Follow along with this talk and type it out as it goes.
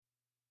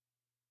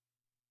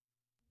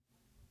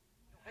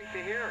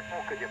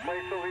Could you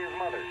play Sylvia's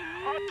mother?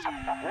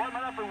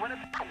 Warming up in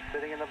Winnipeg.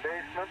 Sitting in the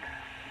basement?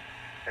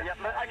 Yep,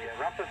 but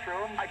Rumpus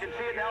room? I can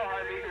see it now,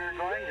 Harvey. You're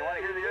going? You want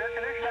to hear the air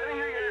conditioner? Let me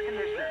hear your air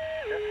conditioner.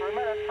 Just for a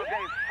minute.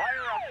 Okay,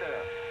 fire up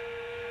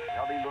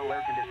There'll be a little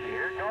air conditioner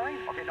here. Going?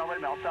 Okay, no, wait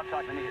a minute. I'll stop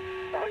talking. I need it.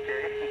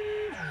 Okay.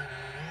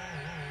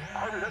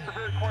 Harvey, that's a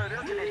very quiet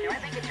air conditioner.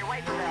 I think it's your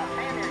wife with a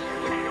fan there.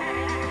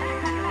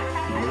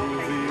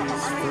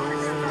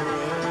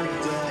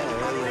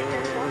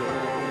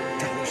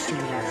 Dollar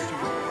store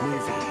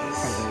movies.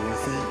 Are they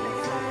worth it?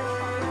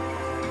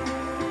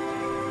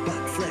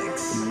 Buck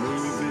flicks.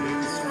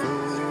 Movies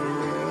for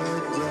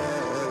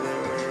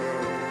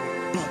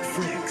 $1. Buck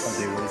flicks.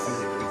 Are they worth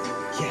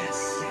it?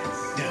 Yes.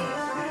 No.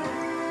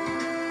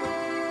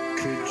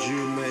 Could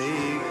you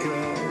make a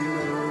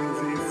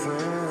movie for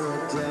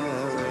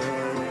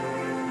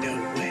 $1? No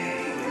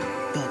way.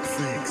 Buck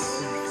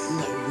flicks.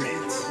 Low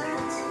rent.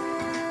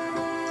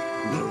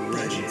 Low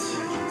budget.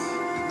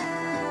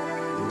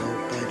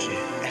 Low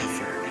budget.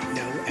 Effort.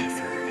 No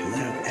effort.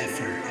 Low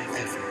effort.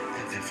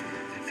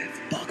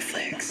 Buck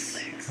flicks.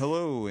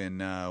 Hello and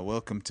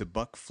welcome to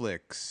Buck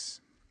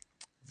Flicks.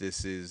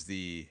 This is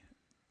the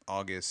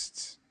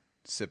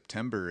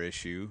August-September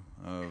issue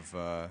of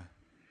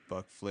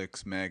Buck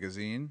Flicks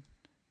magazine.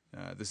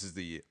 This is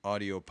the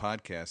audio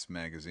podcast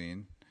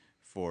magazine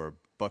for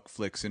Buck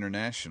Flicks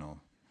International,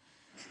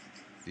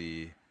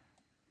 the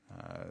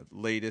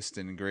latest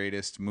and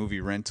greatest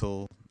movie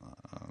rental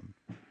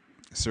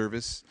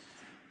service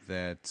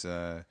that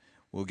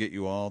will get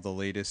you all the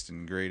latest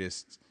and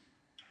greatest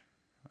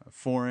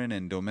foreign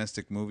and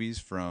domestic movies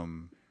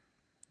from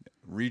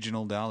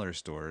regional dollar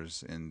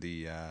stores in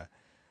the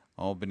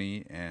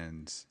Albany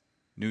and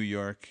New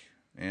York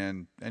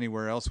and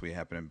anywhere else we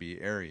happen to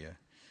be area.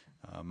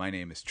 My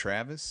name is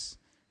Travis,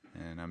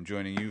 and I'm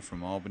joining you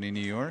from Albany,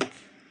 New York.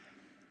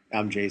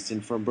 I'm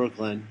Jason from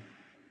Brooklyn.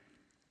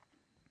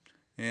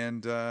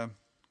 And,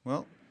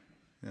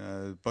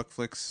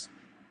 Buckflix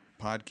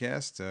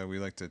podcast, we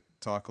like to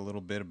talk a little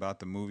bit about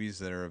the movies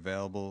that are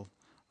available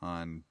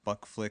on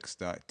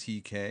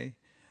buckflix.tk.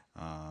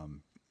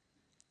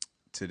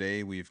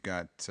 Today we've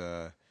got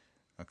a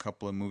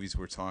couple of movies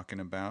we're talking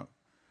about.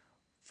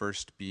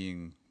 First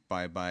being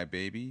Bye Bye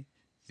Baby,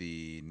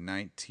 the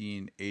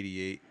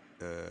 1988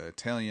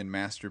 Italian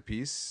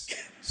masterpiece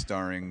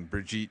starring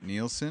Brigitte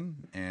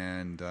Nielsen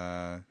and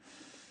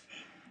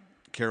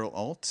Carol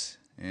Alt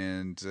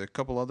and a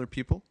couple other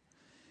people.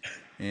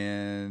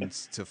 And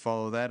to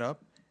follow that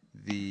up,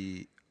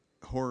 the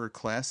horror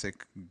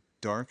classic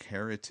Dark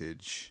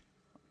Heritage,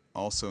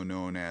 also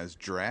known as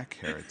Drac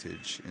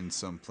Heritage in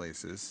some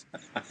places.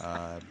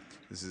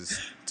 This is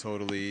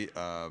totally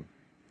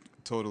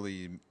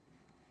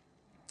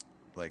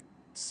like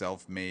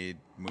self-made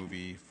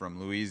movie from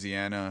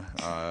Louisiana,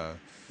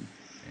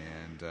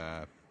 and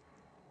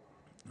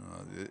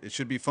it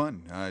should be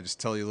fun.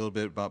 Just tell you a little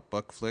bit about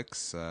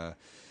Buckflix.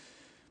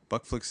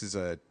 Buckflix is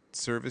a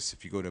service.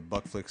 If you go to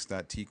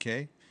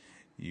buckflix.tk,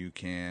 you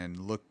can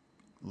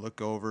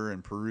look over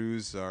and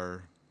peruse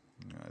our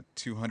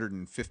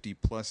 250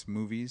 plus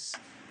movies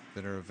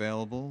that are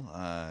available.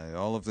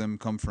 All of them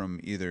come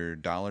from either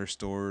dollar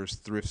stores,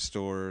 thrift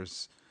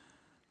stores.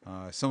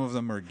 Some of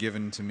them are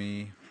given to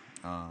me.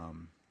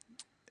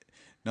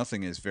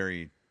 Nothing is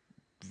very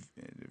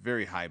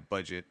high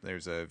budget.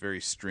 There's a very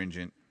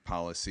stringent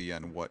policy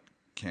on what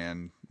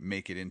can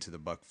make it into the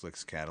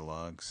Buckflix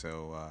catalog.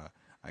 So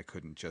I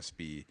couldn't just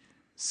be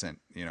sent,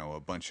 a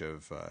bunch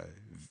of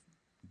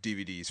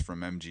DVDs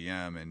from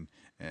MGM,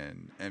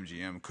 and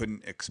MGM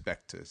couldn't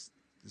expect to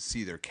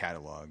see their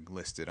catalog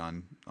listed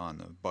on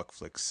the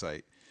Buckflix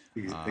site.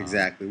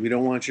 Exactly. We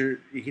don't want your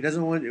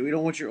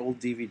old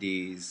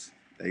DVDs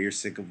that you're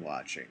sick of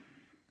watching.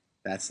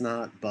 That's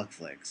not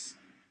Buckflix,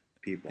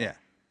 people. Yeah.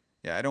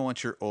 I don't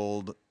want your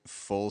old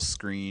full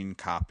screen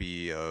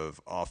copy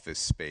of Office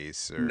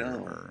Space or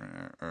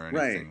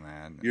anything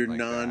right. Your like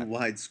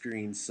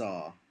non-widescreen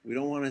Saw. We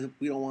don't want it.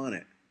 We don't want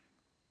it.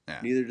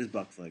 Yeah. Neither does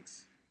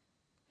Buckflix.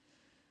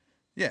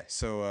 Yeah.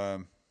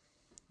 So,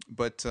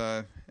 but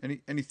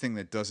anything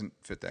that doesn't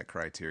fit that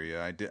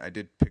criteria, I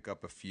did pick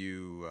up a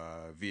few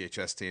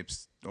VHS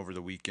tapes over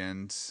the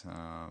weekend.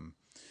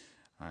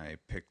 I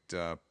picked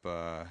up.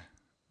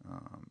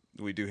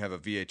 We do have a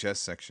VHS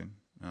section.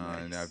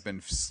 Nice. And I've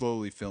been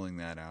slowly filling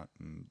that out.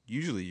 And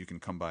usually you can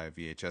come by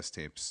VHS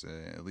tapes,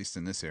 at least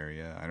in this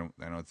area. I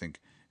don't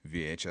think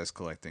VHS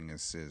collecting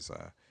has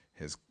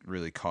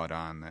really caught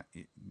on that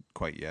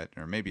quite yet,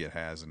 or maybe it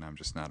has, and I'm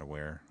just not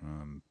aware.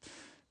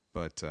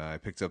 But I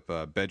picked up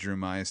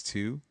Bedroom Eyes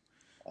 2.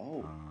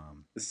 Oh,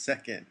 the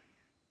second.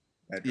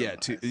 Yeah,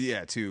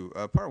 two.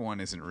 Part 1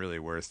 isn't really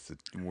worth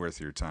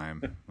your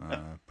time,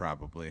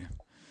 probably.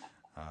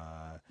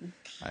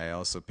 I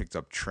also picked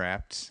up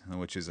Trapped,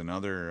 which is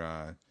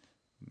another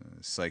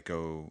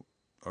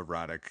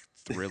psycho-erotic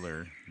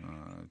thriller,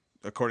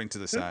 according to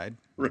the side.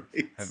 Right.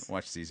 Haven't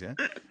watched these yet.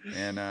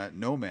 And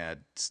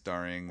Nomad,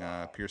 starring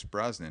Pierce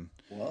Brosnan.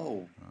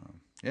 Whoa.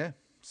 Yeah,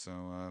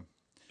 so...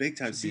 Big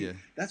time. See,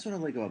 that's what I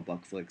like about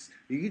Buckflix.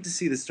 You get to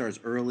see the stars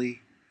early,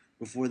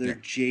 before they're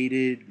Yeah.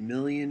 jaded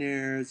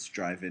millionaires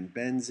driving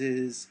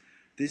Benzes.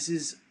 This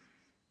is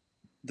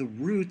the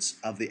roots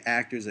of the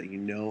actors that you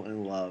know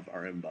and love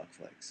are in Buck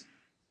flicks.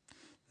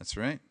 That's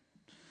right.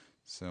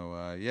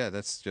 So yeah,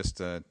 that's just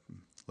a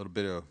little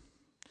bit of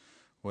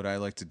what I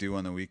like to do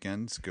on the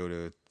weekends. Go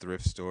to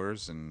thrift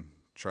stores and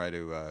try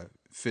to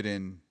fit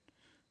in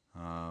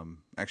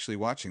actually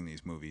watching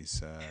these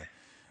movies,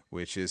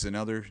 which is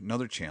another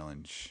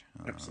challenge.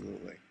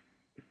 Absolutely.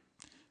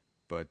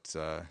 But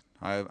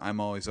I'm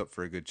always up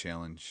for a good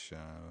challenge.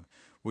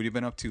 What have you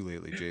been up to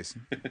lately,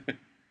 Jason?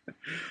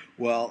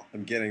 Well,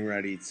 I'm getting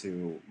ready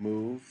to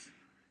move,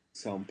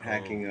 so I'm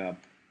packing up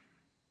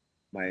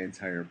my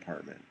entire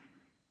apartment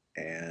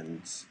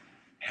and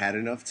had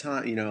enough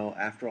time,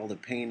 after all the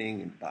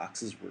painting and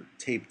boxes were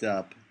taped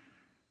up,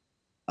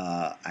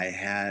 I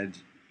had,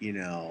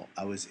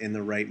 I was in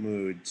the right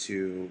mood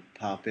to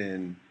pop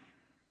in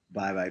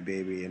Bye Bye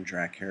Baby and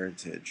Drac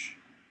Heritage.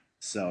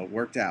 So it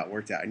worked out.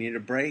 I needed a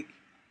break,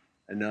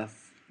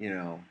 enough,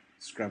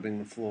 scrubbing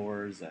the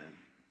floors and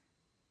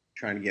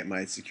trying to get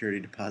my security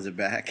deposit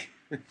back.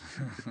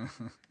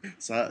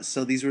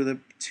 So these were the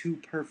two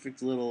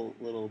perfect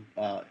little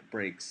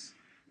breaks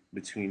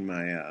between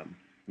my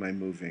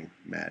moving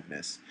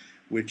madness,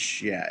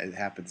 which it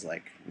happens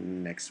like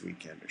next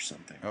weekend or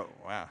something. Oh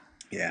wow.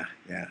 Yeah.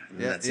 And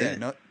Yeah, that's yeah.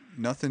 it.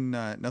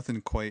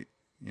 Nothing quite.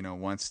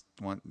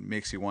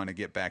 Makes you want to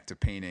get back to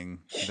painting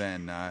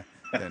than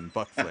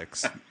Buck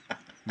flicks.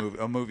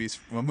 A movie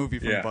from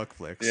Buck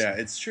flicks. Yeah,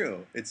 it's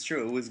true.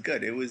 It was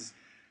good. It was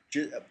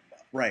just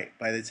right.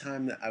 By the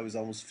time that I was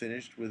almost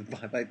finished with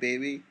Bye Bye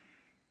Baby,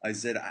 I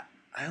said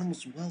I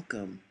almost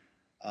welcome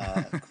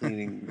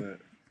cleaning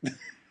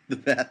the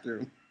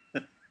bathroom.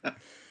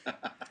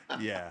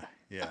 Yeah.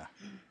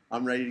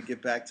 I'm ready to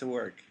get back to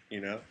work.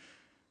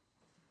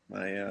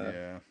 My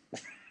Yeah.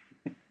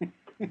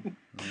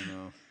 I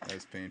know that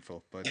was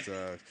painful, but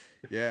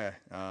yeah,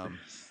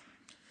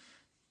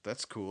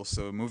 that's cool.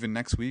 So moving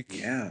next week.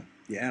 Yeah,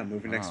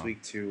 moving next Wow.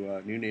 week to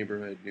a new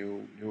neighborhood,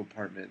 new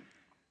apartment,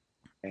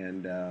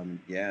 and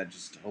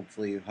just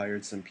hopefully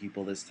hired some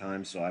people this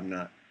time, so I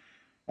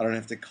don't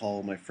have to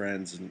call my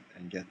friends and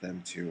get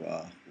them to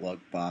lug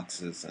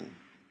boxes and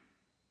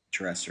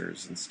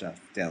dressers and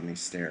stuff down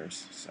these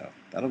stairs. So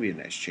that'll be a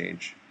nice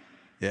change.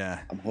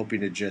 Yeah. I'm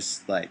hoping to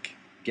just like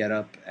get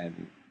up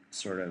and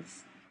sort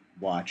of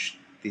watch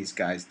these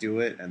guys do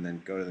it, and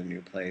then go to the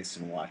new place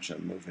and watch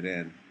them move it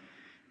in,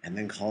 and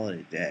then call it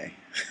a day.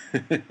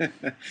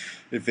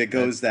 If it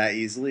goes that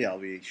easily, I'll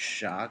be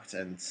shocked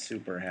and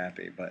super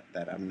happy, but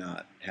that I'm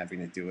not having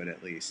to do it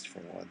at least for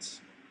once.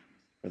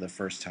 For the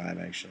first time,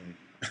 actually.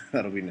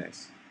 That'll be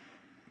nice.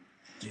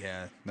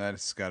 Yeah,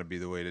 that's got to be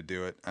the way to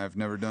do it. I've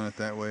never done it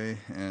that way,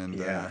 and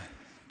Yeah.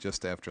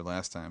 just after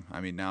last time. I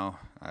mean, now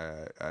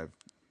I've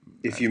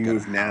If I've you got a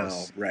move now,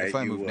 house. right? If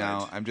I you move would.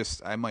 now,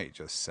 I might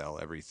just sell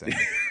everything,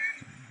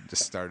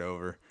 just start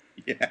over,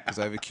 Yeah. because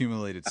I've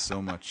accumulated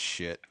so much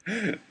shit.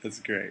 That's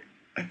great.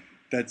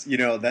 That's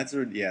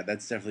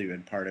that's definitely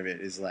been part of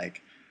it, is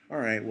like, all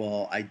right,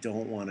 well, I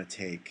don't want to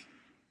take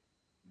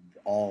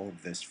all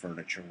of this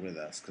furniture with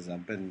us because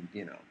I've been,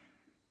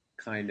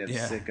 kind of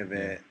Yeah, sick of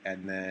it.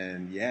 And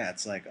then,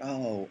 it's like,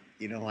 oh,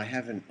 I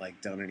haven't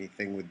like done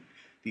anything with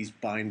these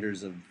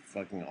binders of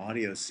fucking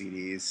audio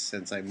CDs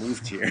since I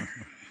moved here.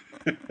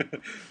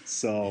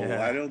 So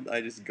Yeah.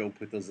 I just go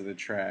put those in the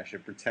trash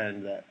and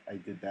pretend that I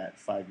did that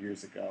 5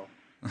 years ago.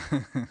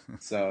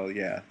 So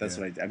that's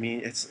Yeah. what I mean.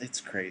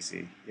 It's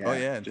crazy. Yeah. Oh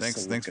yeah, and just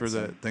to thanks look for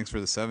at the some- thanks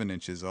for the 7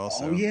 inches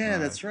also. Oh yeah,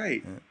 that's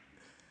right. yeah.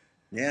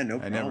 Yeah, no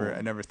I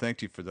problem. never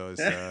thanked you for those.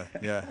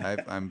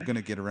 I'm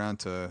gonna get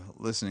around to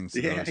listening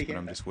to Yeah, those, but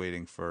I'm yeah. just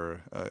waiting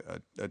for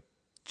a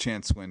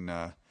chance when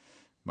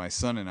my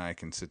son and I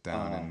can sit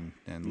down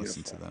and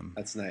listen to Beautiful. them.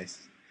 That's nice.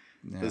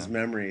 Yeah. Those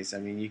memories. I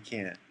mean, you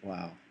can't.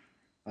 Wow.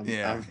 I'm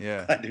Yeah.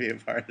 glad to be a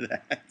part of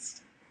that.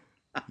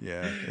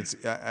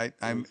 Yeah,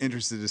 I'm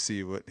interested to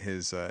see what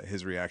his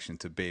reaction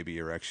to Baby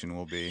Erection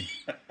will be.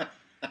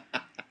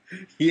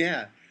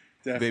 Yeah,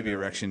 definitely. Baby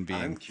Erection being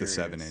I'm the curious.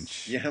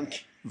 7-inch Yeah,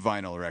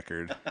 vinyl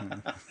record.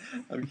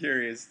 I'm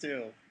curious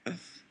too.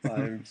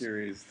 I'm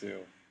curious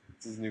too.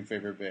 It's his new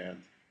favorite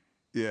band.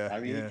 Yeah, I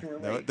mean, you yeah, can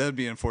relate. that'd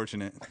be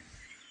unfortunate.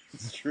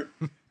 It's true.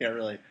 Yeah,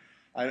 really.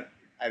 I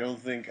don't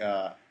think.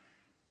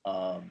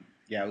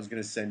 I was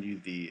gonna send you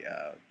the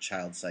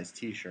child-sized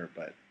T-shirt,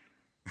 but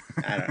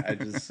I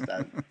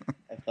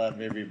thought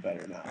maybe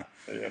better not.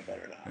 Maybe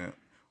better not. Yeah.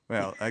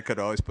 Well, I could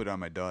always put it on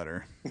my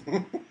daughter.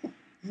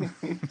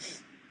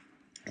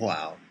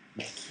 Wow.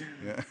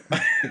 Yeah.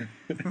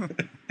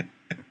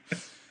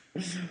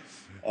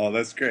 Oh,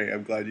 that's great.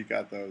 I'm glad you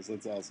got those.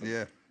 That's awesome.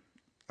 Yeah.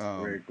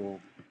 Very cool.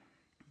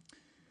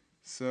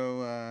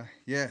 So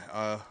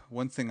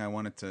one thing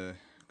a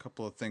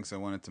couple of things I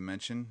wanted to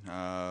mention.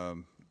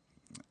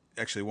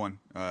 Actually, one.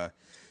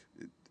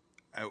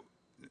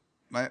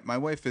 My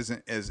wife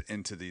isn't as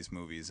into these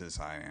movies as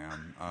I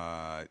am,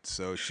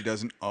 so she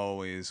doesn't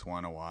always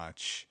want to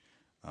watch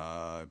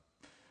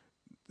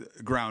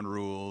Ground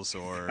Rules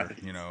or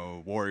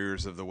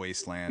Warriors of the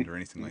Wasteland or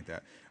anything like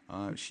that.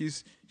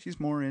 She's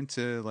more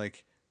into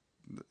like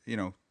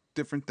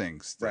different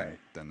things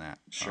than that.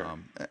 Sure.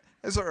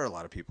 As are a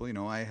lot of people.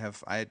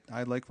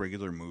 I like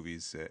regular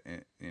movies.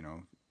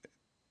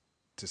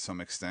 To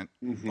some extent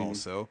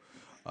also.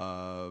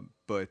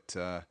 But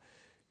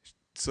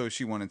so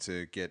she wanted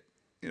to get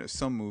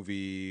some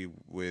movie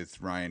with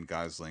Ryan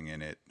Gosling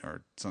in it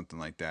or something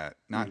like that.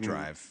 Not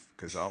Drive,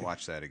 because I'll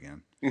watch that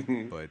again.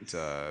 But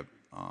The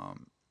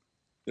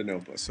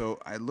Notebook. so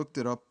I looked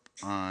it up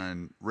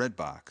on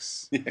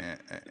Redbox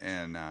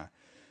and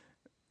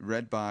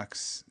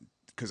Redbox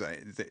because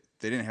they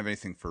didn't have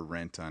anything for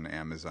rent on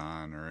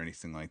Amazon or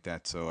anything like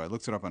that. So I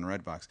looked it up on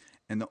Redbox,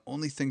 and the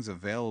only things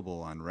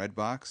available on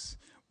Redbox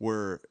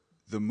were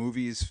the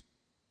movies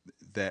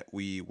that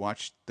we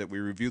watched, that we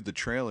reviewed the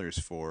trailers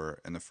for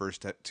in the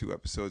first 2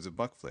 episodes of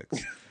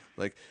Buckflix.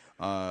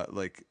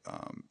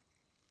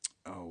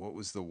 What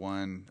was the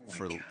one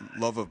for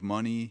Love of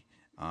Money?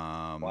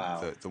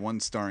 Wow. The one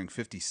starring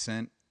 50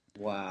 Cent.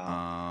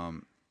 Wow.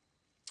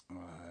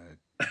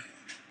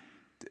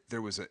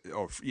 There was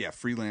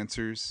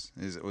Freelancers.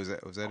 Was that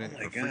Oh it?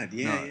 my Or God!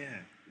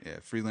 yeah,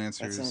 Freelancers.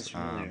 That sounds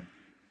familiar.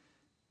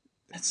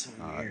 That's so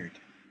weird.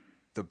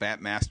 The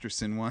Bat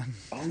Masterson one.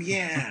 Oh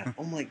yeah!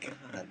 Oh my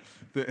God!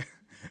 The-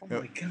 Oh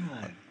my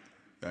God!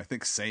 I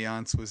think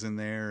Seance was in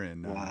there,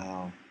 and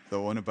Wow.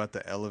 the one about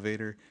the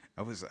elevator.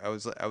 I was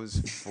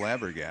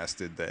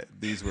flabbergasted that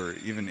these were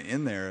even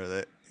in there.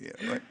 That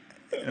and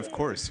of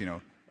course, Oh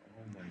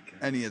my God!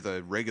 any of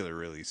the regular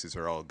releases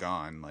are all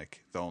gone.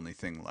 Like the only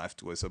thing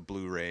left was a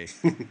Blu-ray,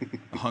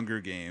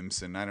 Hunger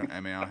Games, and I don't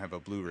have a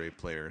Blu-ray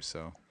player,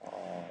 so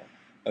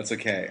That's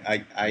okay.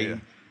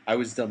 I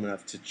was dumb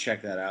enough to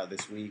check that out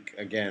this week.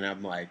 Again,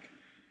 I'm like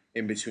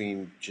in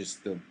between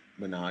just the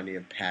monotony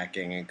of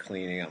packing and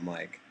cleaning. I'm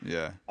like,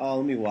 yeah, oh,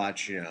 let me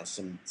watch,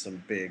 some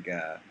big.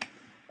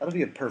 That'll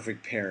be a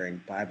perfect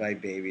pairing. Bye Bye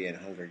Baby and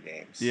Hunger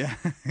Games. yeah.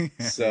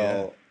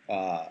 So,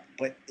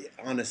 but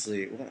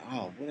honestly,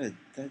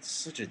 that's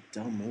such a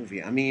dumb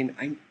movie. I mean,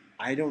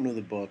 I don't know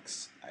the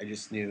books. I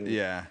just knew.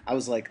 Yeah. I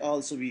was like, oh,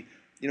 this will be,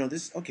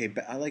 this. Okay,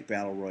 I like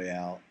Battle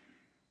Royale.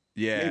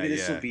 Yeah, Maybe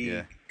this will be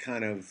yeah.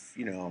 kind of,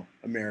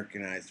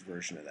 Americanized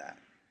version of that.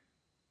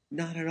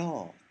 Not at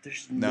all.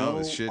 There's No, no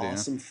it's shitty, huh?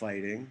 awesome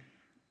fighting.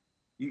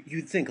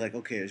 You'd think like,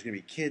 okay, there's gonna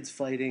be kids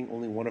fighting.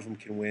 Only one of them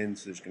can win,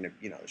 so there's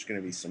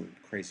gonna be some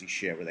crazy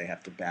shit where they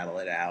have to battle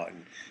it out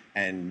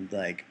and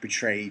like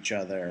betray each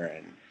other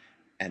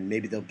and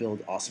maybe they'll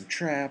build awesome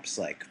traps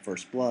like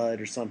First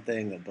Blood or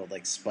something. They'll build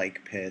like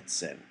spike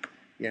pits and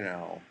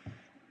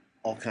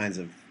all kinds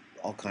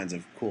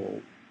of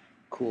cool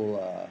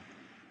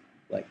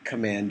like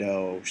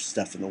commando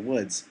stuff in the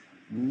woods.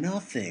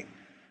 Nothing.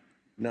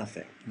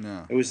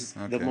 No. It was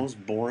the Okay.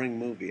 most boring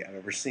movie I've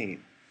ever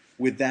seen.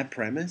 With that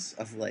premise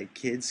of like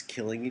kids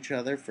killing each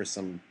other for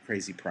some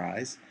crazy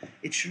prize,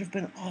 it should have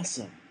been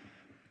awesome.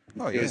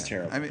 Oh It yeah. was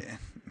terrible. I mean,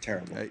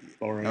 Terrible.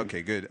 Boring.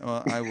 okay, good.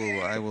 Well, I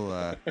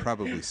will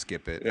probably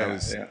skip it. I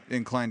was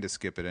inclined to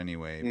skip it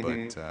anyway,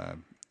 but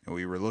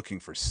we were looking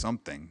for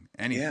something,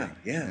 anything,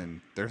 yeah. and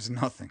there's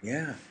nothing.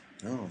 Yeah.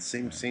 No,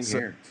 same So-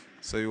 here.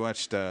 So you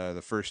watched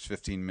the first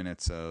 15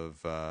 minutes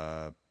of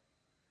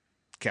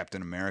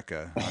Captain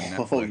America on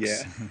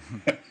Netflix.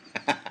 Oh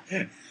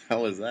yeah.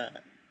 How was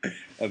that?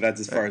 Oh, that's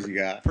as far as you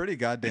got. Pretty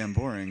goddamn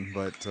boring,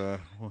 but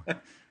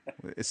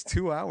it's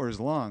 2 hours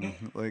long.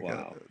 Like,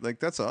 Wow. like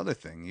that's the other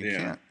thing.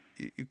 Yeah.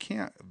 You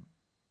can't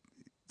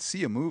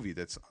see a movie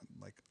that's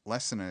like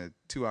less than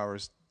 2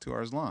 hours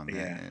long.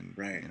 Yeah, and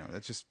right.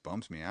 that just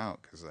bums me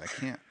out because I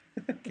can't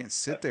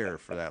sit there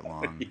for that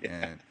long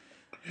and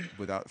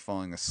without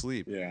falling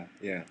asleep. Yeah.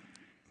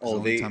 'Cause the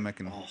only time I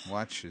can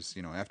watch is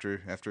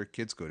after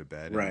kids go to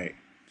bed. and- Right.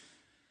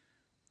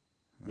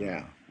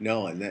 Yeah.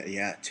 No, and that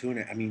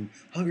 2.5. I mean,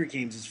 Hunger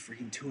Games is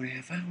freaking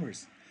 2.5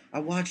 hours. I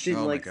watched it in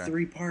Oh my like God.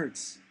 3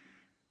 parts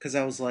because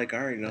I was like,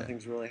 all right,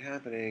 nothing's really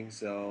happening,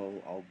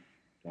 so I'll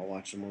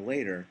watch them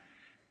later.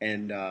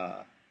 And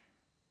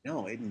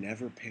no, it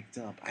never picked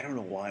up. I don't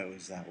know why it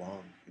was that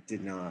long. It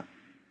did not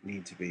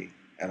need to be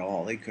at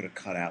all. They could have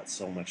cut out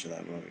so much of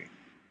that movie.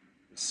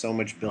 So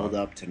much build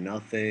up to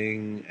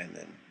nothing, and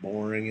then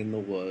boring in the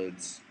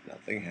woods.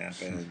 Nothing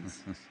happens.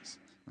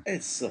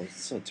 It's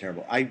so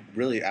terrible. I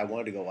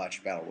wanted to go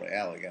watch Battle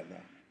Royale again though,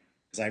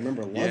 because I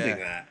remember loving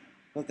that.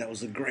 I thought that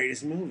was the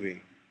greatest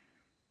movie.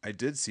 I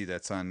did see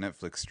that's on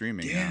Netflix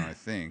streaming Yeah. now, I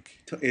think.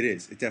 It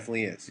is. It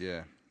definitely is.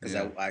 Yeah. Because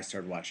yeah. I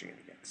started watching it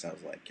again because I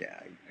was like,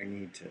 I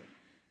need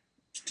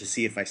to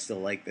see if I still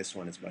like this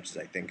one as much as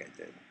I think I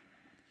did.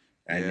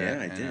 And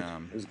I and,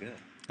 did. It was good.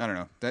 I don't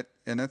know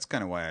that's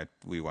kind of why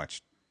we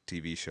watch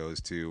TV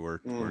shows too.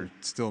 We're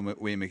still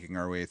making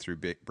our way through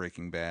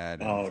Breaking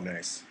Bad. Oh,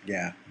 nice.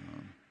 Yeah.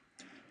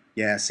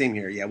 Yeah, same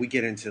here. Yeah, we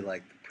get into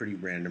like pretty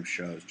random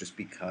shows just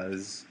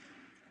because,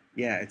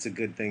 it's a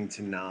good thing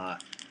to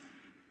not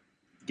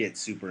get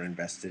super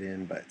invested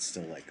in, but it's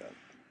still like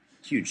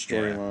a huge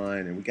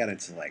storyline. And we got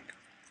into like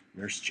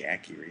Nurse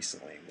Jackie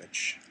recently,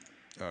 which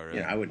Oh,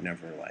 really? I would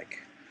never like,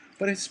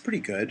 but it's pretty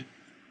good.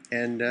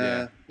 And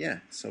Yeah.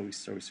 so we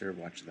started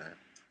watching that.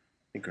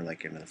 I think we're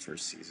like into the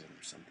first season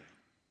or something.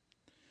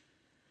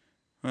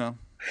 Well,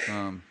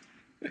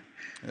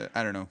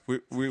 I don't know.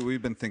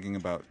 We've been thinking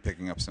about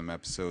picking up some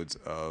episodes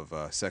of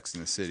Sex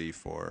and the City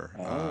for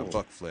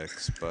Buck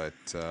Flicks, but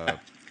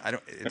I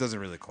don't. It doesn't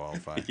really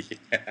qualify.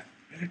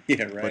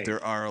 Yeah, right. But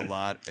there are a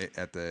lot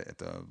at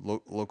the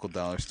local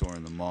dollar store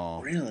in the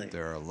mall. Really?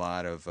 There are a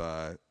lot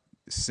of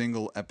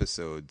single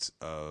episodes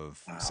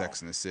of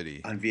Sex and the City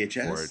On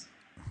VHS?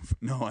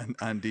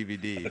 on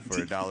DVD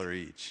for $1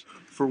 each.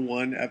 For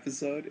one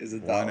episode? Is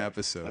it One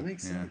episode? That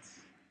makes yeah. sense.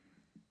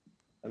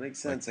 That makes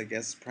sense. I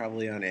guess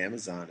probably on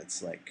Amazon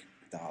it's like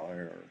 $1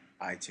 or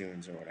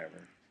iTunes or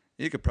whatever.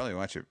 You could probably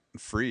watch it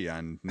free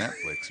on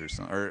Netflix or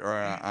something, or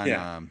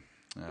on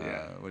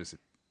what is it?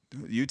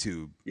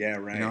 YouTube. Yeah,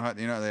 right.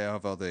 You know they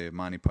have all the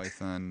Monty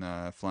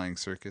Python Flying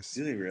Circus.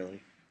 Do they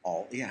really?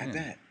 I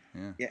bet.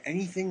 Yeah. Yeah,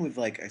 anything with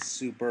like a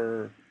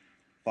super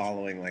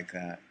following like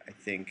that, I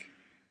think,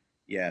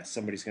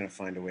 somebody's going to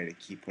find a way to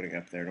keep putting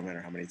up there no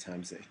matter how many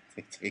times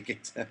they take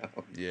it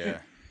down. Yeah.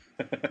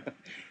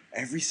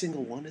 Every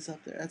single one is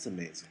up there? That's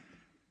amazing.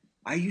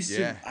 I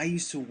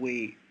used to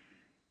wait.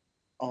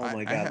 Oh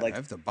my God. I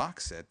have the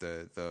box set,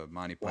 the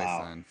Monty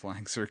Python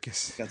Flying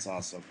Circus. That's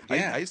awesome.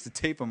 Yeah. I used to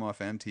tape them off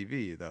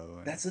MTV,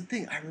 though. That's the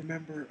thing. I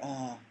remember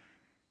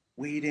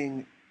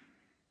waiting.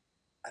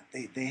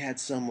 They had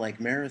some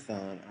like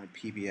marathon on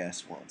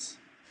PBS once.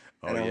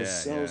 And I was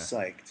so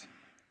psyched.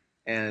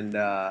 And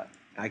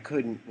I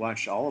couldn't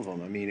watch all of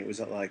them. I mean, it was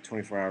like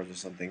 24 hours or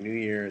something. New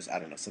Year's, I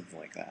don't know, something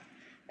like that.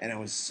 And I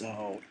was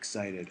so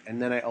excited.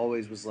 And then I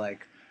always was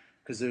like,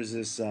 because there's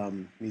this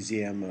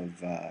museum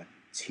of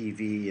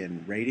TV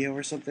and radio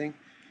or something.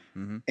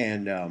 Mm-hmm.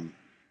 And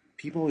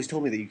people always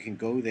told me that you can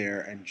go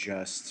there and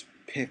just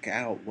pick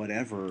out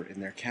whatever in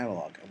their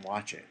catalog and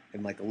watch it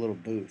in like a little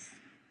booth.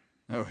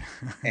 Oh.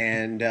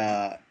 And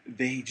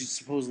they just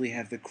supposedly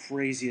have the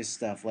craziest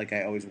stuff. Like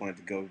I always wanted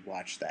to go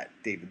watch that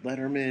David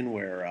Letterman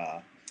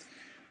where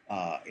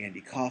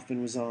Andy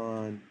Kaufman was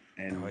on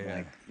and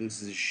like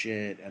loses his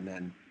shit, and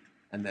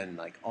then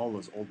like all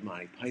those old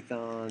Monty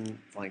Python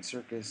Flying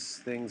Circus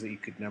things that you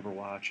could never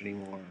watch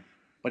anymore.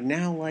 But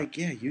now, like,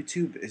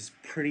 YouTube is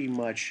pretty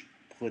much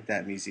put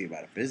that museum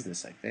out of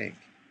business, I think.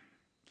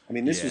 I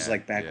mean, this was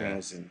like back when I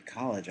was in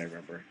college, I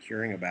remember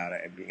hearing about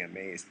it and being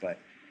amazed. But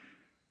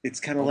it's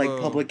kind of like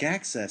public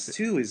access,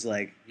 too, is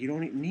like, you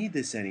don't need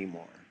this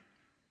anymore.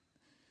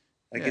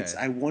 Like,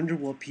 I wonder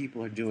what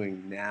people are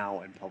doing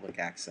now in public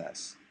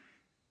access.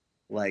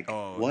 Like,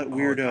 what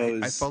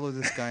weirdos... I follow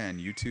this guy on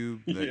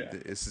YouTube.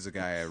 This is a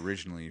guy I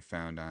originally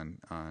found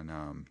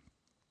on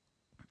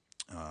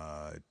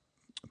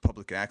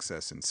public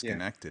access in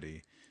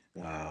Schenectady.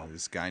 Wow.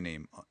 This guy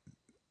named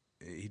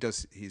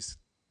he's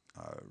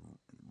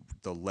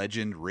the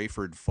legend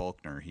Rayford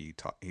Faulkner. He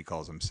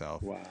calls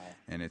himself. Wow.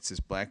 And it's this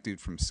black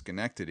dude from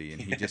Schenectady,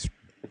 and he just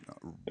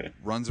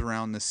runs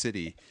around the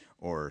city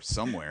or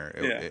somewhere,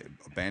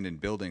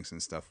 abandoned buildings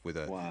and stuff, with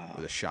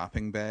a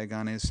shopping bag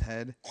on his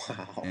head.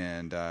 Wow.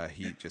 And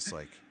he just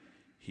like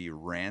he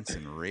rants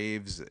and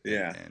raves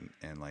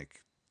and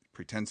like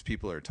pretends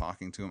people are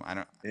talking to him. I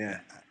don't.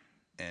 Yeah.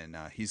 And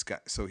he's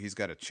got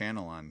a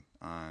channel on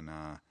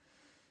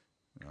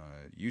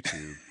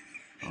YouTube.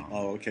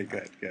 Okay,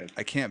 good.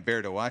 I can't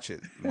bear to watch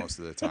it most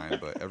of the time,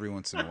 but every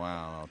once in a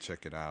while I'll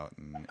check it out,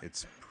 and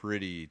it's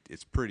pretty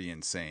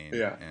insane.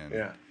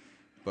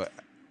 But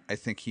I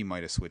think he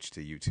might have switched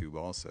to YouTube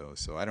also,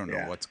 so I don't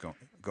know what's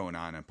going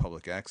on in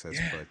public access.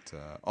 But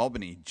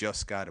Albany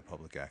just got a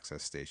public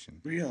access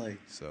station. Really?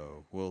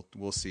 So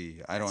we'll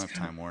see. I don't have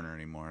Time Warner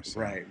anymore.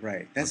 So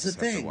right. That's I'll the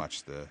thing. Have to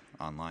watch the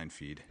online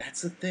feed.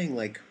 That's the thing.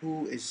 Like,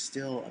 who is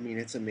still? I mean,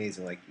 it's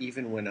amazing. Like,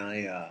 even when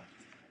I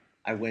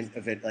went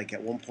like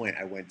at one point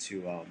I went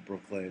to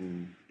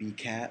Brooklyn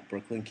BCAT,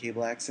 Brooklyn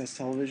Cable Access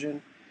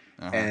Television,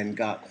 and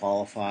got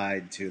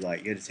qualified to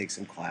like you had to take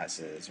some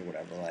classes or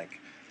whatever. Like,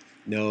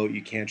 no,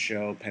 you can't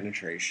show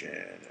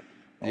penetration.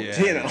 So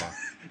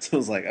I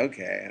was like,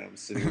 okay, and I'm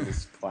sitting in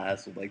this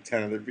class with like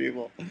 10 other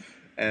people,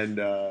 and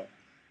so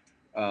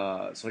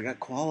I got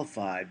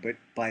qualified. But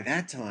by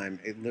that time,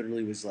 it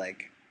literally was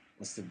like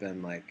must have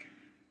been like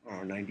I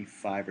don't know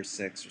 95 or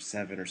 6 or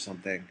 7 or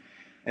something,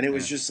 and it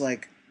was just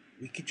like.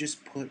 We could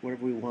just put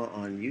whatever we want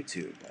on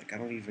YouTube. Like, I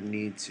don't even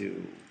need to...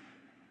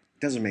 It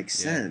doesn't make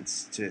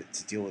sense to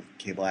deal with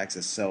cable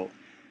access. So,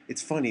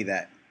 it's funny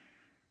that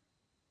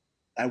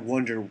I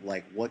wonder,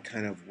 like, what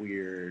kind of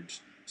weird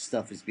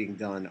stuff is being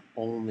done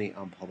only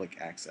on public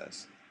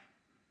access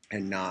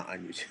and not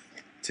on YouTube.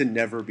 To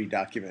never be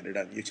documented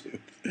on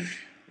YouTube.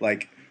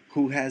 Like,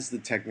 who has the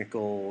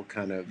technical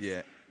kind of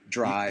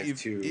drive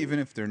to... Even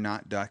if they're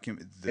not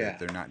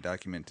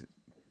documenting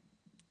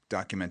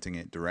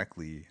it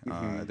directly.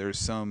 There's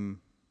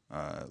some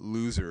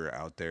loser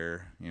out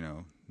there,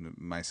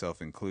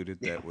 myself included,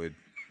 that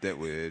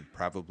would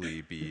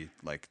probably be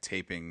like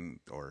taping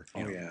or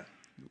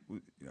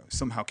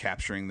somehow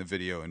capturing the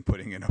video and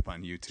putting it up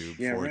on YouTube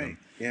for them.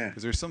 Yeah,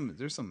 because there's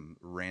some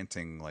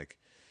ranting like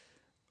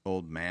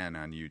old man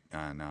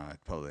on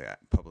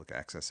public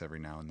access every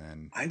now and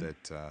then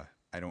that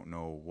I don't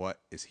know what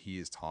he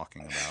is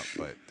talking about,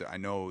 but I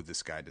know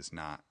this guy does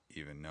not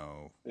even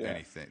know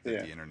anything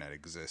that the internet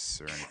exists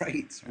or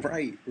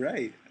anything.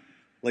 Right.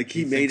 Like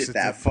he made it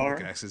that far.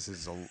 Public access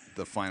is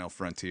the final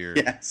frontier.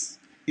 Yes,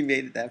 he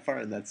made it that far,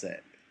 and that's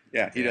it.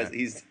 Yeah, he does.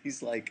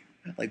 He's like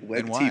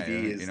web TV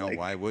is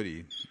why would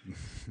he?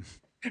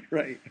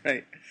 Right.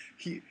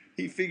 He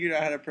figured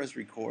out how to press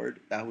record.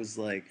 That was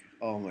like,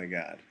 oh my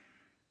god,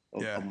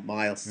 a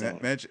milestone.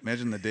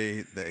 Imagine the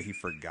day that he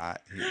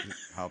forgot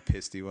how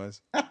pissed he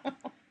was.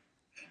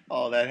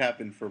 Oh, that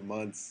happened for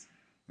months.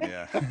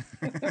 Yeah.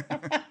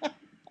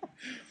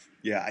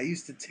 Yeah, I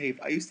used to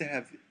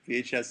have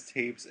VHS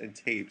tapes and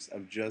tapes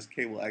of just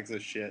cable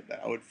access shit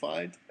that I would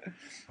find.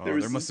 Oh,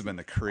 there must have been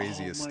the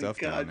craziest stuff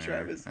down there.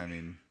 Travis. I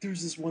mean, there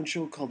was this one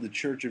show called The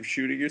Church of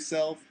Shooting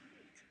Yourself,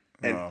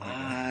 and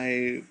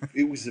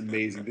it was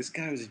amazing. This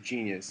guy was a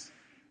genius.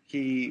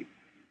 He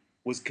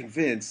was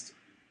convinced.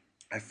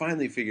 I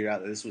finally figured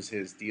out that this was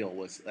his deal.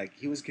 Was like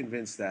he was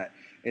convinced that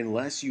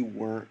unless you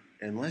were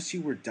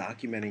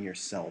documenting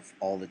yourself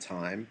all the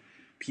time,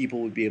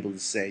 people would be able to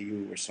say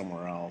you were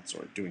somewhere else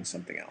or doing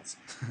something else.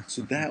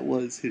 So that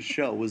was his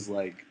show, was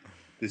like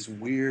this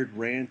weird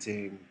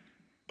ranting,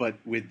 but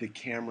with the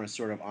camera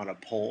sort of on a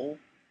pole,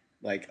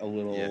 like a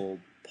little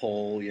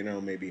pole,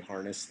 maybe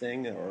harness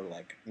thing or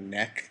like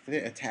neck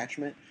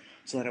attachment,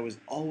 so that I was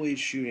always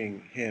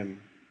shooting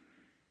him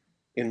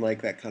in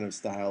like that kind of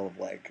style of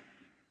like,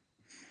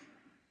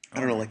 I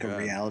don't know, like a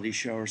reality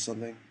show or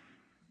something,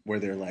 where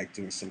they're like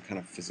doing some kind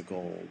of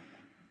physical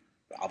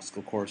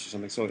obstacle course or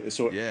something.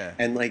 So yeah.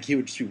 And like he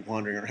would just be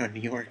wandering around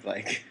New York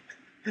like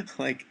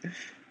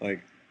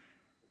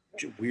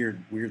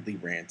weirdly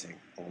ranting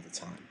all the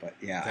time. But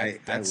yeah,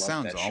 that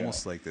sounds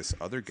almost like this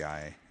other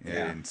guy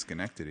in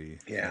Schenectady.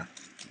 Yeah.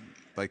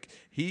 Like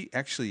he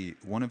actually,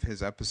 one of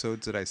his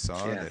episodes that I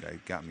saw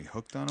that got me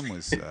hooked on him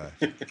was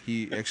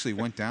he actually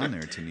went down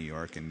there to New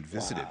York and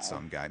visited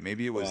some guy.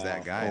 Maybe it was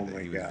that guy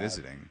that he was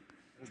visiting,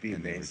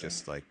 and they were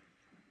just like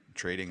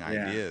trading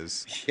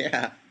ideas.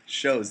 Yeah,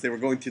 shows. They were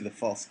going through the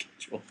fall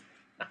schedule.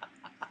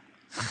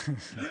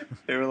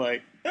 They're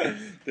like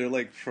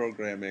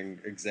programming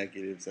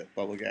executives at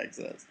public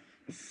access.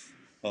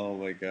 Oh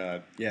my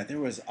god. Yeah, there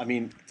was. I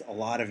mean, a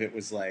lot of it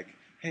was like,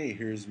 hey,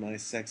 here's my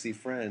sexy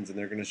friends, and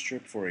they're gonna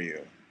strip for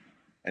you,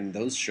 and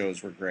those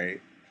shows were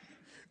great.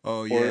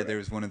 Oh yeah, there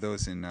was one of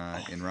those in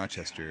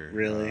Rochester.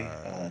 Really?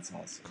 That's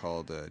awesome.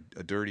 Called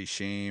a Dirty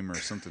Shame or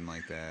something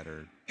like that,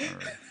 or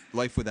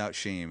Life Without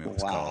Shame. It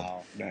was called.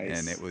 Wow, nice.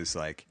 And it was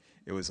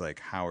like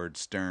Howard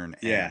Stern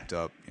amped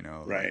up.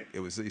 Right. Like, it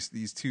was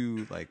these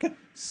two like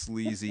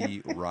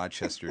sleazy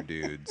Rochester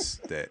dudes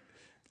that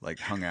like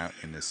hung out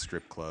in this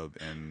strip club,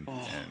 and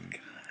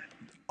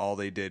all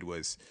they did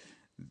was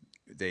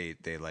they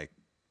like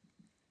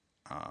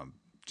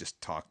just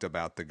talked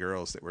about the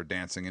girls that were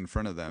dancing in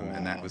front of them,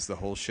 and that was the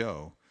whole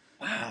show.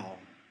 Wow.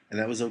 And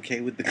that was okay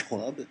with the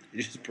club?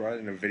 You just brought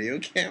in a video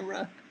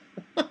camera?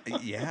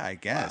 Yeah, I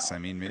guess. Wow. I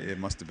mean, it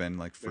must have been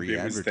like free Maybe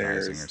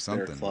advertising or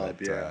something. Their club,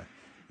 but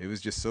it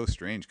was just so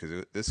strange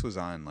because this was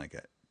on like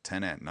at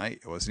 10 at night.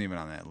 It wasn't even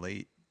on that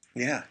late.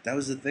 Yeah, that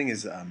was the thing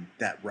is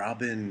that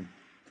Robin,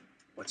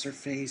 what's her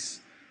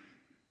face?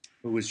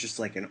 Who was just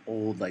like an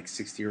old, like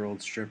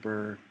 60-year-old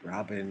stripper.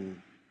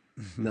 Robin,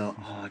 no,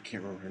 I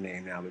can't remember her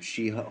name now, but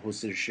she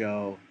hosted a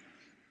show.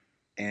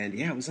 And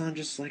yeah, it was on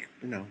just like,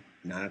 9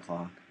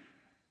 o'clock.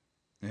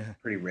 Yeah.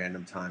 Pretty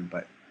random time,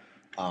 but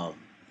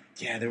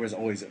yeah, there was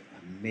always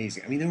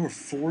amazing. I mean, there were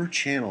 4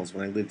 channels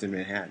when I lived in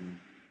Manhattan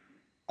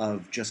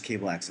of just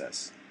cable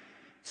access.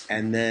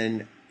 And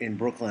then in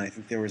Brooklyn, I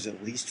think there was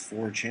at least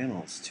 4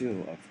 channels,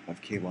 too,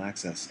 of cable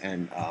access.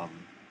 And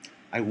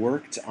I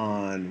worked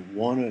on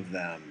one of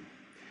them.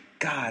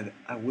 God,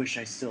 I wish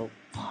I still...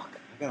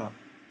 I'm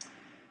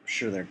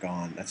sure they're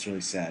gone. That's really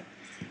sad.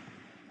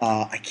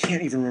 I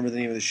can't even remember the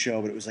name of the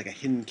show, but it was like a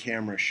hidden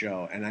camera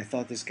show, and I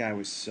thought this guy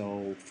was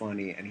so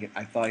funny, and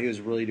I thought he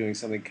was really doing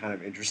something kind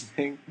of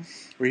interesting,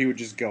 where he would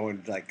just go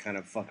and like kind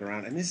of fuck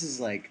around. And this was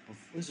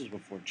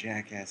before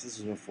Jackass. This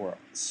was before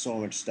so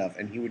much stuff,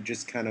 and he would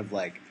just kind of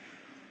like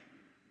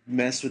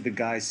mess with the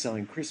guys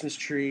selling Christmas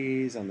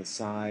trees on the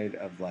side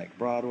of like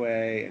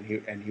Broadway,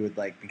 and he would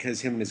like,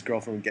 because him and his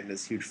girlfriend would get in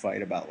this huge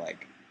fight about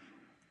like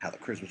how the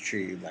Christmas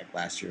tree like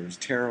last year was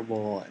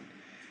terrible, and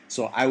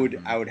so I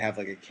would have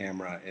like a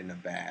camera in a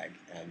bag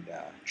and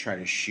try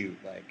to shoot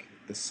like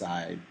the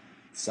side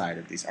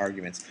of these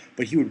arguments,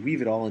 but he would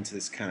weave it all into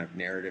this kind of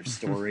narrative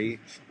story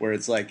where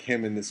it's like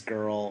him and this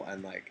girl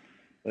and like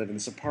live in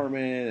this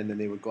apartment, and then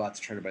they would go out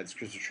to try to buy this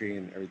Christmas tree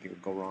and everything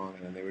would go wrong,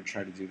 and then they would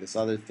try to do this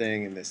other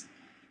thing in this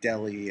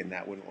deli and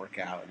that wouldn't work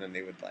out, and then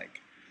they would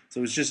like, so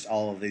it was just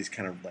all of these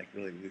kind of like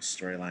really loose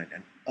storyline.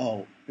 And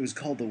it was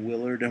called The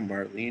Willard and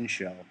Marlene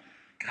Show.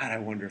 God, I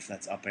wonder if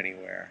that's up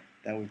anywhere.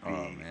 That would be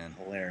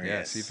hilarious.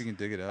 Yeah, see if you can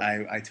dig it up.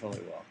 I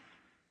totally will.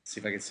 See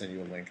if I can send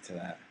you a link to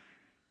that.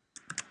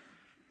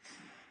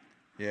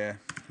 Yeah.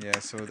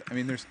 So I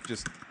mean,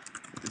 it's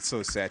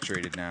so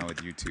saturated now with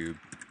YouTube.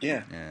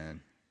 Yeah. And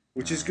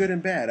which is good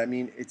and bad. I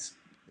mean, it's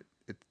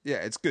Yeah,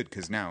 it's good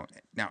because now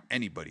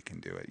anybody can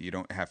do it. You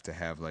don't have to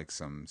have like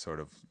some sort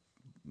of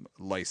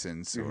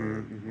license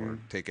or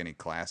take any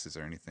classes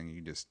or anything.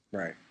 You just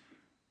right.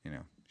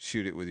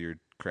 shoot it with your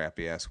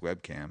crappy ass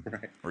webcam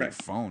Right, or your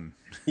phone.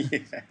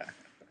 Yeah,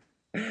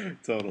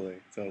 totally.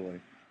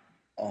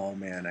 Oh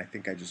man, I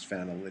think I just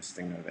found a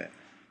listing of it.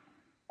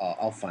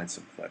 I'll find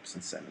some clips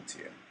and send them to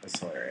you. That's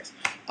hilarious.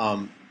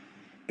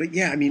 But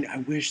yeah, I mean, I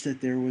wish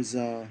that there was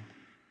a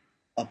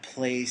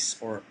place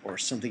or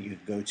something you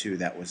could go to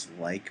that was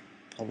like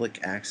public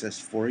access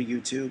for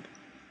YouTube,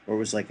 or it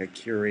was like a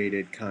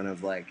curated kind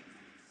of like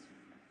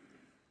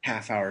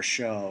half-hour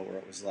show where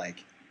it was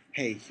like,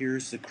 hey,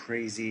 here's the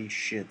crazy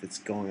shit that's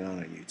going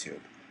on YouTube.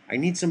 I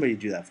need somebody to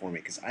do that for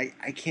me because I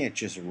can't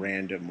just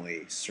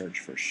randomly search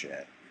for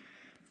shit.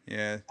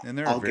 Yeah, and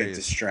there I'll are get various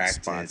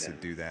distracted spots that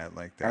and- do that.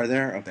 Like that. Are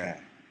there? Okay.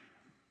 That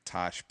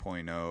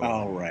Tosh.0.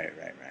 Oh, right.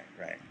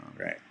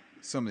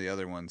 Some of the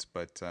other ones,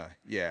 but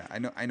yeah, I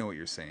know what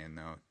you're saying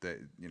though. That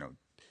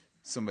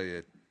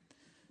somebody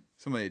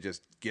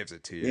just gives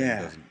it to you. Yeah.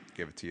 And doesn't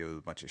give it to you with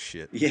a bunch of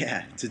shit.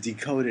 Yeah, to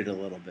decode it a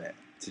little bit,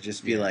 to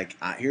just be like,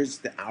 here's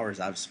the hours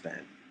I've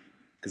spent,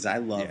 because I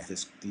love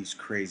these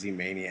crazy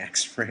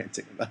maniacs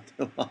ranting about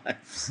their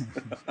lives.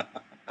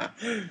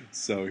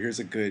 So here's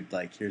a good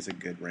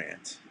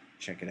rant.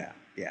 Check it out.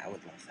 Yeah, I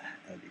would love that.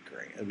 That'd be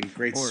great. That'd be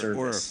great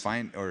service.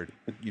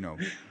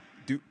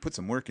 Put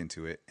some work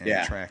into it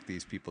and track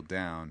these people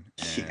down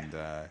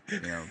and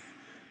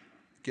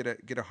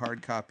get a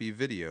hard copy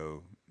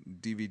video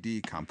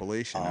DVD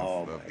compilation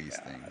of these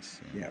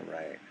things. Yeah,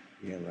 right.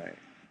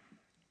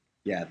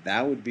 Yeah,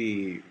 that would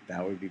be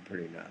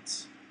pretty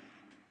nuts.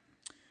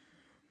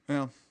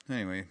 Well,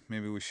 anyway,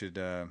 maybe we should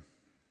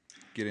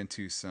get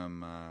into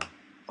some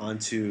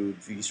onto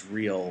these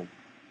real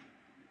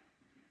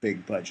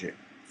big budget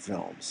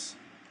films.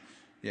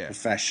 Yeah.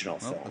 Professional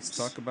films. Let's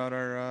talk about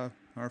our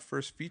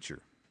first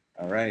feature.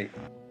 All right.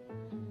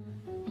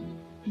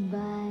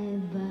 Bye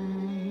bye,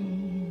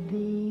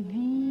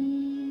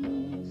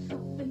 baby.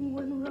 Something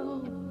went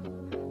wrong.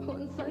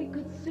 Once I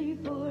could see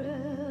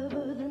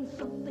forever, then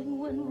something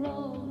went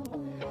wrong.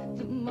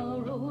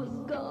 Tomorrow was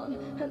gone,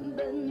 and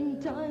then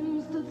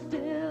time stood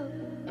still.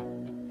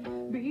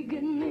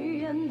 Begin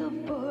the end of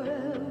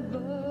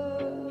forever.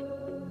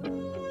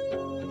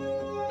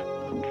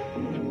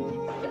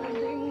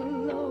 Standing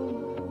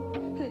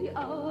alone, the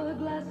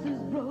hourglass is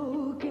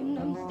broken.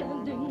 I'm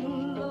standing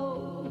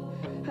alone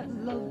as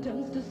love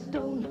turns to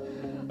stone.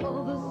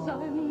 All the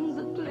signs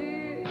are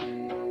clear.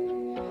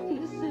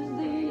 This is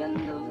the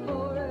end of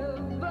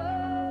forever.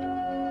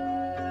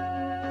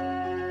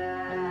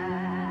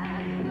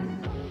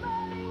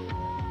 Somebody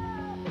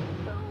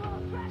left the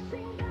world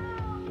crashing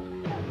down.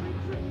 Every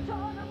trick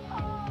torn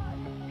apart.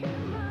 Hear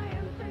my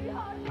empty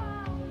heart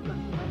pound.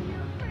 'Cause when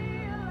you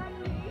feel like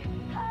me,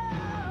 oh,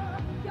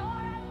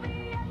 you're at the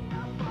end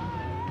of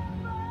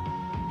forever.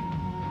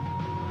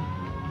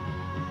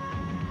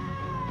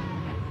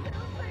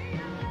 Still see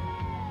your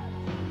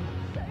lips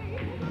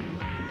saying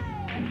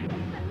goodbye.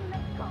 An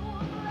echo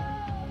of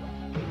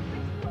love keeps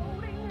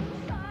exploding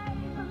inside.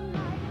 The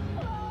night is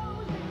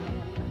closing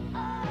in. Oh,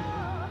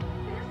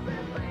 this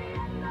is the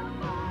end of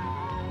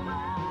forever.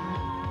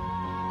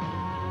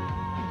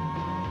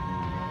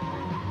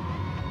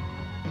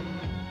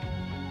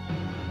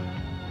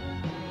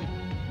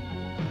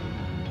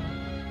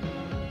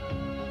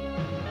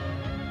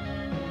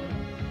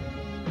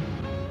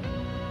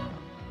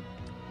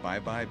 Bye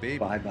bye, baby.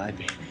 Bye bye,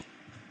 baby.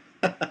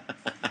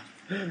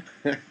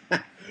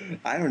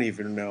 I don't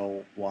even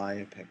know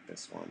why I picked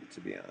this one,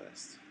 to be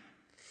honest.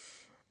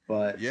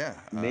 But Yeah,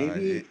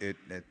 maybe it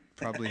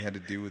probably had to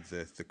do with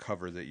the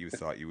cover that you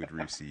thought you would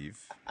receive.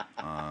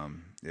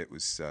 It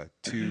was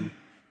two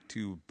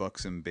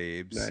buxom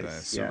babes Nice,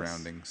 yes.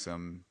 surrounding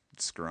some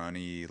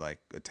scrawny like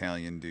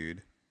Italian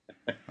dude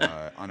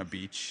on a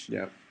beach.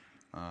 Yep.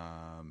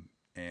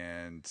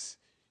 And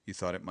you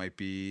thought it might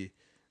be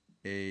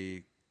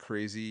a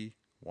crazy,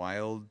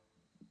 wild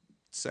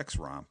sex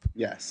romp.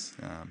 Yes.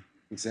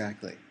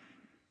 Exactly.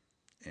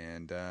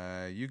 And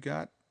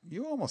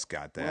you almost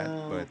got that,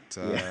 Well, but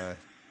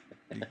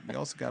you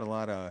also got a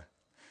lot of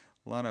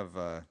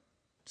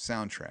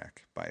soundtrack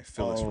by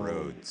Phyllis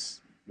Rhodes.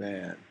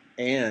 Man.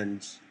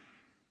 And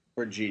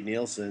Brigitte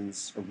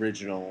Nielsen's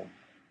original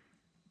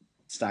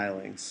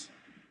stylings,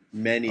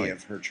 many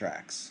of her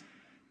tracks.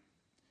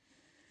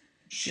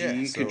 She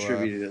Yeah, so,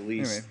 contributed at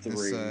least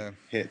anyway, this, 3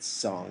 hit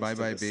songs. Bye to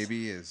Bye this.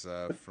 Baby is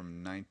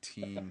from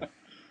 88?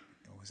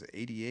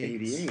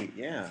 88,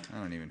 yeah. I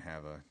don't even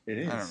have a. It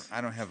is.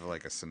 I don't have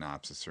like a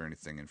synopsis or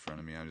anything in front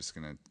of me. I'm just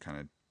gonna kind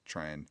of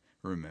try and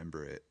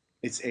remember it.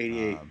 It's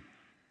 88.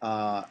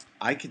 I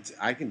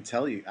can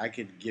tell you. I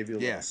could give you a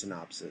Yeah. little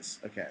synopsis.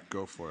 Okay.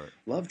 Go for it.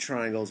 Love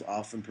triangles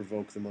often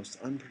provoke the most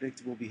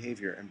unpredictable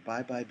behavior, and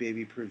Bye Bye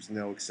Baby proves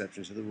no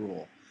exception to the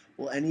rule.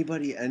 Will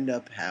anybody end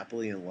up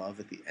happily in love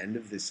at the end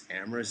of this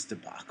amorous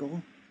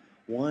debacle?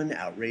 One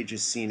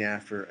outrageous scene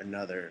after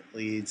another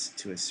leads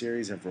to a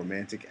series of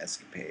romantic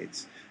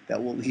escapades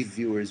that will leave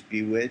viewers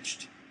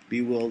bewitched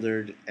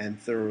bewildered, and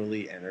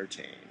thoroughly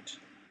entertained.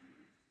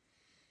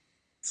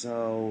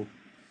 So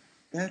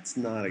that's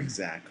not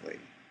exactly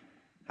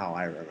how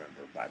I remember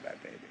Bye Bye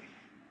Baby.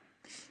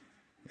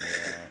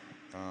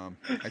 Yeah.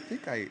 I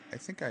think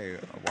I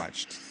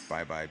watched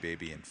Bye Bye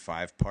Baby in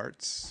 5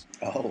 parts.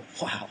 Oh,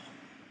 wow.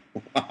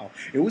 Wow.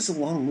 It was a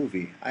long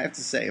movie. I have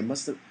to say, it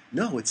must have.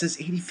 No, it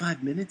says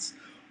 85 minutes.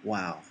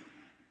 Wow.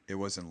 It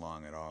wasn't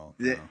long at all.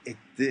 It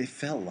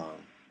felt long.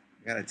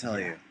 I gotta tell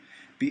Yeah. you.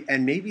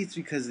 And maybe it's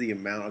because of the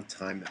amount of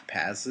time that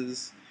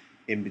passes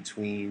in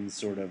between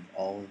sort of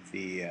all of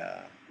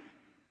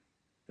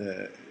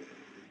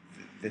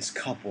this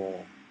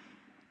couple,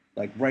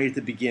 like right at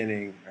the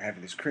beginning, are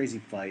having this crazy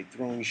fight,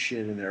 throwing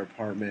shit in their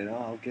apartment.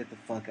 Oh, get the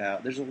fuck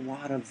out. There's a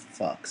lot of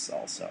fucks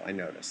also, I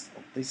noticed.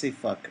 They say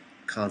fuck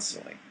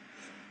constantly.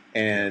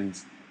 And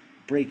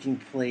breaking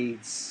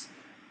plates,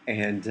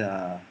 and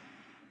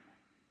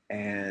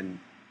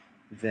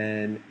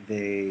then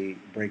they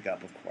break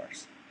up, of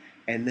course.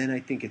 And then I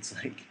think it's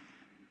like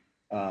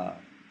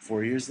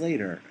 4 years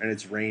later, and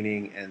it's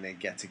raining, and they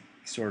get to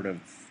sort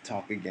of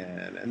talk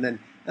again, and then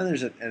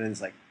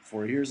it's like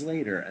 4 years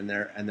later, and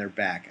they're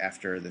back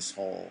after this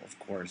whole, of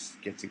course,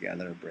 get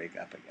together, break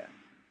up again.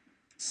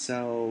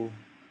 So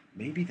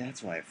maybe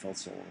that's why it felt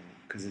so long,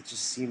 because it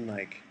just seemed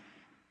like,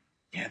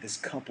 yeah, this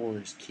couple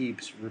just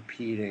keeps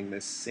repeating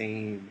the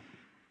same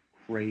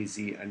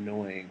crazy,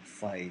 annoying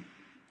fight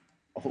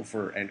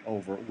over and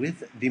over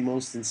with the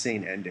most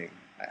insane ending.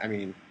 I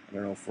mean, I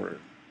don't know if we're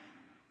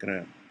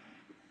gonna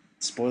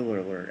spoiler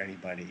alert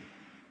anybody,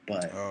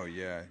 but Oh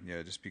yeah.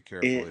 Just be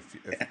careful. It-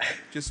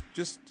 If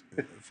just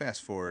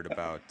fast forward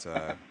about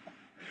I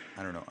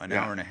don't know, an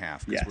Yeah. hour and a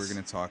half, because Yes. we're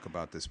going to talk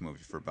about this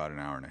movie for about an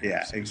hour and a half. Yeah,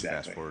 so just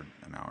exactly. Fast forward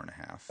an hour and a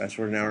half. Fast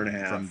forward an hour and a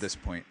half. From this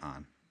point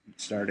on.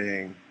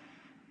 starting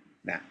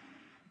now.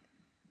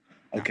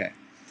 Okay.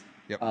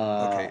 Yep.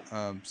 Uh,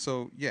 Okay.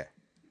 So yeah,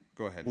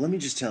 go ahead. Let me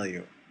just tell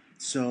you.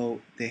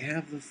 So they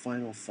have the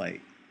final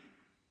fight.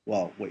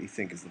 Well, what you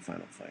think is the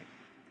final fight.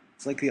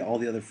 It's like all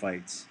the other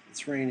fights.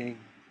 It's raining.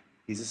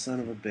 He's a son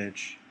of a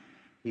bitch.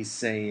 He's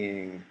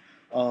saying,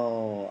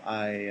 "Oh,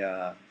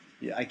 I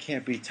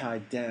can't be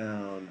tied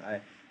down.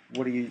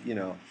 What do you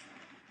know?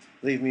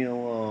 Leave me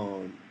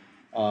alone."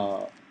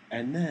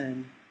 And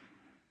then,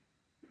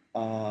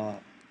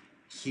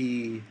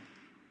 he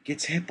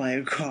gets hit by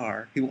a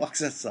car. He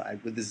walks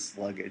outside with his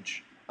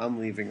luggage. I'm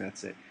leaving.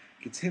 That's it.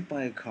 Gets hit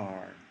by a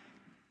car.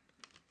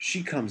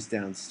 She comes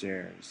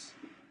downstairs.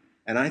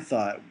 And I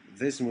thought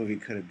this movie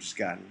could have just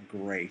gotten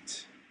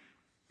great.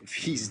 If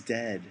he's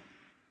dead,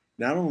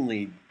 not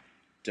only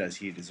does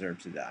he deserve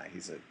to die,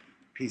 he's a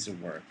piece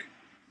of work.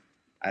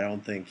 I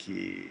don't think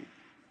he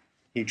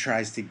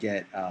tries to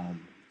get.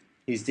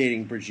 He's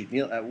dating Brigitte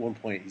Nielsen. At one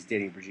point, he's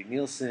dating Brigitte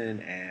Nielsen,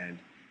 and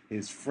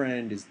his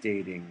friend is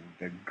dating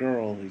the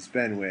girl he's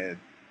been with.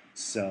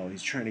 So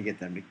he's trying to get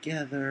them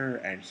together,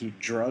 and he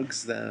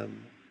drugs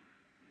them,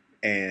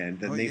 and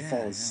then they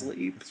fall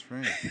asleep. That's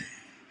right.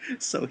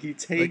 So he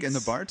takes And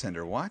the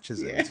bartender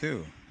watches Yeah. it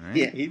too, right?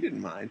 Yeah, he didn't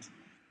mind.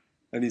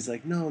 And he's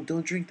like, "No,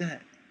 don't drink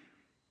that."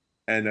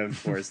 And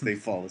of course, they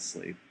fall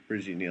asleep.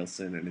 Brigitte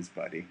Nielsen and his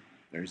buddy,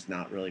 there's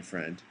not really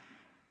friend.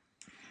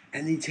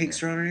 And he takes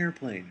her on an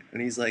airplane.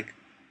 And he's like,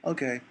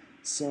 "Okay,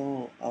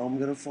 so I'm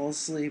going to fall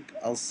asleep.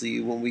 I'll see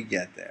you when we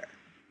get there."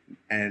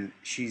 And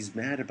she's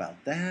mad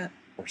about that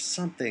or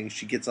something.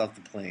 She gets off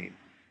the plane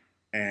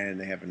and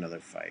they have another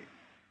fight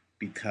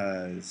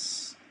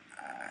because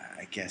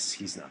I guess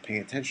he's not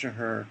paying attention to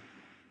her.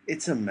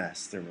 It's a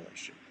mess, their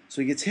relationship.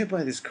 So he gets hit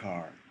by this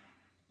car,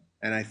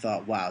 and I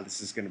thought, wow,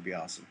 this is going to be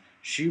awesome.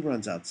 She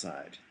runs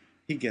outside.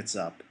 He gets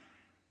up,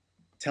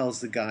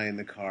 tells the guy in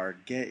the car,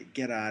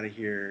 get out of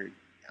here.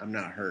 I'm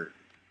not hurt.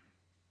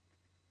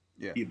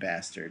 Yeah. You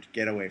bastard.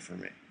 Get away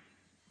from me.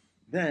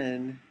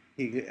 Then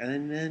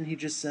he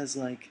just says,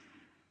 like,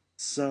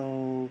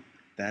 "So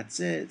that's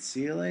it.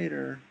 See you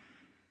later."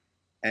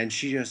 And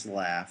she just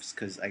laughs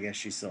because I guess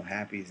she's so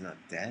happy he's not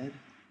dead.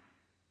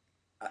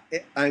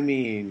 I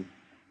mean,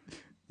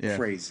 Yeah.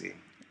 crazy.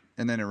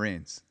 And then it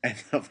rains. And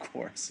of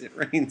course, it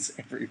rains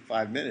every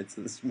 5 minutes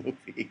of this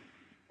movie.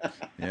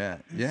 Yeah.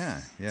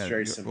 It's very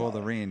Well, the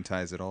symbolic. rain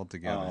ties it all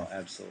together. Oh,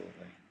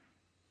 absolutely.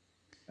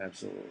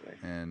 Absolutely.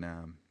 And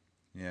I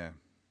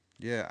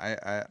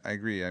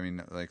agree. I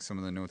mean, like some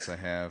of the notes I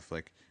have,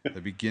 like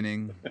the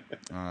beginning,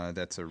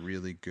 that's a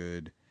really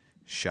good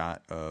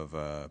shot of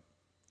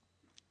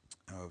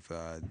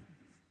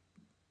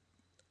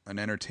an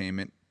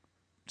entertainment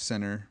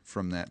center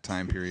from that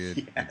time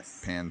period.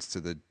 Yes. It pans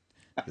to the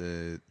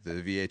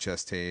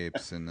VHS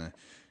tapes and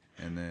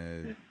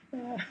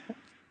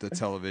the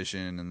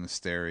television and the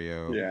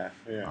stereo. Yeah.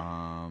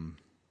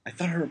 I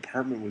thought her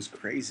apartment was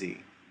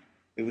crazy.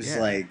 It was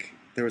Yeah. like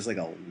there was like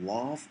a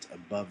loft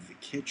above the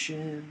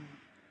kitchen,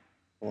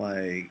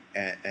 like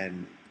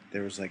and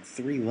there was like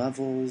 3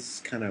 levels,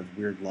 kind of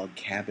weird log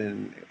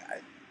cabin.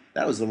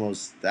 That was the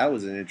most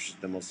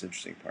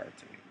interesting part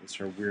to me. Was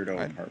her weirdo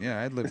apartment.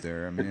 I'd live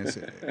there. I mean, it's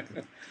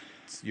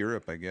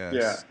Europe, I guess.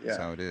 Yeah. That's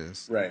how it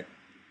is. Right.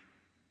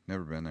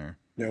 Never been there.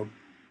 Nope.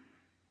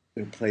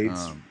 The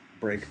plates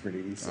break pretty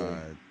easily.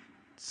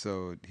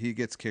 So he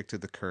gets kicked to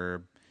the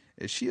curb.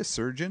 Is she a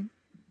surgeon?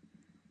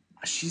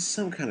 She's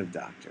some kind of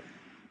doctor.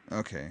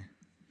 Okay.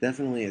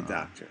 Definitely a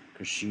doctor,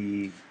 because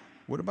she.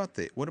 What about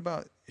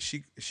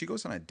she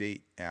goes on a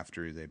date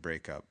after they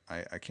break up?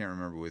 I can't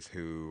remember with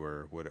who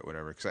or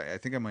whatever, because I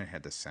think I might have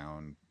had the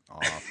sound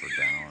off or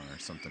down or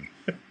something.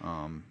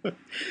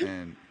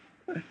 And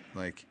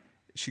like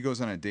she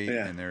goes on a date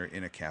Yeah. and they're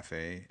in a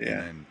cafe,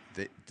 Yeah. and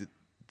then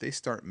they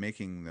start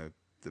making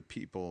the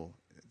people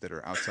that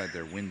are outside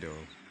their window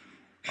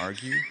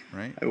argue,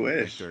 right? I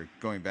wish. Like they're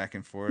going back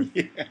and forth.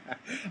 Yeah,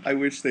 I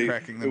wish they.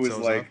 Cracking It was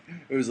themselves like up.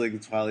 it was like the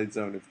Twilight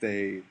Zone.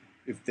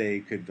 If they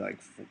could like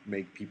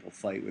make people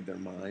fight with their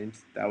mind,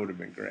 that would have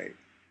been great.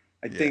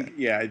 I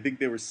think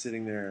they were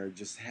sitting there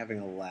just having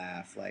a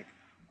laugh, like,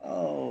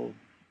 oh,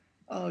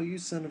 you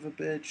son of a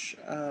bitch,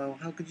 oh,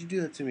 how could you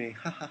do that to me?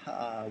 Ha ha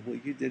ha! Well,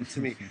 you did it to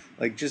me.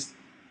 Like just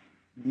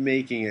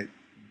making it,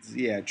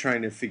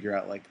 trying to figure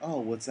out like, oh,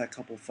 what's that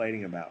couple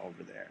fighting about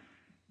over there?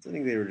 So I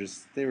think they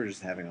were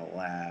just having a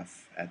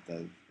laugh at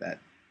that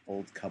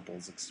old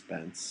couple's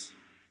expense.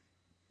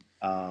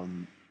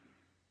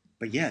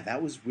 But yeah,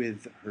 that was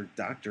with her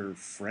doctor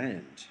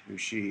friend,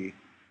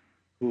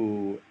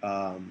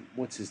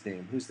 what's his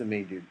name? Who's the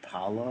main dude?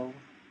 Paolo?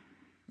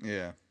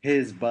 Yeah.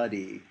 His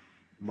buddy,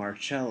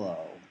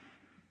 Marcello,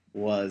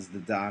 was the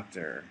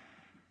doctor.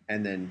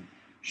 And then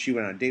she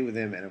went on a date with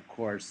him, and of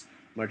course,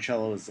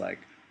 Marcello was like,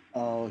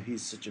 oh,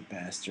 he's such a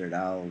bastard,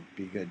 I'll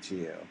be good to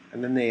you.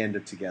 And then they end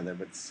up together,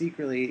 but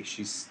secretly,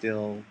 she's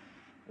still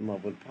in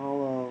love with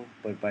Paolo,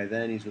 but by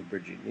then he's with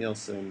Brigitte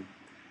Nielsen,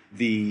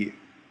 the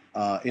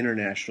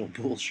international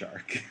bull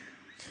shark.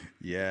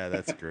 Yeah,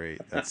 that's great.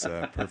 That's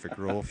a perfect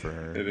role for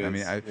her. It I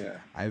mean,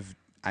 is,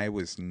 I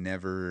was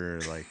never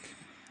like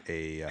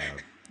a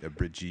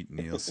Brigitte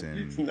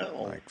Nielsen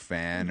No. like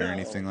fan or No.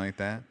 anything like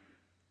that.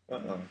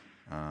 Uh-uh.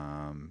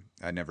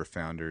 I never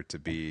found her to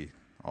be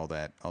all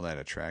that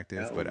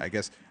attractive. No. But I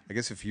guess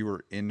if you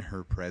were in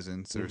her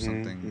presence or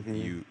something,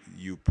 mhm.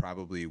 you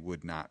probably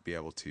would not be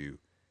able to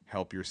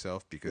help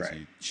yourself because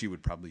Right. she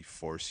would probably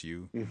force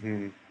you.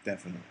 Mm-hmm.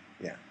 Definitely.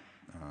 Yeah.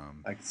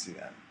 I can see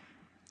that.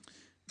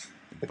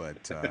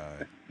 But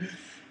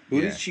Who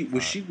yeah, did she?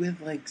 Was she with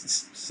like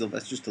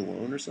Sylvester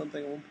Stallone or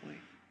something at one point?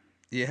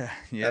 yeah,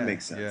 That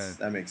makes sense. Yeah.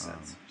 That makes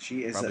sense.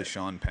 She is Probably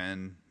Sean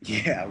Penn.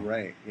 Yeah,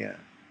 right. Yeah,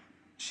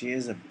 she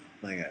is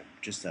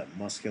just a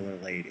muscular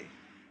lady.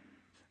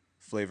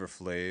 Flavor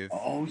Flav.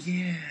 Oh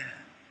yeah,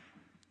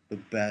 the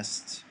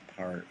best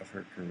part of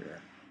her career.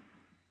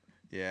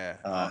 Yeah,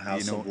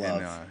 House of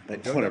Love, I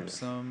but dug whatever.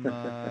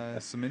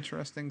 up some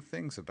interesting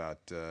things about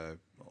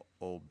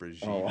old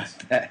Brigitte. Oh, I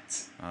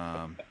bet.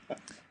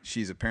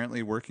 She's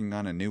apparently working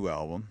on a new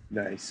album.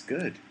 Nice,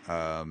 good.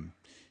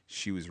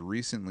 She was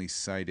recently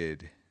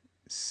cited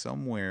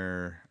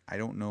somewhere. I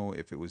don't know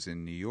if it was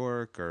in New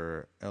York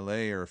or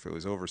L.A. or if it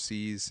was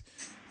overseas,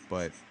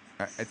 but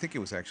I think it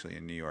was actually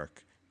in New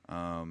York.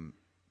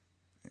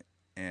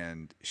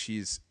 And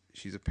she's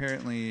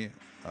apparently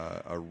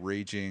a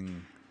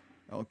raging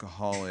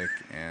alcoholic,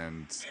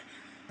 and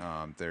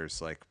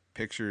there's like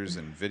pictures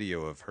and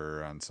video of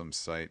her on some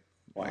site,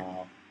 like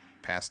Wow.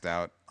 passed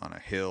out on a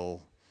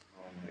hill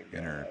Oh my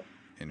god.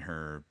 in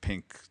her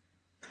pink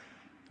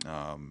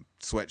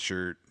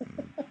sweatshirt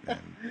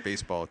and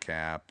baseball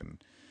cap,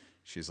 and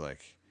she's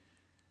like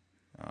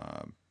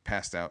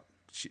passed out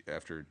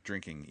after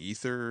drinking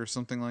ether or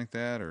something like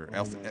that, or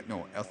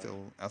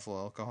ethyl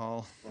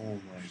alcohol. Oh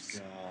my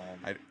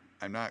god.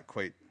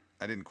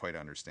 I didn't quite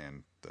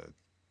understand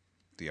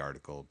the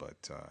article,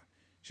 but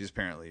she's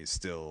apparently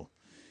still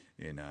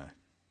in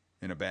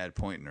a bad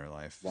point in her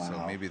life. So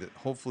Wow. maybe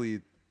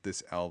hopefully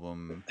this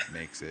album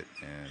makes it,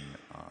 and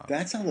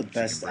That's how the she can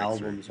best break through.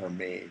 albums are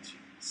made.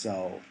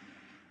 So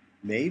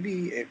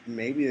maybe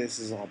this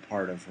is all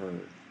part of her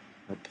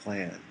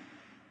plan.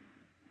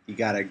 You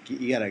gotta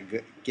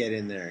get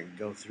in there and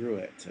go through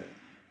it to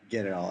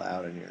get it all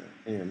out in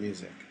your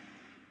music.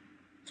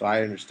 So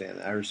I understand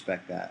that. I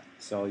respect that.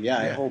 So yeah,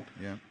 I hope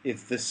Yeah.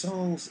 if the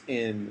songs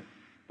in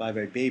Bye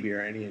Bye Baby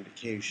are any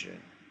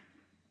indication,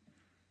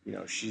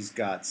 she's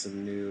got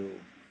some new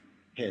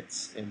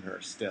hits in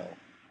her still.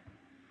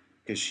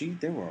 Because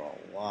there were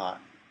a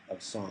lot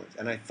of songs,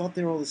 and I thought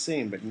they were all the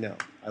same, but no.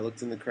 I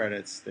looked in the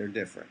credits; they're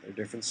different. They're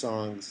different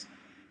songs,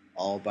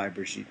 all by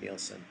Brigitte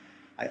Nielsen.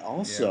 I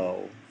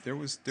also There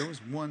was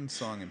one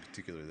song in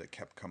particular that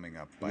kept coming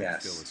up by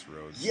Yes. Phyllis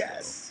Rhodes.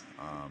 Yes.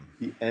 though.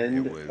 The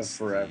End it was of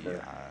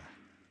Forever.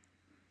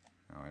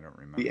 I don't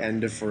remember The End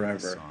name of Forever.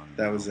 the song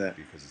That now was it.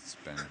 because it's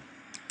been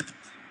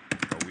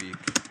a week,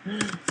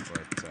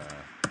 but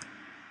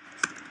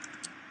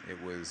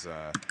it was.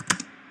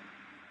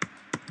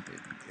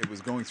 It was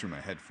going through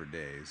my head for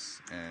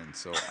days, and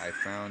so I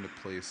found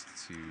a place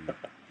to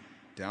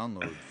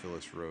download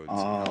Phyllis Rhodes'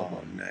 Oh,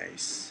 album,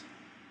 nice.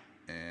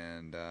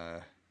 and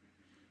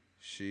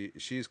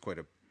she's quite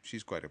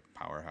a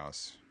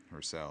powerhouse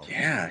herself.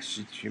 Yeah,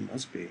 she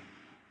must be.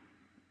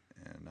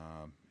 And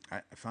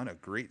I found a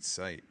great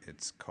site.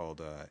 It's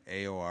called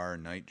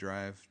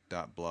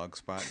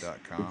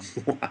aornightdrive.blogspot.com,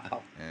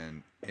 Wow.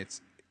 and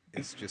it's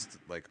just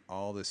like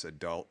all this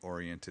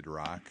adult-oriented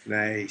rock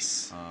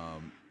Nice.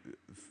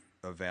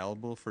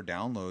 available for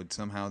download.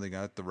 Somehow they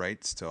got the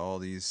rights to all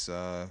these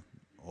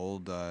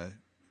old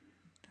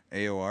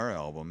AOR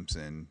albums,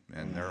 and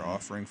they're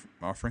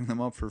offering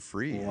them up for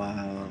free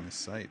on this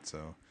site.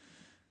 So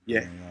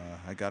Yeah.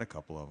 I got a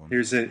couple of them.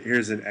 Here's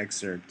an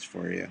excerpt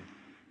for you.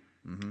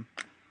 Mm-hmm.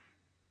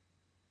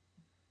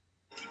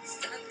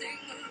 Standing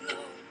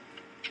alone,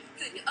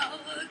 the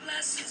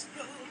hourglass is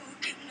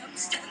broken. I'm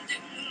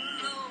standing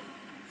alone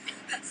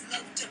as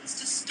love turns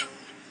to stone.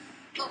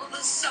 All the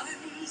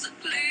signs are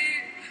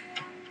clear.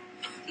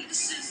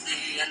 This is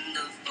the end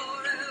of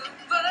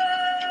forever.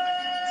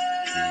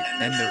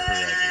 The end of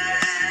forever.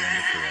 Yes, the end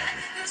of forever.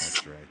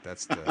 That's right.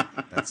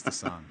 That's the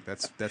song.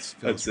 That's Phyllis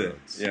That's it.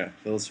 Rhodes. Yeah,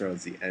 Phyllis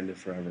Rhodes, The End of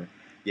Forever.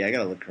 Yeah, I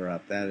gotta look her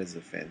up. That is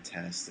a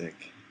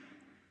fantastic.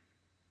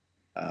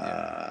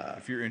 Yeah.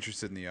 If you're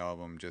interested in the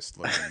album, just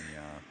look in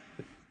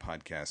the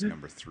podcast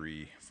number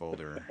 3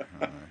 folder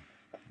on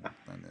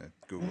the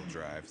Google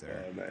Drive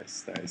there. Oh,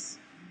 nice.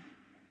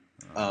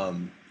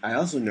 I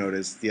also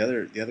noticed the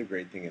other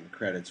great thing in the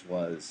credits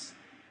was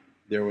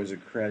there was a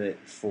credit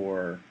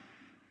for,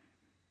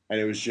 and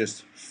it was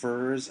just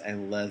furs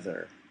and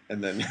leather,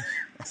 and then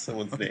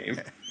someone's name.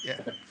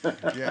 Yeah,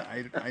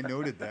 I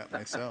noted that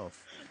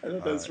myself. I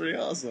thought that was pretty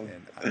awesome.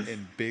 And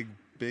in big,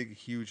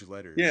 huge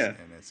letters. Yeah.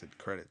 And it said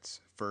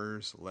credits,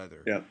 furs,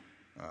 leather. Yep.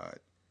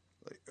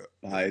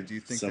 By do you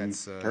think some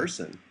that's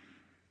person?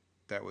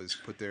 That was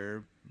put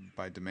there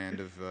by demand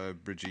of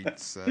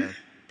Brigitte's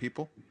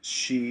people?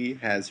 She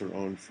has her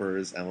own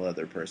furs and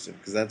leather person,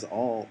 because that's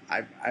all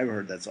I've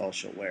heard. That's all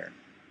she'll wear.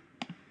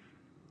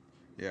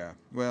 Yeah.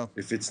 Well,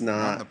 If it's not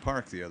not, in the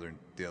park the other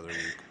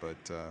week, but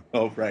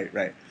oh right.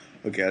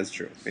 Okay, that's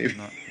true. Maybe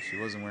she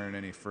wasn't wearing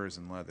any furs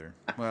and leather.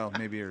 Well,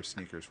 maybe her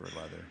sneakers were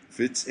leather.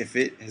 if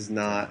it has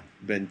not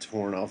been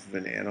torn off of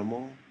an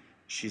animal,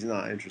 she's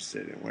not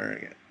interested in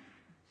wearing it.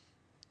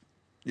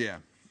 Yeah.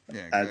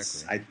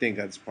 That's Exactly. I think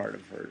that's part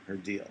of her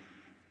deal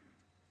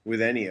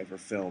with any of her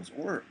films,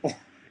 or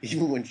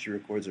even when she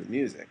records her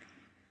music.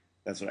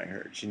 That's what I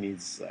heard. She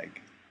needs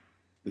like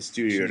the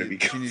studio to be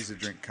She needs to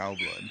drink cow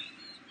blood.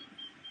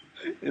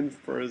 in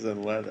furs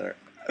and leather,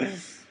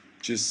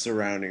 just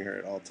surrounding her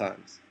at all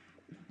times.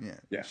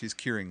 Yeah. She's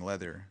curing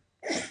leather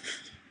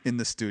in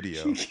the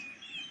studio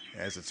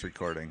as it's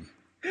recording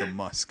the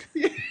musk.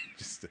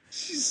 Just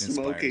She's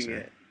inspires smoking her.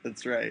 it.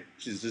 That's right.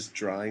 She's just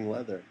drying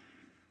leather.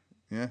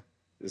 Yeah.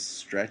 Just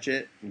stretch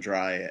it and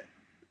dry it.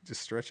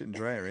 Just stretch it and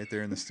dry it right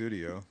there in the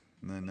studio,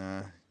 and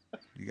then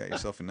you got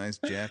yourself a nice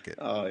jacket.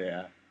 Oh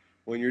yeah.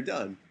 When you're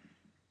done.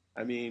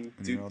 I mean,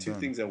 When you're do all two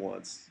done. things at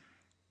once.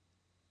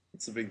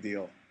 It's a big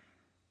deal.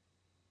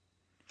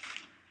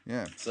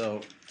 Yeah.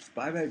 So,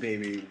 Bye Bye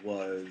Baby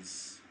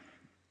was,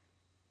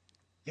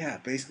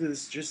 basically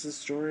this just the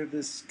story of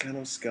this kind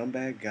of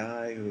scumbag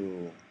guy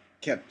who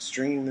kept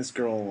stringing this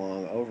girl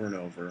along over and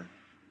over.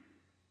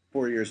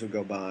 4 years would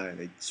go by,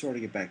 they sort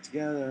of get back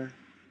together.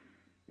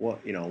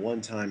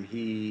 One time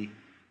he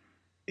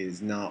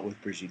is not with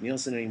Brigitte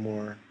Nielsen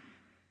anymore,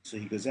 so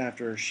he goes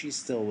after her. She's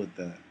still with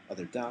the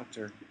other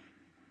doctor.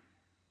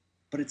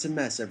 But it's a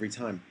mess every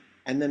time.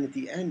 And then at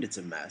the end, it's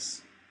a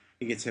mess.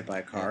 He gets hit by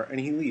a car, and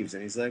he leaves,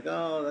 and he's like,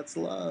 oh, that's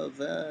love.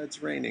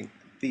 It's raining.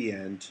 The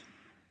end.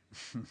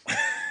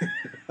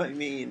 I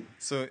mean...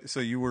 So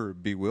you were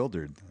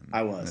bewildered.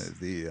 I was.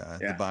 The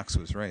Yeah. box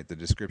was right. The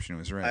description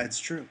was right. That's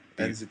true.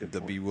 That is a good The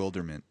point.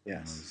 bewilderment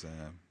Yes. was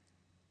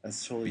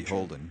That's totally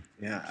beholden.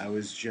 true. Yeah, I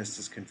was just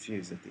as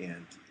confused at the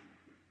end.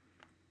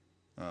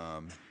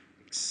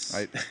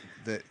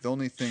 The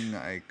only thing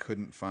I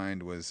couldn't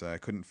find was I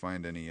couldn't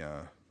find any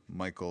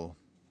Michael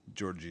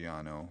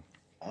Giorgiano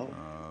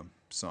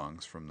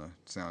songs from the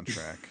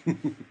soundtrack,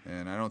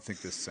 and I don't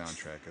think this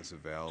soundtrack is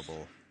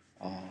available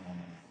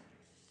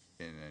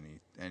in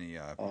any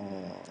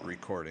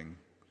recording.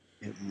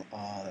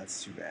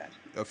 That's too bad.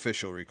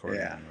 Official recording,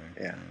 Yeah,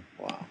 anyway. yeah.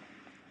 Wow.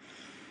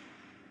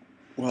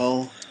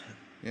 Well,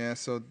 Yeah,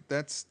 so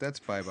that's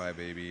Bye Bye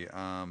Baby.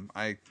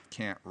 I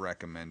can't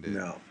recommend it.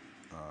 no.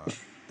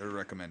 Or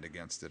recommend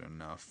against it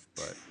enough,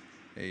 but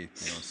hey,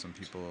 some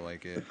people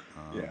like it.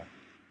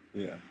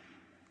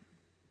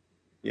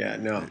 Yeah,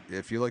 no.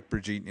 If you like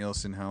Brigitte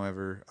Nielsen,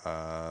 however,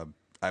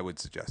 I would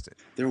suggest it.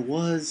 There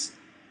was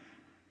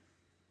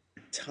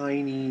a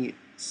tiny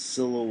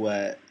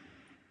silhouette,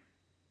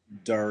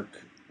 dark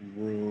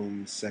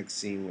room sex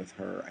scene with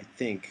her, I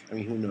think. I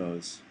mean, who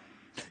knows?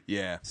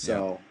 Yeah.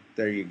 So,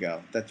 there you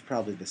go. That's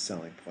probably the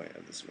selling point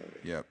of this movie.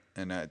 Yep.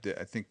 And I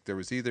think there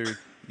was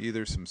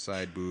either some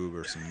side boob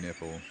or some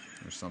nipple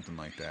or something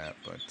like that.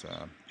 But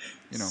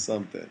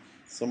Something.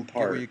 Some get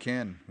what part. you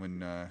can when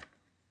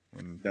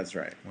That's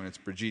right. when it's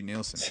Brigitte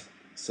Nielsen.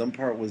 Some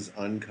part was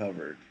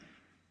uncovered.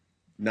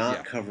 Not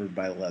Yeah. covered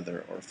by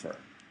leather or fur.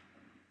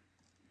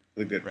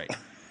 The good Right.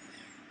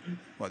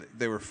 Well,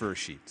 they were fur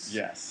sheets.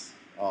 Yes.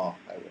 Oh,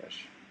 I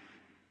wish.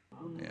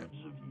 Yeah.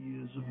 Hundreds of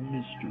years of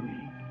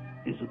mystery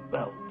is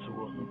about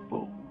to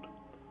unfold.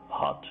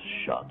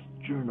 Hot-shot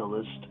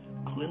journalist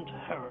Clint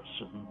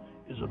Harrison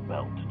is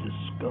about to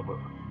discover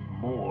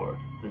more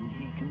than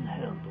he can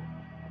handle.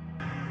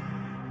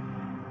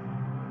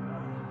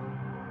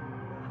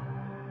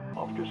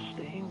 After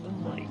staying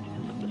the night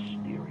in the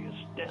mysterious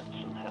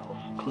Danson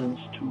house,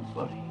 Clint's two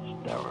buddies,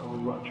 Daryl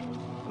and Roger,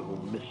 go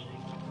missing.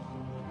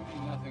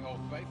 Nothing old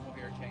faithful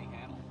here can't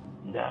handle.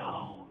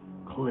 Now,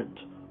 Clint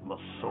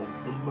must solve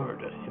the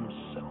murder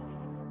himself.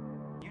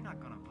 You're not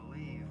gonna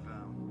believe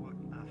what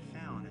I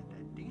found at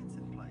that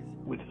dancing place.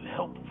 With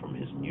help from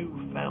his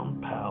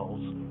newfound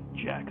pals,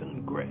 Jack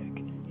and Greg,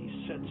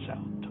 he sets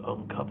out to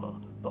uncover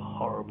the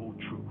horrible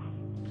truth.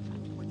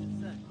 What's it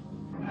say?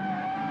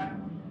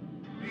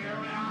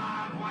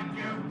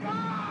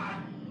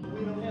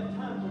 We don't have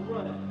time to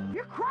run.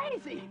 You're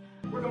crazy!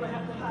 We're gonna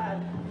have to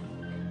hide.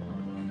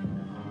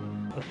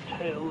 A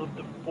tale of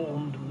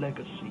deformed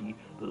legacy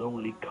that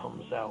only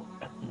comes out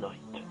at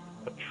night.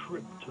 A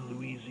trip to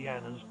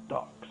Louisiana's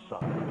dark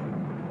side.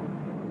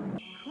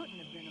 Couldn't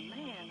have been a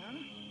man,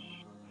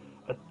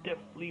 huh? A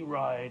deathly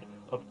ride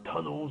of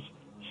tunnels,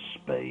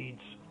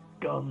 spades,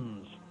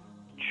 guns,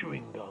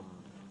 chewing gum,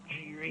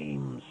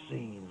 dream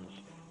scenes,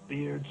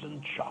 beards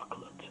and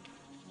chocolate.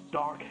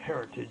 Dark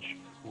Heritage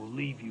will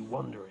leave you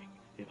wondering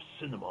if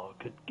cinema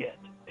could get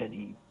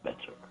any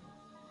better.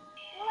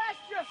 Well, that's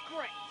just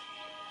great.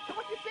 So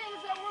what you're saying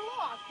is that we're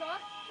lost, huh?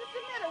 Just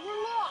admit it,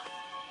 we're lost.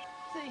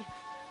 See,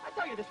 I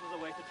told you this was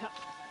a waste of time.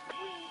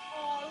 We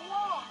are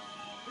lost.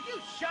 Will you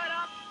shut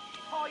up?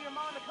 Call your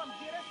mom to come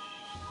get us?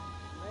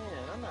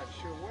 Man, I'm not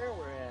sure where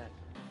we're at.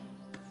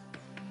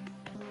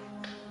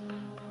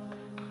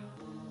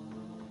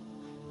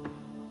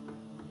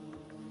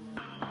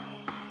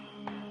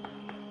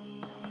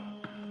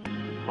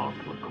 Mark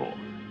McCoy,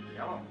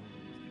 Hello.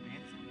 Mr.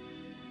 Danson?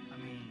 I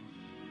mean,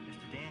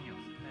 Mr. Daniels.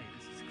 Hey,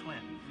 this is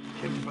Clint.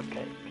 Tim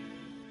McKay,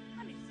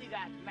 Let me see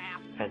that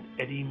map. and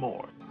Eddie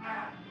Moore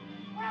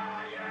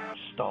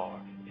star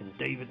in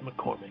David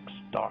McCormick's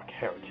Dark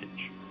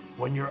Heritage.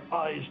 When your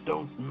eyes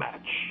don't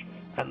match,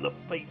 and the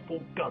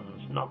faithful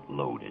gun's not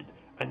loaded,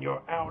 and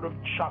you're out of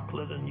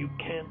chocolate and you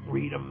can't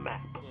read a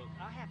map. Look,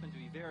 I happen to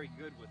be very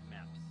good with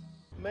maps.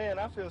 Man,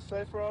 I feel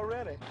safer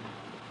already.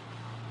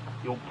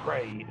 You'll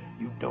pray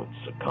you don't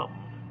succumb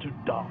to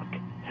Dark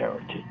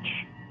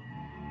Heritage.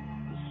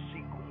 The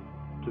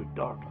sequel to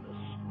Darkness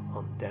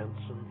on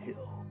Danson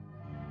Hill.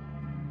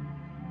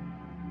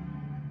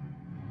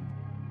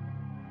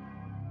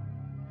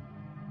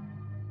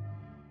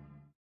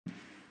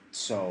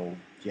 So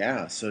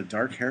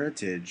Dark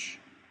Heritage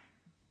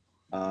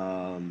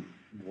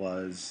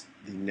was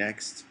the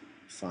next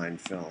fine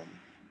film,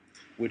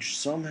 which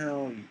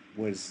somehow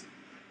was.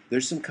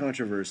 There's some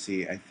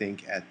controversy, I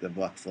think, at the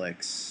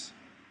Buckflix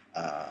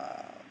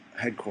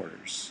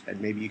headquarters, and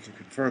maybe you can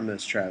confirm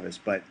this, Travis.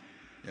 But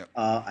Yep.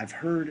 I've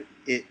heard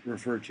it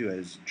referred to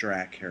as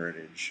Drac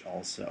Heritage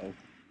also.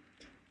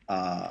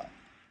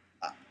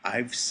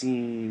 I've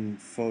seen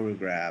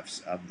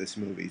photographs of this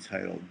movie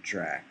titled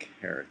Drac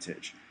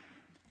Heritage.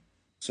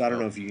 So I don't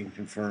know if you can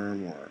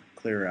confirm or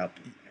clear up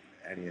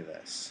any of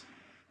this.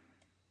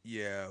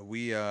 Yeah,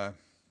 we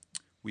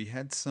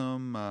had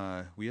some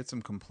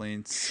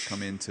complaints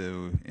come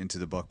into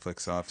the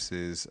Buckflix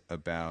offices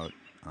about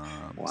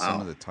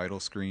some of the title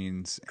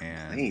screens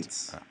and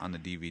on the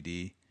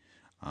DVD.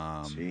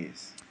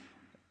 Jeez.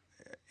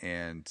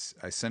 And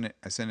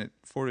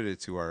forwarded it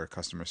to our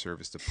customer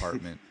service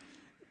department,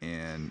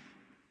 and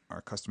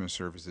our customer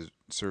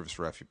service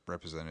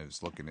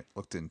representatives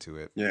looked into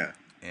it. Yeah.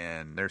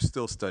 And they're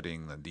still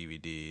studying the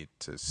DVD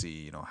to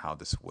see, how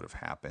this would have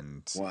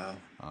happened. Wow.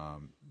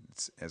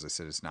 As I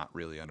said, it's not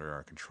really under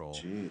our control.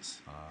 Jeez.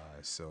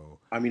 So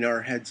I mean,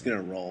 our head's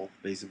gonna roll.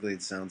 Basically,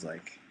 it sounds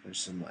like there's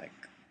some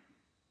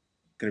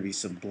gonna be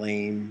some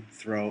blame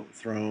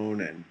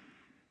thrown and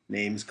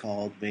names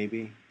called,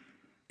 maybe.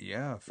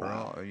 yeah, for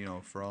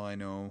all I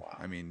know,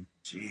 I mean,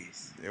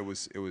 Jeez. it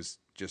was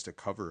just a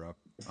cover up,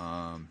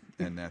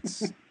 and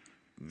that's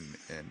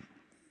and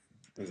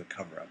It was a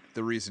cover up.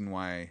 the reason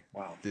why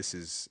Wow. this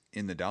is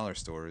in the dollar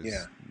store is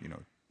Yeah.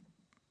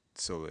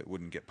 So it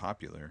wouldn't get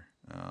popular.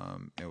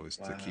 It was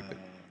to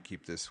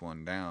keep this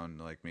one down.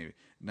 Like maybe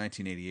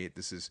 1988.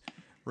 This is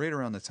right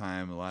around the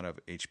time a lot of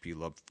H.P.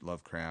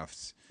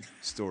 Lovecraft's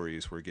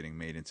stories were getting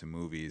made into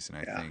movies, and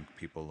I think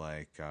people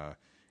like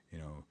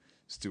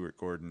Stuart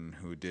Gordon,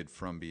 who did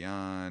From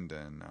Beyond,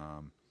 and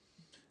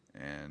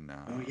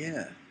Oh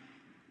yeah.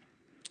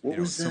 What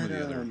was some that?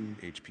 of the other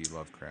H.P.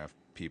 Lovecraft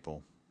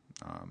people.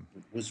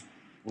 Was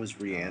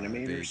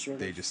Reanimator sort of?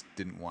 They just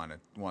didn't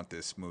want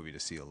this movie to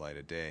see a light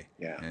of day.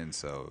 Yeah. And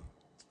so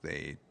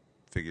they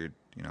figured,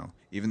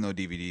 even though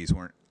DVDs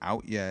weren't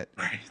out yet,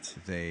 Right.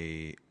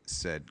 they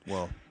said,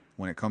 well,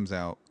 when it comes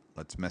out,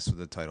 let's mess with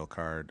the title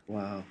card,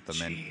 Wow. the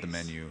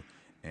menu,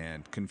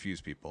 and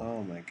confuse people.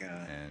 Oh my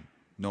god. And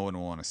no one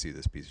will want to see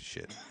this piece of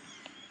shit.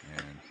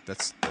 And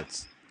that's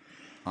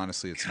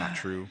honestly, it's not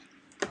true.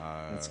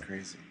 That's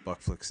crazy.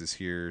 Buckflix is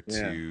here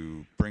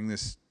to bring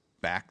this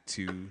back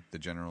to the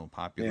general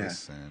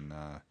populace, and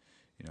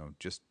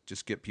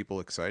just get people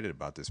excited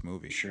about this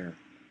movie. Sure.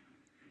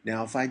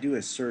 Now, if I do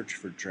a search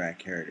for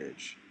Drac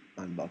Heritage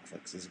on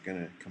Buckflix, is it going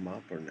to come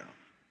up or no?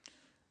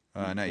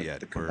 Not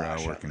yet.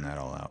 We're working that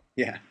all out.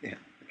 Yeah.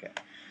 Okay.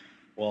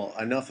 Well,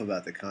 enough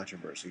about the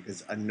controversy,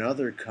 because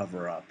another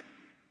cover-up,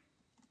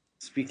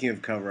 speaking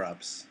of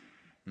cover-ups,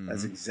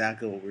 that's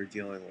exactly what we're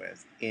dealing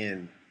with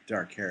in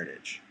Dark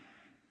Heritage.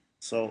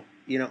 So,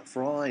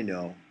 for all I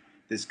know,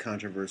 this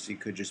controversy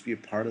could just be a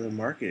part of the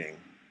marketing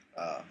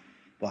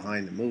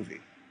behind the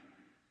movie,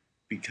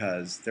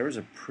 because there was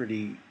a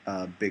pretty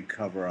big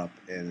cover-up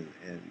in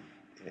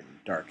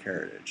Dark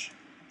Heritage.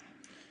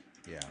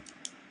 Yeah.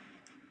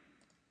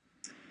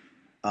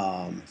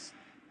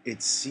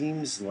 It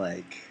seems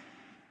like,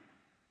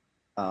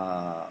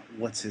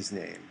 what's his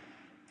name?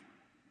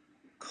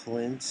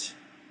 Clint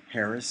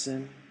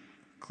Harrison,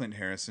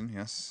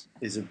 yes.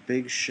 is a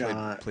big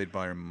shot. Played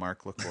by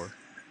Mark LaCour.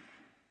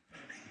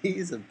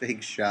 He's a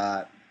big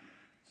shot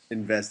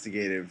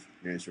investigative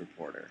news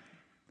reporter.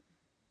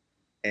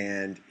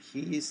 And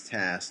he's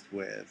tasked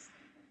with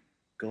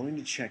going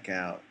to check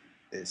out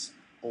this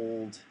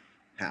old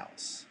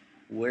house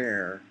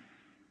where,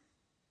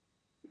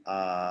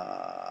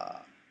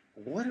 what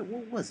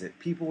was it?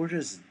 People were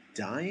just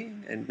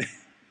dying, and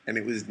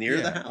it was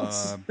near the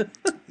house.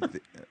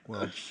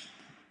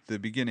 The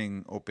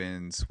beginning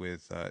opens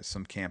with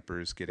some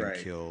campers getting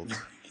killed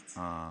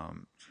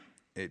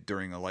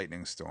during a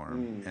lightning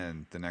storm,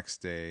 and the next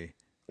day,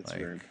 that's a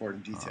very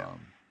important detail.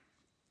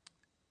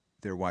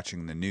 They're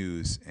watching the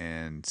news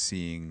and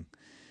seeing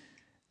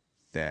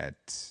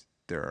that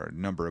there are a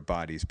number of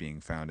bodies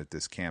being found at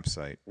this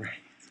campsite.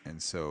 Right.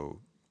 And so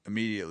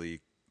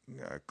immediately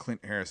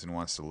Clint Harrison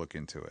wants to look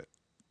into it.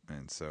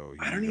 And so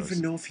I don't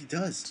even know if he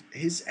does.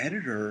 His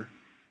editor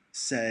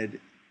said,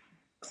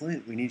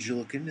 Clint, we need you to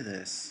look into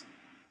this.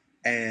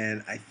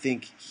 And I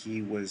think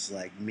he was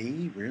like,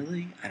 me?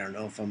 Really? I don't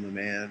know if I'm the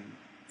man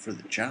for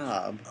the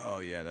job. Oh,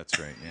 yeah, that's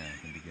right. Yeah,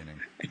 in the beginning.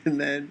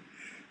 And then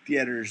the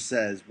editor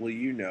says, well,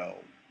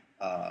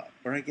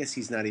 or I guess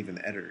he's not even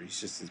the editor, he's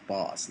just his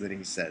boss. And then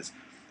he says,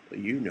 well,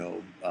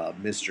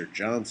 Mr.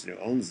 Johnson, who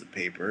owns the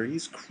paper,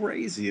 he's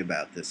crazy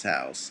about this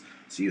house,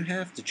 so you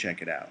have to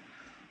check it out.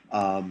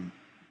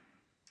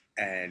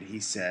 And he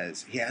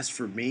says, he asked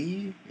for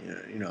me,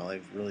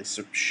 like really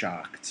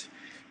shocked.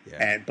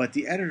 Yeah. But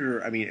the editor,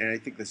 and I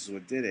think this is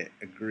what did it,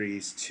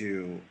 agrees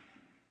to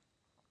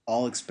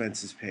all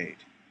expenses paid.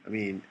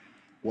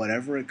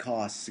 Whatever it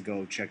costs to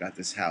go check out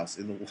this house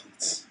in the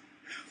woods,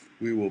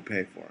 we will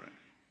pay for it.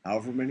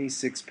 However many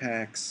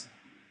 6-packs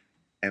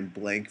and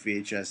blank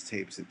VHS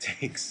tapes it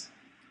takes,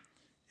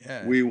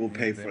 we will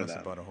pay for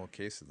them. Bought a whole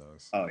case of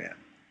those. Oh, yeah.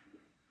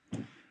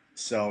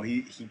 So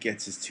he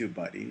gets his two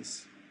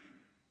buddies,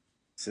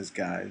 says,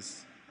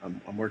 guys,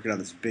 I'm working on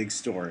this big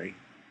story,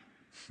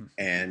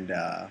 and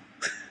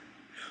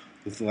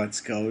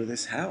let's go to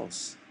this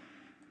house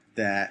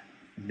that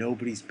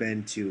nobody's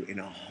been to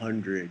in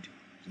 100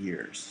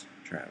 years,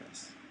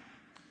 Travis.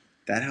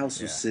 That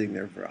house was sitting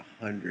there for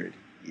 100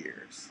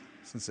 years.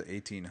 Since the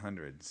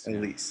 1800s.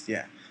 At least,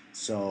 yeah.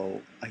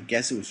 So I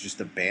guess it was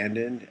just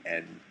abandoned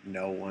and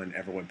no one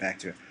ever went back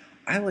to it.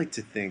 I like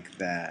to think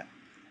that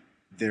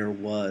there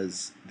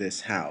was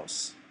this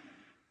house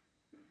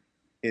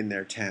in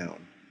their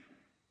town,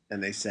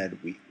 and they said,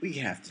 we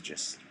have to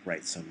just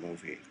write some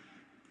movie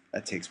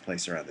that takes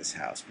place around this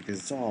house,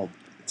 because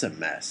it's a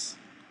mess.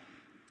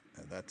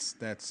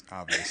 That's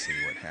obviously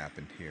what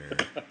happened here.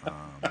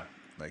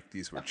 Like,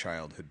 these were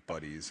childhood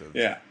buddies of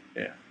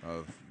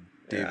of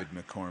David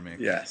McCormick,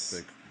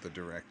 the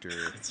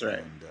director. That's right.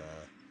 And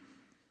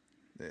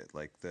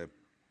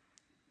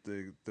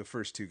the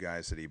first two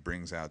guys that he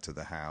brings out to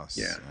the house.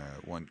 Yeah.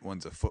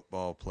 One's a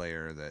football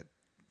player that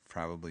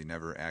probably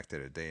never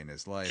acted a day in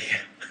his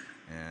life,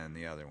 and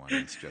the other one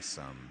is just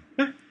some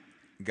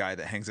guy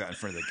that hangs out in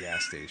front of the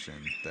gas station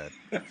that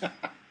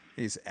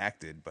he's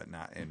acted but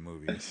not in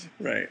movies.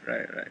 Right.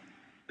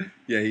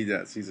 Yeah, he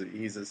does.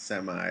 He's a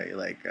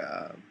semi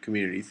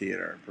community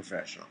theater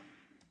professional.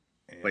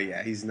 Yeah. But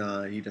yeah, he's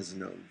not. He doesn't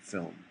know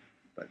film,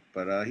 but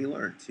he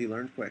learned. He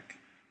learned quick.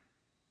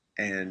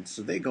 And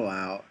so they go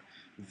out.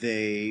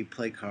 They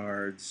play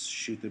cards,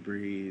 shoot the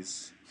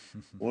breeze.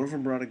 One of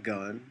them brought a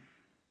gun,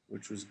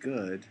 which was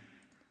good,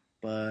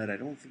 but I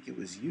don't think it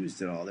was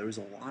used at all. There was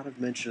a lot of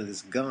mention of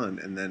this gun,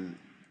 and then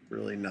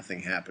really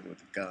nothing happened with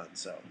the gun.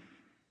 So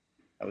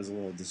that was a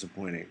little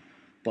disappointing.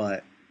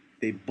 But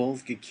they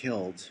both get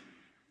killed,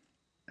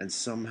 and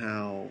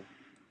somehow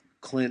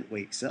Clint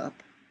wakes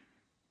up.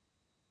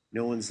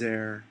 No one's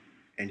there,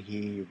 and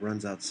he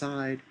runs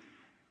outside,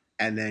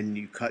 and then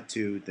you cut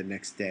to the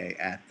next day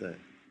at the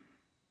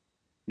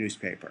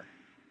newspaper,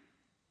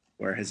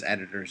 where his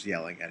editor's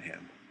yelling at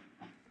him,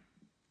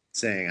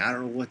 saying, I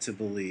don't know what to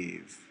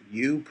believe.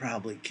 You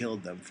probably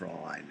killed them for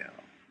all I know.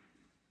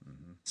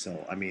 Mm-hmm.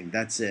 So,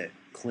 that's it.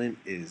 Clint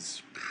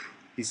he's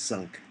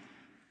sunk.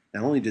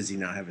 Not only does he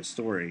not have a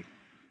story,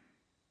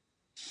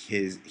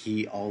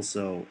 he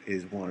also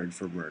is wanted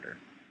for murder.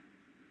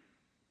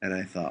 And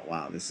I thought,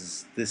 wow,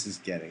 this is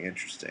getting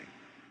interesting.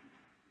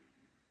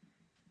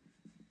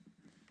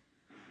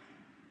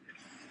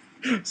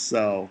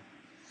 So,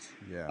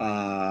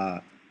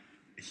 Yeah.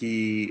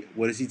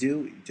 what does he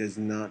do? He does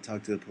not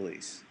talk to the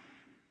police.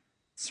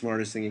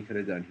 Smartest thing he could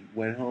have done. He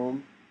went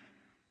home,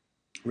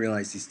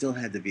 realized he still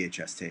had the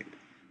VHS tape,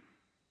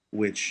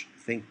 which,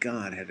 thank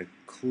God, had a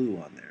clue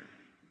on there.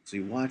 So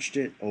he watched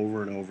it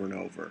over and over and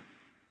over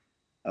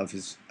of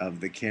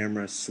the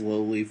camera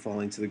slowly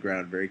falling to the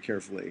ground very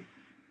carefully,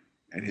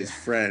 and his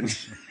friend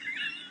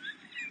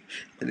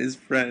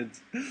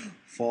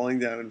falling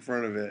down in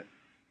front of it,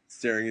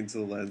 staring into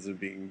the lens and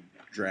being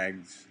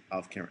dragged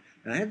off camera.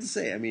 And I have to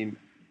say, I mean,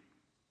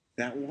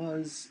 that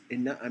was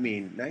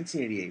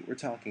 1988. We're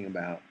talking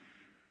about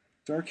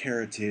Dark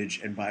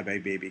Heritage and Bye Bye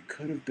Baby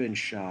could have been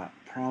shot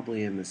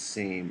probably in the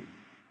same,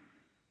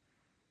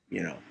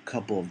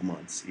 couple of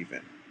months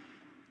even.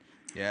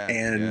 Yeah.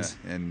 And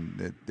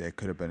that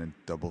could have been a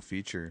double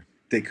feature.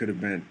 They could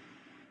have been.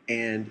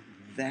 And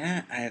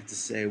that, I have to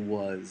say,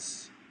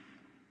 was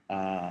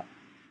a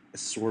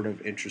sort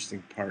of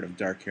interesting part of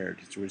Dark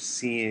Heritage. We're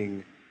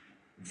seeing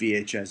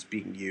VHS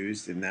being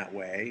used in that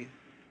way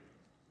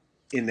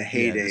in the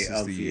heyday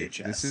of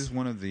VHS. This is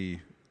one of the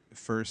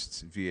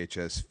first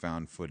VHS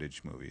found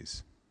footage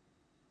movies.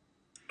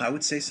 I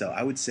would say so.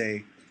 I would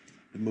say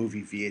the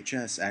movie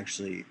VHS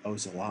actually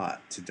owes a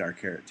lot to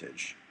Dark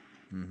Heritage.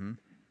 Mm-hmm.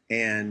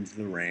 And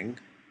The Ring.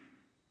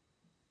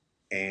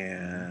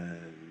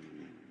 And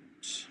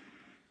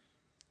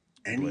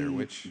Blair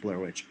Witch. Blair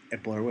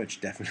Witch,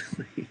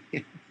 definitely.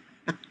 It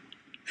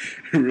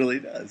really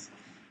does.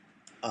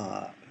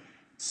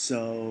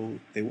 So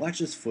they watch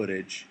this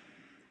footage,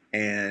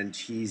 and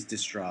he's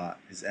distraught.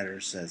 His editor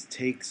says,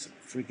 take some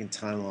freaking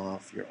time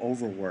off. You're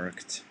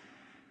overworked,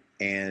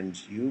 and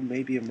you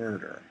may be a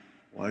murderer.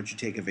 Why don't you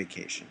take a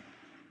vacation?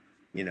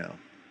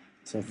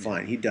 So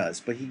fine, he does,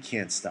 but he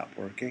can't stop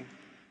working.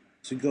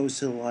 So he goes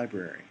to the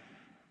library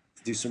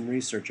to do some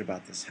research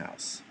about this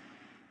house.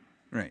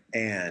 Right.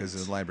 And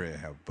because the library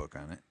have a book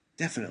on it.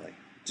 Definitely.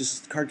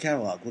 Just card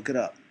catalog. Look it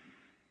up.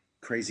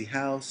 Crazy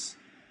house.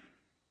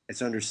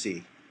 It's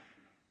undersea.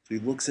 So he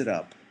looks it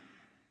up.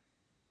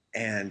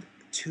 And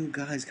two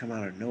guys come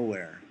out of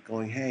nowhere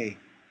going, hey,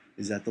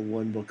 is that the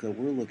one book that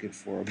we're looking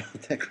for about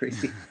that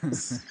crazy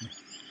house?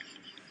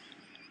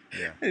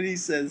 Yeah. And he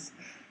says,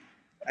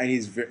 and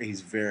he's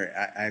very,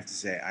 I have to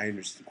say,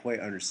 quite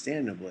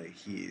understandably,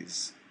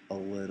 he's a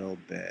little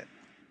bit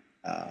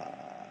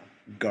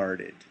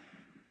guarded.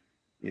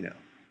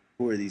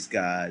 Who are these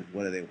guys?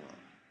 What do they want?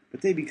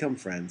 But they become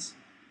friends.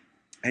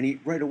 And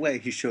right away,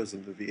 he shows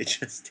them the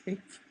VHS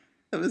tape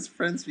of his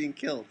friends being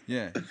killed.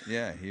 Yeah.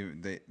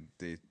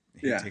 He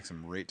takes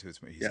them right to his.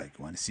 He's like,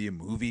 "Want to see a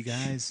movie,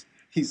 guys?"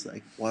 He's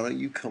like, "Why don't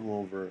you come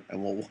over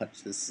and we'll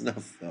watch this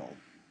snuff film?"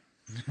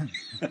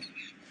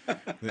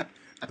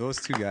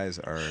 Those two guys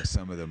are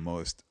some of the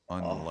most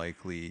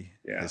unlikely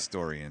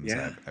historians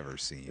I've ever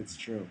seen. It's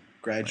true.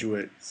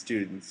 Graduate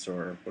students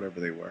or whatever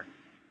they were.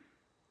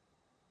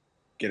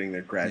 Getting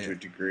their graduate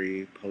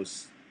degree,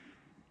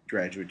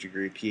 post-graduate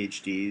degree,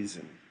 PhDs,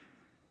 and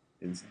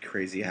in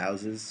crazy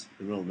houses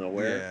in the middle of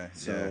nowhere.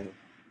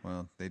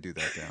 Well, they do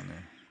that down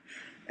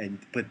there.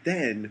 But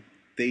then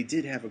they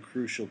did have a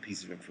crucial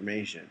piece of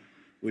information,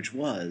 which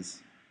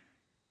was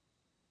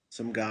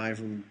some guy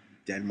from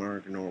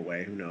Denmark or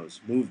Norway, who knows,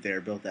 moved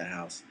there, built that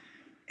house,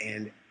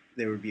 and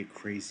there would be a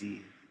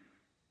crazy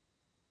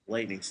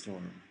lightning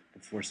storm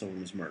before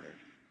someone was murdered.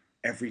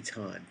 Every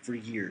time, for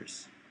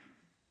years.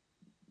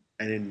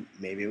 And then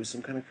maybe it was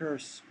some kind of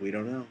curse. We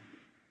don't know.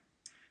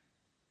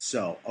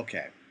 So,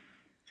 okay.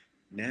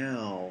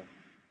 Now,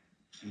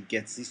 he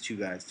gets these two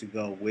guys to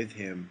go with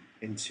him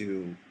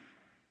to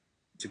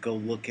go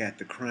look at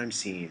the crime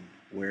scene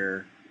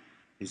where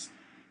his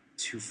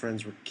two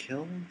friends were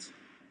killed.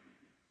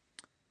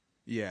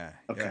 Yeah.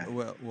 Okay.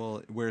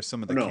 Well, where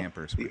some of the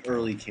campers were the killed.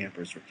 early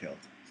campers were killed.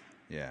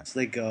 Yeah. So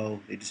they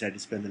go. They decide to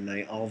spend the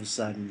night. All of a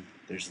sudden,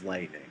 there's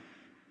lightning.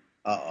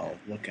 Uh-oh,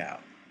 look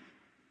out.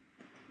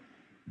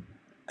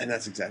 And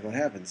that's exactly what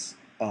happens.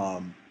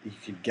 You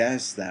could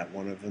guess that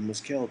one of them was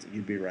killed.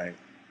 You'd be right.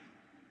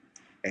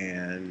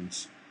 And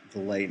the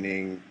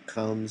lightning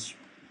comes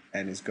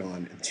and is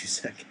gone in 2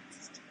 seconds.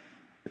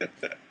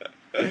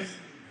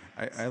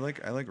 I like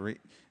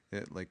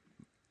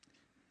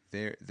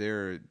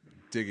they're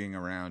digging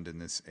around in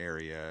this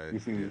area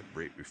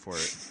right before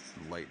it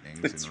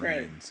lightnings That's and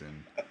rains,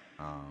 and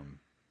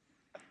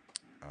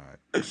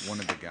one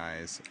of the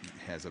guys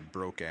has a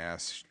broke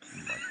ass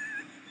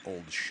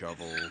old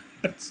shovel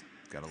that's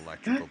got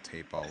electrical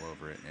tape all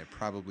over it, and it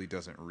probably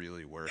doesn't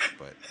really work,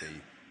 but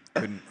they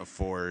couldn't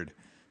afford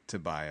to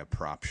buy a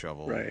prop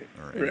shovel or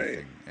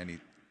anything,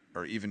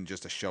 or even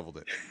just a shovel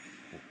that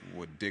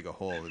would dig a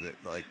hole. That,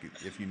 like,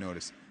 if you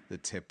notice, the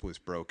tip was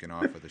broken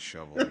off of the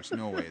shovel. There's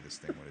no way this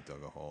thing would have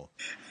dug a hole.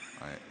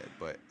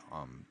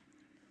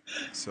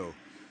 So,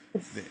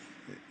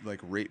 like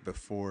right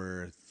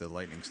before the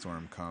lightning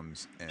storm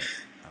comes, and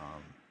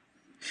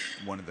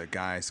one of the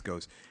guys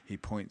he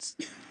points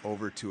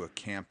over to a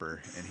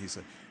camper, and he's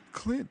like,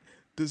 "Clint,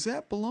 does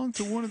that belong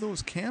to one of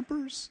those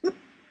campers?"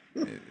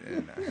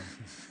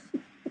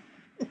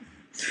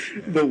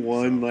 The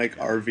one like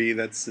RV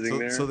that's sitting So,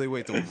 there. so they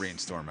wait the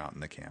rainstorm out in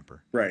the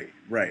camper. Right.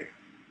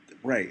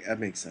 That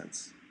makes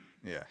sense.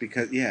 Yeah.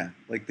 Because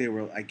like they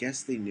were, I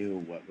guess they knew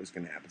what was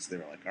going to happen, so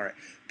they were like, "All right."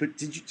 But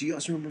do you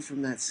also remember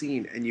from that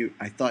scene? And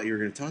I thought you were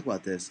going to talk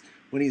about this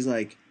when he's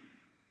like,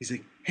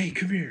 "Hey,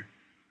 come here!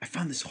 I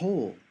found this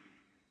hole."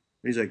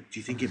 And he's like, "Do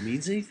you think it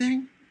means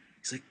anything?"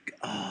 He's like,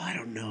 "Oh, I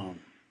don't know.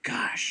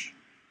 Gosh,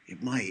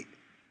 it might."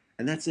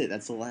 And that's it.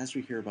 That's the last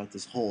we hear about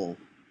this hole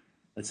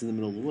that's in the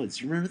middle of the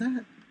woods. You remember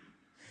that?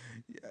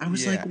 I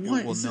was like,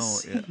 "What is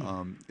this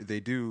scene?" They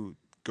do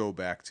go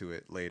back to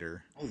it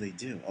later. Oh, they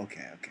do.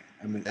 Okay.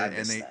 I mean,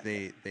 And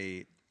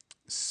they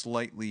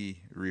slightly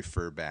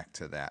refer back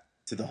to that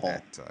the hole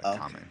that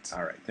comment.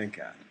 All right, thank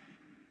God.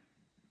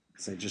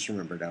 Because I just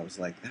remembered, I was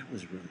like, that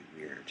was really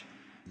weird.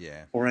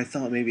 Yeah. Or I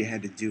thought maybe it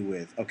had to do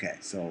with, okay,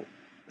 so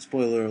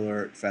spoiler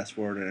alert, fast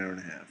forward an hour and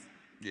a half.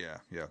 Yeah.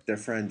 Their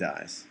friend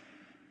dies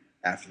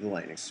after the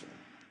lightning storm.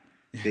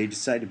 They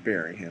decide to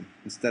bury him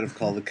instead of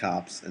call the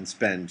cops and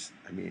spend,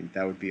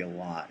 that would be a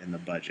lot in the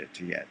budget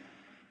to get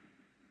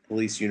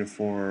police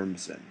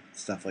uniforms and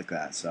stuff like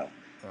that. So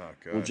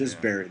we'll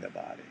just bury the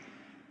body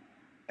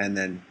and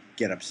then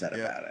get upset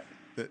about it.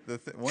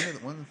 One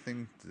of the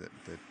things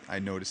that I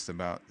noticed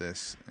about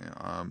this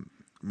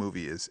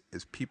movie is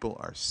people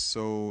are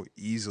so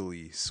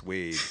easily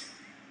swayed.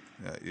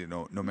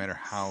 No matter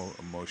how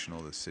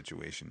emotional the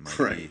situation might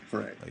be.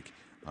 Right. Like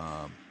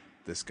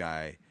this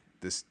guy,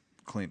 this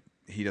Clint,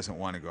 he doesn't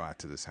want to go out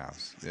to this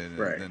house.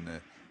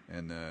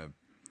 And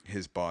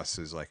his boss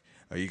is like,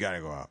 "Oh, you got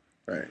to go out."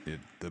 Right.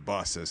 The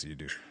boss says you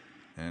do,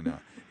 and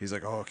he's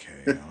like, "Oh,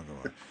 okay, I'll go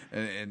out."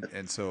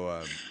 And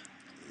so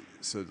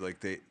like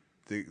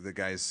the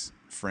guy's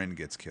friend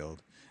gets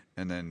killed,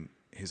 and then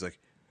he's like,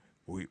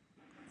 "We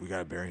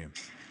gotta bury him,"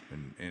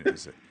 and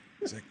he's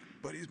like,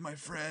 "But he's my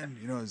friend,"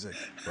 It's like,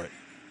 "But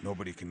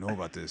nobody can know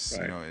about this,"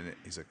 Right. And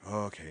he's like,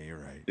 "Oh, okay, you're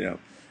right." Yeah.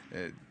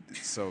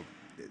 So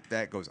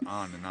that goes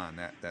on and on.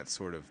 That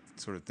sort of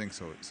thing.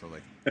 So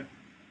like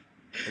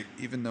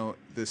even though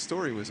the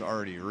story was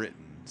already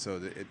written, so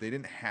they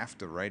didn't have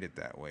to write it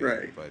that way,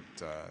 right? But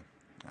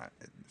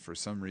for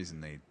some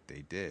reason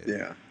they did.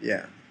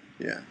 Yeah.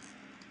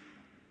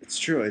 It's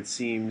true. It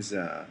seems,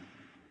 a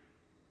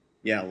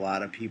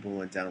lot of people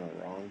went down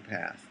the wrong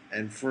path,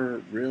 and for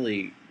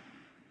really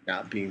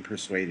not being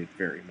persuaded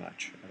very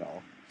much at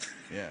all.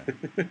 Yeah.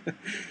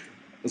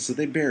 So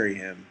they bury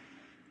him,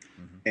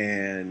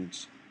 and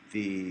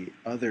the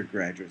other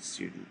graduate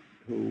student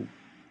who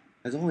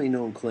has only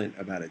known Clint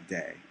about a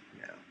day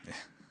now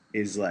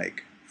is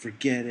like,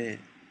 "Forget it.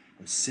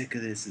 I'm sick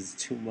of this. It's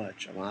too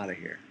much. I'm out of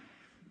here."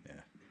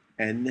 Yeah.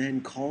 And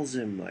then calls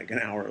him like an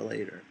hour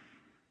later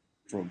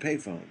from a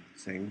payphone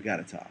saying, "We got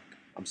to talk.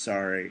 I'm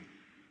sorry.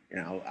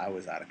 I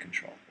was out of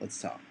control.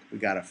 Let's talk. We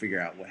got to figure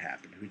out what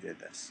happened. Who did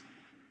this?"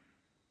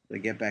 They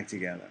get back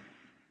together.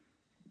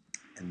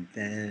 And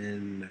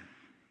then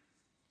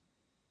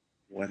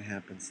what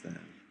happens then?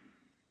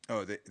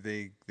 Oh,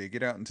 they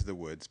get out into the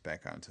woods,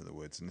 back out into the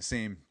woods in the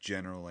same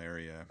general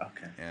area.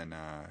 Okay. And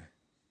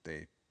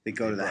they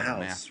go to the brought a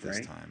map house, this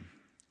right? time.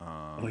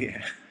 Oh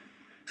yeah.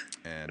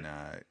 And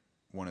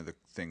one of the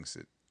things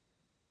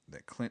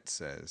that Clint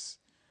says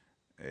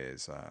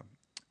is, "I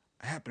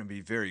happen to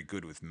be very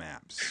good with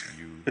maps.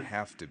 You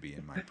have to be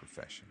in my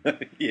profession."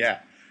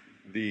 Yeah.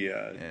 The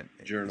and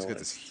journalist. He's got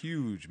this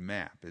huge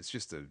map. It's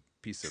just a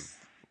piece of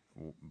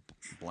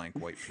blank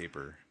white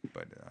paper,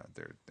 but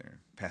they're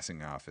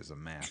passing off as a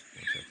map,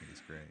 which I think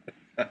is great.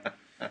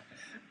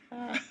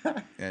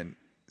 And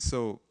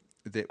so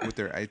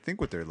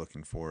what they're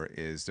looking for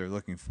is they're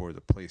looking for the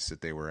place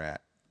that they were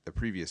at the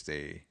previous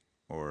day,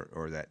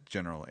 or that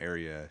general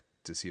area,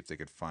 to see if they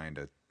could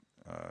find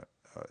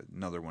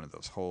another one of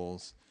those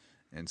holes.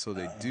 And so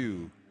they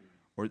do,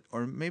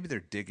 or maybe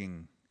they're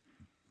digging.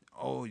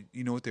 Oh,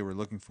 you know what they were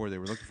looking for? They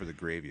were looking for the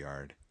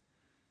graveyard.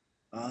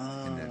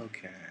 Oh,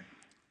 okay.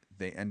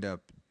 They end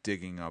up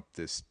digging up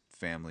this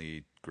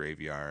family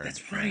graveyard.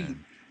 That's right.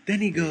 Then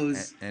he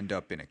goes... End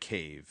up in a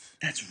cave.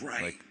 That's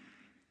right.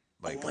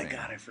 Like oh my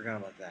God, I forgot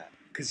about that.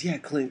 Because,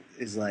 Clint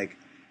is like,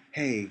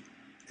 "Hey,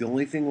 the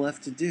only thing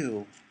left to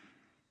do,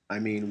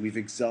 we've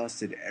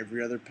exhausted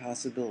every other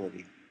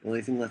possibility. The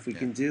only thing left we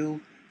can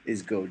do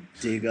is go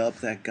dig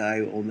up that guy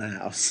who owned the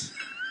house."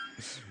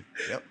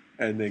 Yep.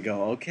 And they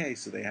go, okay,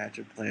 so they hatch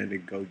a plan to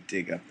go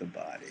dig up the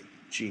body.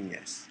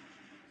 Genius.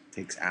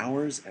 Takes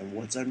hours, and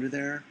what's under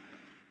there?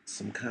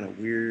 Some kind of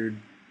weird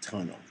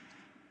tunnel.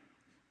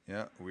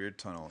 Yeah, weird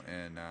tunnel.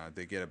 And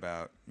they get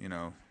about,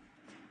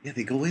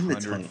 they go in the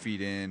tunnel. 100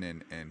 feet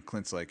in, and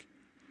Clint's like,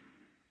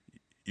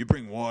 "You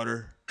bring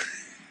water?"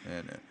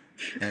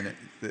 And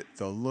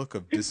the look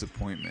of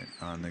disappointment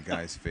on the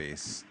guy's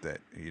face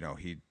that,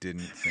 he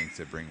didn't think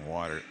to bring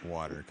water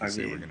because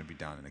they were going to be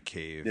down in a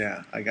cave.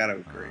 Yeah, I got to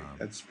agree.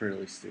 That's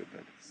pretty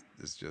stupid.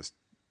 It's just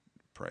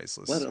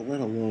priceless. Let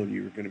alone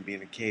you were going to be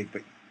in a cave,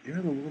 but you're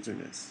in the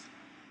wilderness.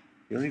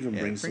 You don't even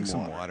bring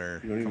some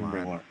water. You don't even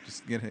bring water.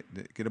 Just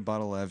get a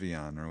bottle of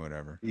Evian or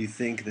whatever. You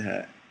think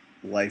that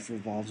life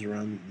revolves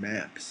around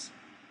maps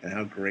and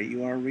how great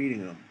you are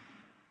reading them.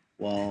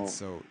 Well,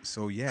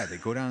 so yeah, they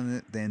go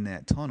down in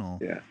that tunnel,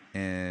 yeah,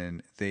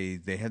 and they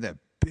have that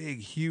big,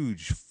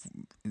 huge,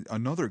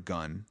 another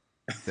gun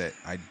that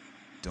I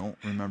don't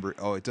remember.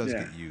 Oh, it does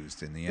Yeah. get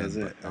used in the Does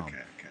end, it? but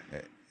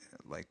Okay.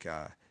 like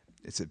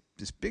it's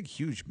this big,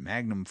 huge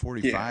Magnum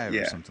 45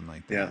 Yeah. or something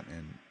like Yeah. that,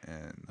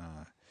 and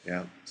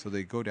Yeah. so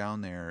they go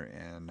down there,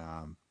 and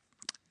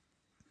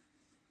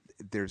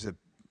there's a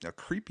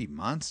creepy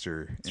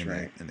monster That's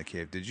right. in the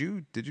cave. Did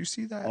you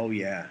see that? Oh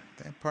yeah.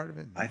 That part of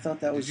it. I thought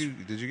that was.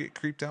 Did you get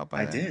creeped out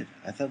by I that? did.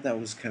 I thought that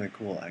was kind of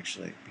cool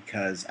actually,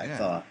 because I Yeah.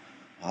 thought,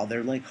 oh,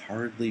 they're like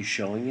hardly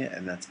showing it,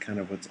 and that's kind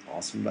of what's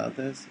awesome about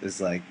this is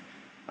like,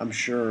 I'm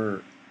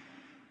sure,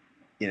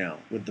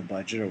 with the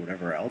budget or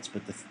whatever else,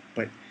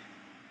 but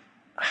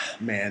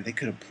man, they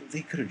could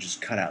have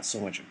just cut out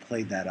so much and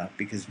played that up,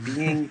 because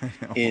being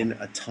in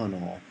a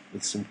tunnel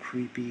with some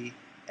creepy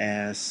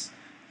ass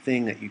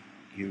thing that you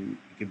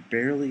can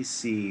barely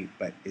see,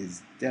 but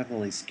is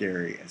definitely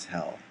scary as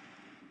hell.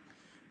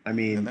 I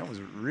mean, And that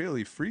was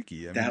really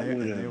freaky. I that mean,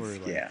 would've- they were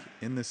like yeah.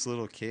 in this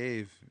little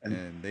cave, And-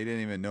 and they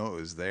didn't even know it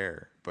was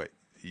there, but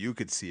you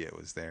could see it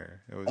was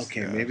there. It was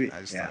okay, maybe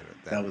I just yeah,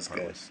 thought that was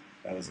part good.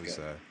 That was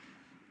good.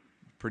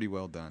 Pretty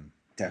well done,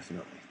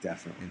 Definitely.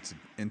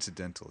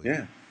 incidentally.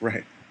 Yeah,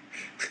 right.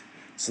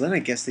 So then I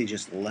guess they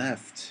just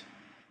left.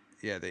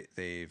 Yeah,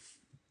 they've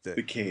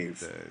The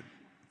cave.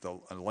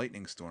 A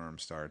lightning storm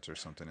starts or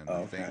something, and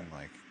Oh, the okay. thing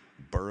like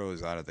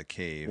burrows out of the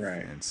cave,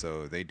 Right. and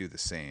so they do the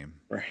same.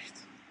 Right.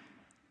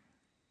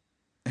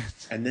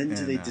 And then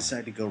do they And,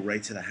 decide to go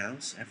right to the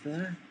house after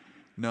that?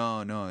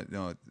 No.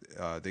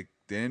 They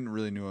didn't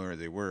really know where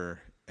they were,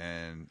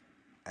 and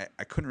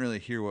I couldn't really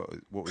hear what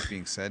was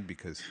being said,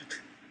 because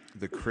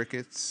the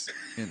crickets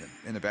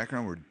in the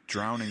background were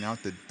drowning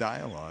out the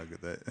dialogue.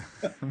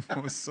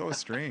 That was so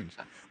strange,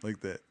 like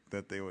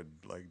that they would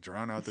like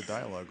drown out the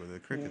dialogue with the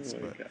crickets. Oh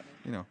my But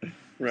God.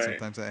 Right.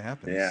 sometimes that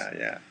happens.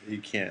 Yeah. You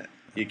can't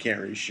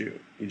reshoot.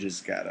 You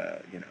just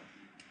gotta,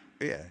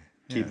 Yeah.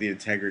 keep the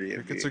integrity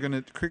of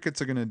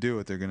Crickets are gonna do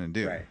what they're gonna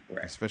do, Right.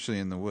 especially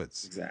in the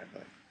woods.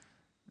 Exactly.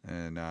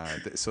 And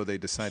so they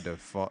decide to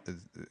fall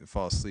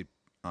asleep,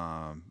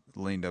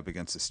 leaned up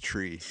against this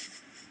tree,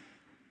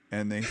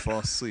 and they fall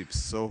asleep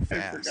so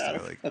fast. forgot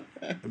They're like,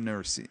 I've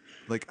never seen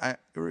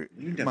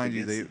Leaned up mind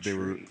you, against the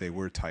tree. they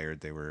were tired.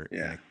 They were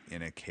Yeah.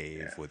 in a cave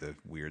Yeah. with a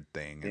weird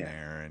thing in Yeah.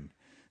 there, and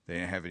they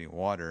didn't have any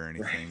water or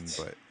anything, Right.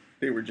 but.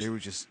 They were They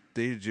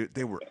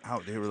were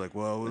out. They were like,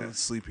 well, let's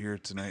sleep here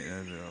tonight.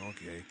 And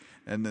okay,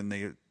 and then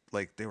they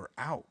were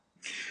out.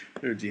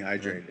 They're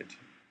dehydrated.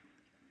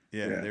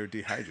 Yeah, Yeah. they were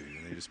dehydrated,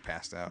 and they just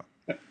passed out,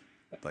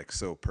 like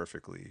so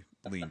perfectly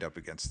leaned up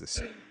against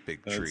this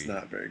big tree. That's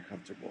not very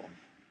comfortable.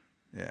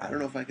 Yeah, I don't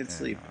know if I could and,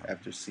 sleep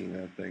after seeing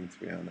that thing, to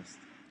be honest.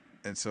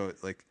 And so,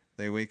 like,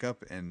 they wake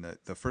up, and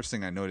the first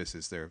thing I notice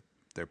is they're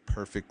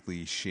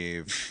perfectly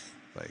shaved,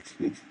 like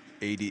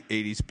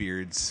 80s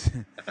beards.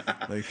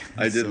 Like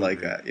I did so like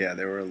great. that. Yeah,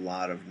 there were a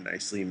lot of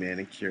nicely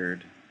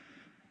manicured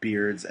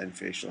beards and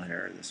facial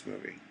hair in this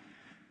movie.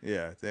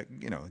 Yeah,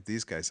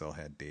 these guys all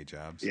had day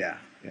jobs. Yeah.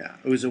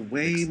 It was a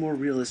way more except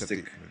the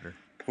realistic editor.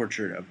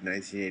 portrait of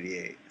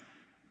 1988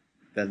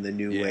 than the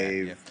new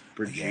wave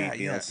Brigitte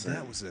Nielsen.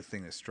 That was the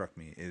thing that struck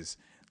me is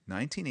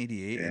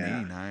 1988 Yeah.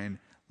 and 89.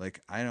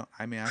 Like I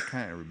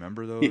kind of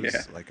remember those.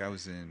 Yeah. Like I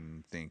was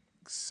in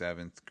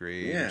seventh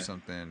grade Yeah. or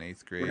something,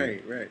 eighth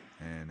grade. Right.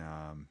 And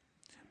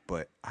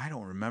but I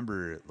don't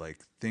remember like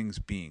things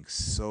being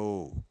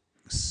so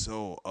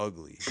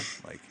ugly,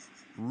 like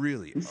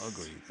really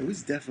ugly. It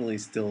was definitely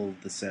still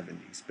the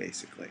 70s,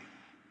 basically.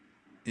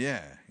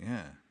 Yeah.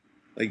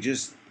 Like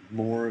just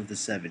more of the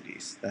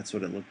 70s. That's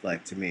what it looked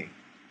like to me.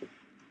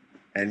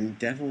 And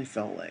definitely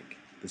felt like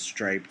the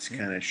striped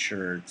kind of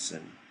shirts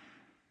and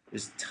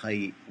just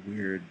tight,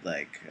 weird,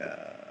 like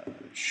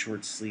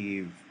short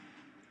sleeve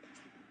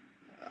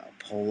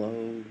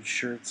polo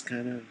shirts,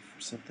 kind of, or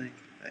something.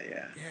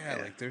 Yeah,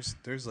 like there's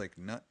like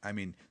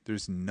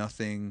there's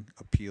nothing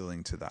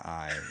appealing to the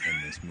eye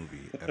in this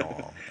movie at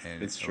all.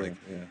 And It's true. Like,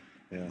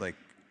 Yeah. like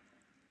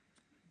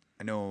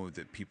I know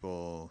that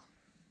people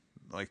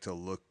like to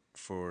look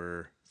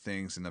for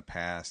things in the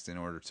past in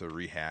order to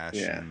rehash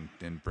Yeah.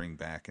 and bring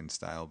back in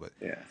style, but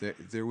Yeah.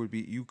 there would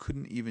be, you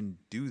couldn't even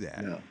do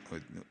that No.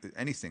 with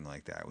anything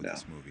like that with No.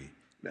 this movie.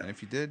 No. And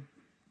if you did,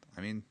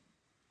 I mean,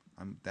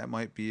 that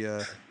might be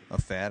a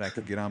fad I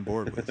could get on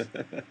board with.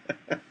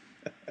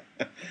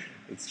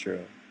 It's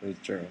true.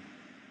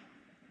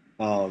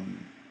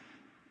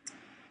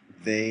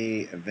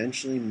 They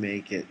eventually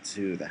make it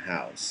to the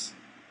house,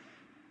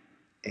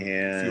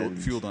 and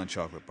Fueled on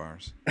chocolate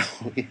bars.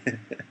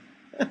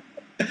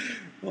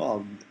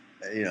 well,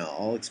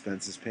 all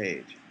expenses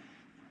paid.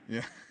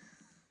 Yeah.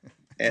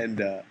 And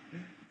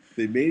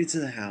they made it to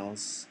the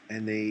house,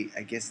 and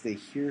I guess they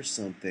hear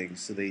something,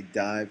 so they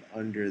dive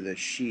under the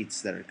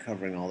sheets that are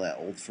covering all that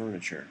old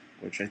furniture,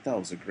 which I thought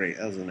was that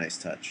was a nice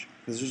touch.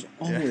 Because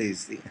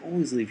they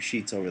always leave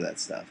sheets over that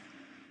stuff.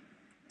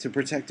 To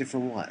protect it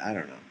from what? I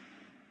don't know.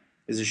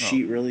 Is a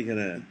sheet really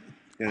gonna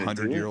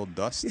 100-year-old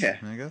dust, Yeah.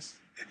 I guess.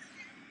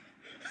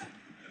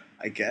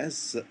 I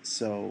guess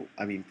so.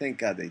 I mean, thank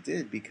God they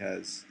did,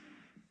 because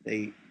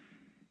they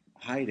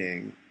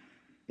hiding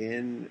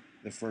in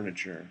the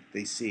furniture.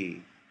 They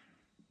see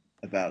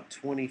about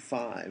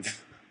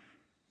 25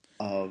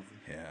 of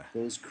Yeah.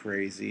 those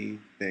crazy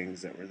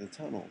things that were the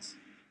tunnels,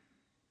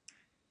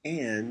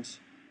 and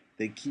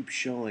they keep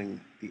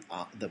showing the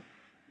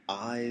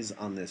eyes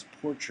on this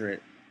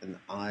portrait and the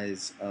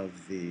eyes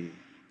of the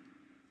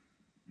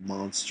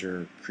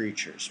monster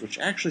creatures, which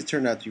actually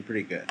turned out to be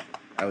pretty good.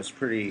 I was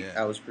pretty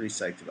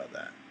psyched about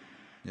that.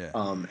 Yeah.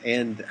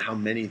 And how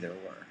many there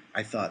were.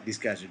 I thought these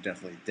guys are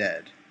definitely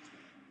dead.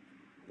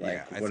 Like,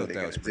 yeah, I what are thought they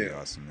that was gonna pretty do?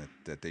 awesome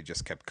that they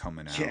just kept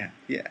coming out Yeah,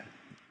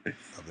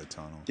 of the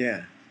tunnel.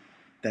 yeah.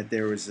 That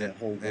there was a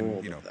whole And,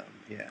 world you know, of them.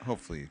 Yeah.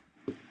 hopefully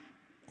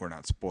we're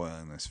not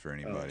spoiling this for Oh,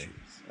 anybody.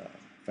 jeez.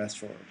 Fast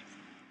forward.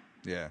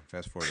 Yeah,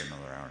 fast forward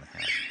another hour and a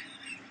half.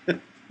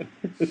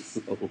 It's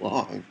a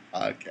long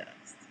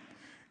podcast.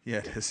 Yeah,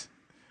 it is.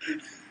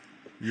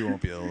 You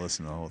won't be able to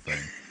listen to the whole thing.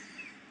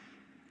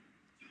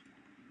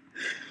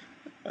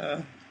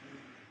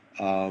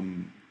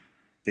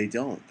 They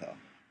don't, though.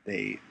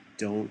 They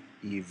don't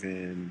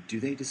even... Do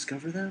they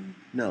discover them?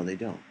 No, they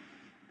don't.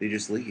 They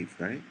just leave,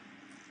 right?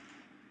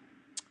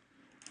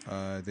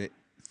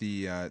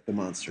 The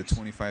monsters. the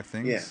 25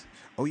 things. Yeah.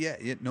 Oh yeah.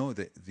 No.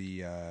 The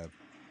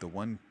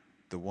one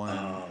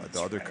that's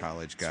the other right.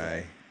 college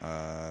That's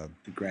guy.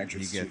 The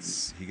graduate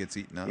he gets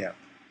eaten up. Yeah.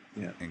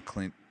 Yeah. And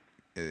Clint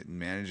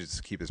manages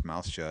to keep his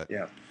mouth shut.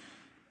 Yeah.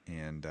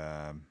 And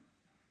I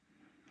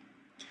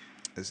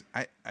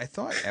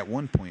thought at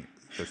one point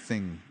the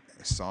thing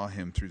saw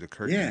him through the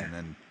curtain Yeah.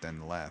 and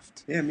then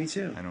left. Yeah, me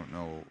too. I don't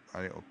know.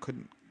 I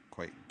couldn't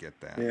quite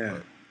get that. Yeah.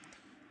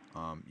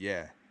 But,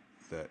 yeah.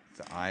 The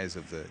eyes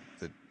of the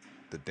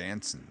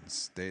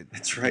Dansons.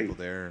 That's the right. People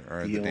there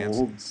are The the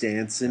old Dansons.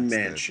 Danson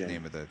That's mansion. The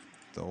name of the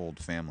old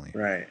family.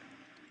 Right.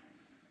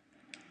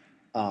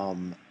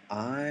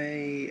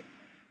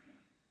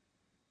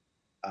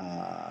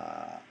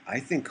 I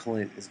think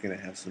Clint is going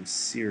to have some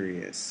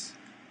serious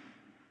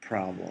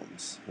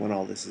problems when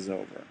all this is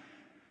over.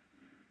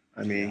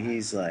 I mean,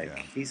 he's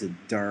a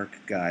dark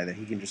guy that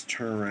he can just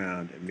turn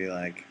around and be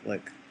like,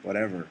 look,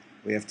 whatever.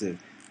 We have to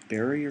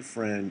bury your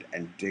friend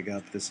and dig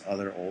up this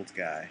other old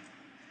guy.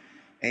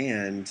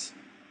 And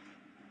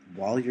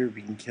while you're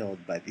being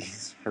killed by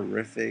these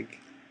horrific,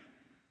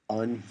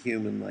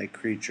 unhuman-like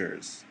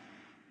creatures,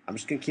 I'm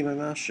just going to keep my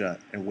mouth shut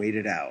and wait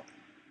it out.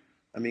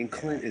 I mean,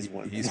 Clint is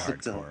one he's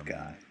fucked up hardcore,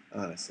 guy,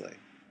 honestly.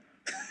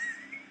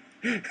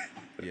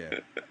 Yeah.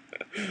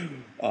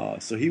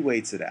 So he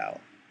waits it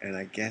out, and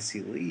I guess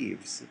he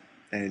leaves.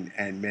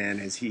 And man,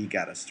 has he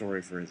got a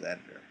story for his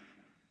editor.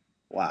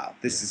 Wow,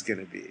 this is going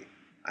to be...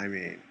 I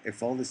mean,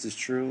 if all this is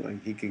true and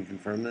he can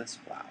confirm this,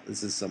 wow,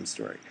 this is some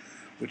story.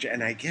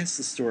 And I guess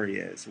the story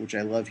is, which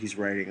I love, he's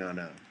writing on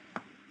a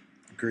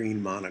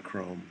green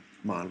monochrome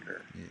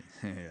monitor.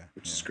 Yeah.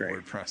 Which is great.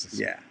 Word processor.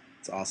 Yeah,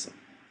 it's awesome.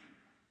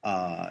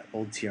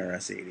 Old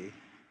TRS-80.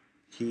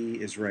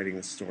 He is writing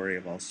the story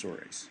of all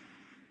stories.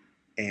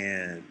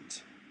 And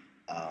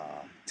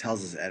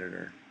tells his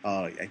editor,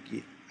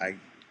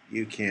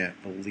 you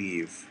can't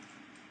believe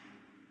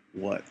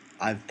what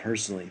I've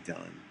personally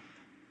done,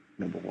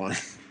 number one,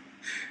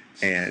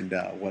 and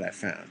what I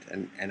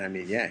found. And I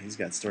mean, yeah, he's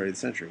got story of the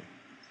century.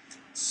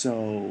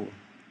 So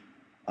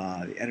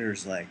the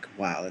editor's like,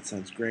 wow, that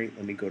sounds great.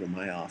 Let me go to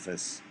my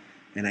office.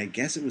 And I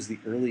guess it was the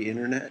early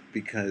internet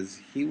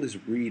because he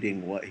was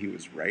reading what he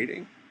was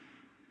writing.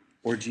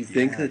 Or do you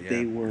think that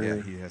they were...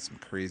 Yeah, he had some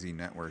crazy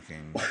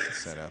networking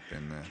set up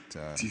in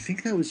that... do you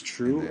think that was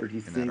true, or do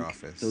you in think that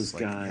office. those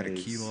like, guys... He had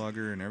a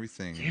keylogger and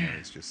everything. Yeah. And he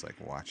was just like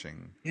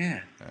watching.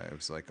 Yeah. It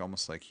was like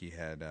almost like he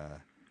had...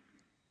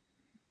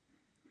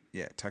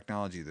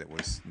 technology that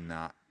was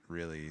not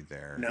really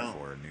there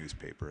for a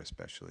newspaper,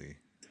 especially.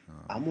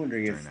 I'm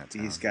wondering if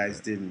these guys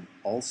didn't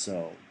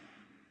also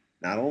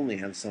not only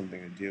have something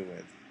to do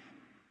with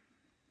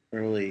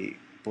early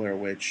Blair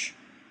Witch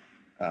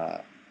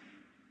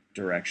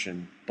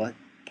direction, but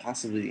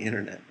possibly the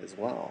internet as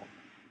well.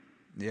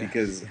 Yeah.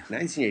 Because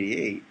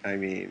 1988, I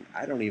mean,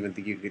 I don't even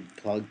think you could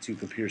plug two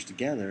computers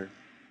together,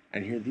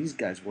 and here these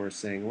guys were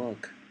saying,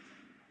 look,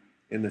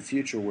 in the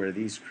future where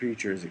these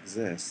creatures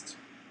exist,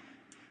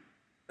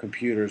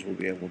 computers will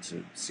be able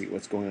to see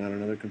what's going on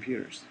in other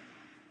computers.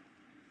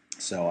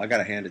 So I got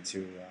to hand it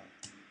to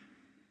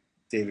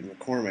David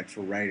McCormick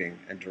for writing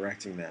and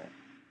directing that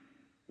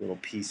little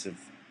piece of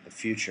the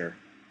future.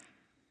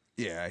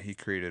 Yeah, he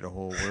created a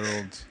whole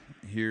world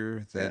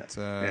here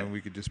that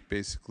we could just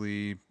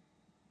basically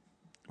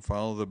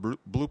follow the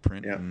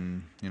blueprint,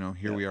 and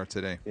here we are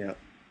today. Yeah.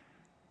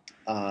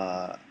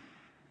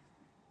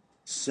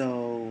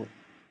 So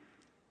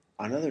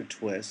another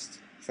twist.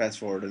 Fast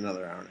forward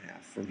another hour and a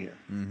half from here,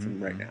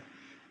 from right now,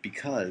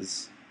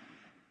 because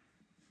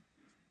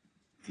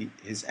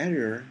his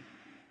editor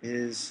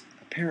is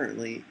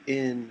apparently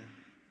in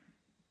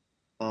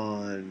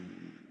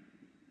on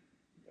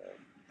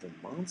the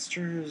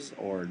monsters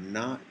or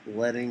not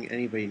letting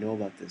anybody know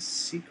about this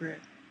secret,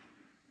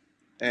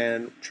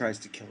 and tries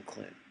to kill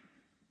Clint.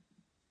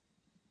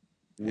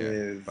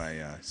 with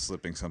by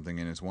slipping something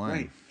in his wine.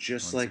 right,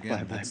 just Once like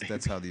again, Bye Bye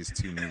that's how these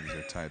two movies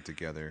are tied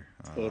together.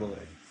 Totally.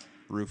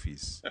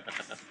 Roofies.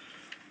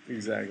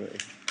 Exactly.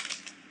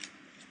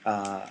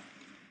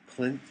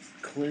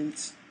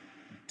 Clint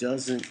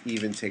doesn't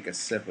even take a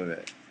sip of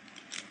it,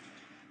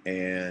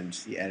 and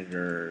the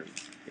editor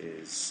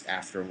is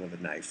after him with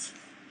a knife.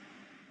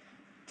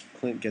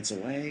 Clint gets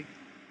away,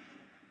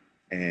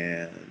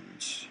 and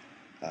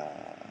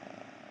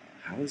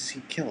how is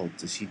he killed?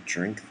 Does he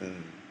drink the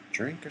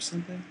drink or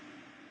something?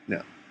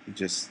 No,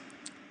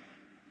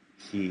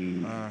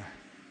 he.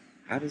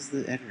 How does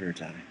the editor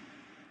die?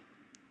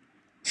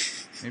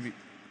 Maybe.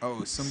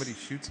 Oh, somebody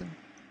shoots him?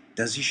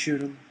 Does he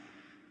shoot him?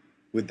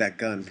 With that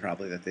gun,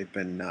 probably, that they've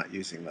been not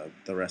using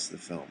the rest of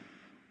the film.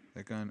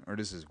 That gun? Or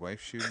does his wife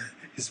shoot him?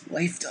 His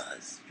wife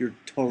does. You're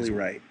totally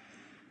right.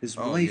 His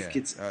wife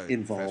gets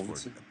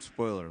involved.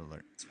 Spoiler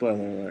alert.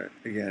 Spoiler alert,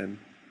 again.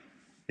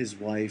 His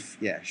wife,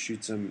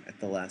 shoots him at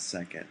the last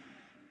second.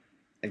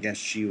 I guess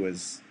she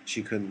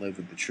couldn't live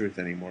with the truth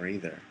anymore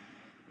either.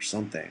 Or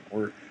something.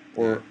 Or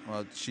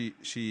well, she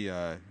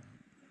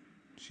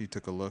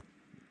took a look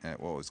at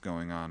what was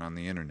going on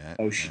the internet.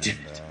 Oh, she did.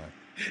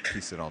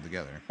 Pieced it all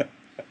together.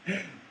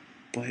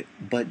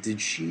 But did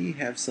she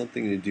have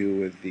something to do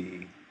with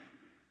the,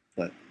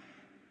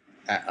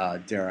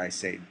 dare I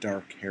say,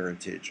 dark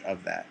heritage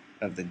of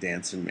the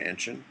Danson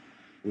mansion?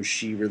 Was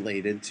she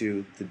related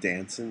to the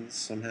Dansons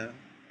somehow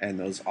and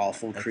those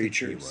awful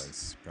creatures? I think he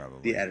was,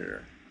 probably. The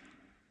editor.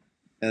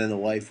 And then the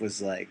wife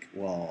was like,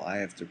 "Well, I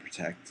have to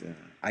protect.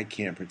 I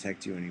can't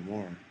protect you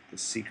anymore. The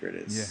secret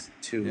is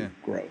too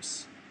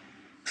gross."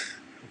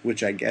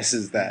 Which I guess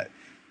is that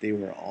they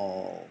were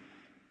all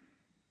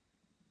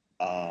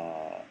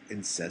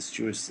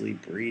incestuously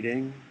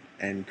breeding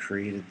and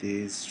created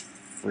these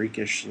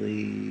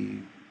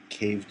freakishly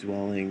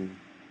cave-dwelling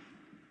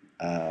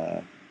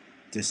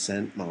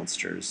descent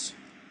monsters.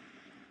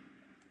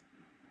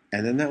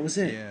 And then that was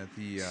it. Yeah,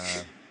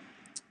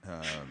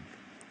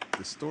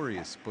 the story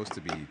is supposed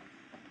to be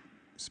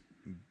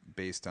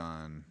based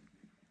on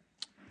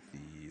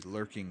The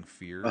Lurking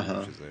Fear,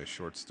 which is a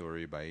short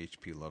story by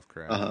H.P.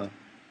 Lovecraft.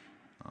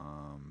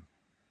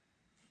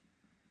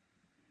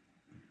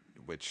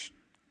 Which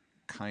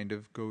kind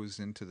of goes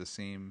into the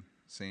same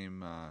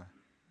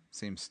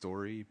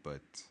story,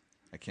 but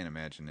I can't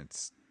imagine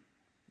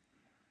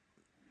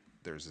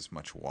there's as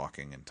much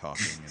walking and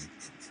talking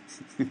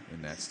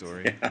in that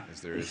story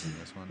as there is in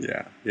this one.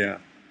 Yeah.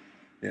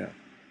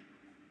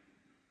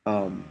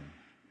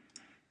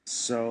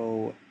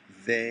 So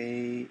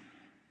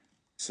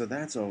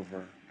that's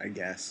over, I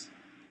guess.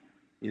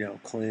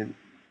 Clint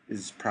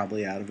is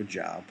probably out of a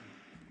job.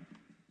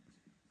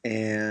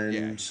 And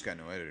he's got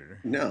no editor.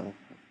 No.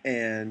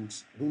 And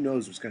who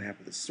knows what's going to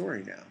happen to the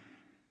story now?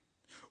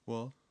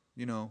 Well,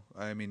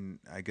 I mean,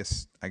 I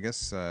guess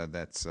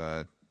that's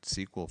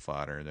sequel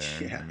fodder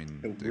there. Yeah, I mean,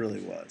 it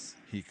really was.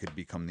 He could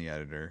become the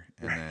editor,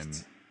 and then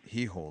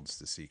he holds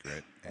the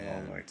secret.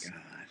 And oh my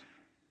god!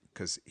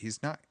 Because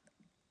he's not.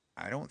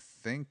 I don't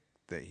think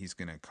that he's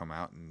gonna come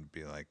out and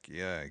be like,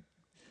 "Yeah,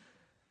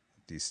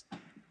 these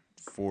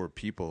 4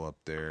 people up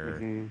there,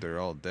 they're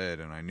all dead,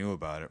 and I knew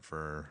about it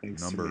for a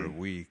number of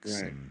weeks,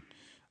 and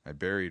I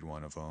buried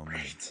one of them."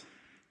 Right.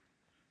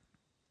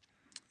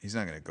 He's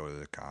not gonna go to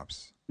the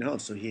cops. No,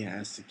 so he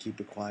has to keep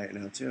it quiet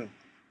now too.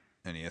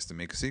 And he has to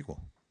make a sequel.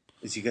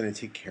 Is he going to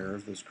take care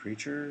of those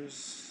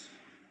creatures?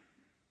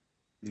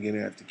 Is he going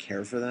to have to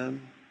care for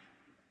them?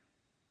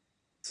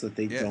 So that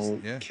they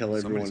don't kill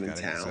everyone in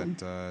town?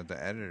 The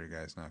editor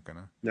guy's not going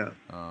to. No.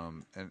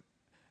 And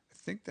I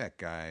think that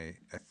guy,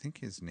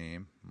 his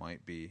name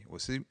might be...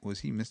 Was he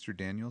Mr.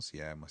 Daniels?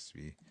 Yeah, it must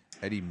be.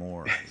 Eddie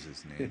Moore is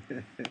his name.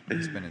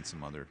 He's been in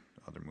some other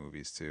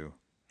movies, too.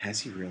 Has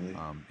he really?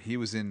 He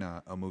was in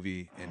a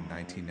movie in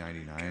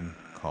 1999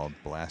 called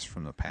Blast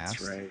from the Past.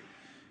 That's right.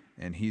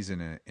 And he's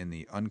in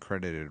the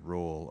uncredited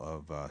role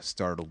of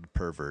startled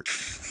pervert.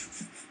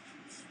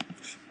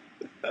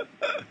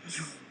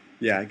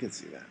 Yeah, I can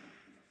see that.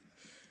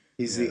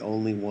 He's the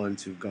only one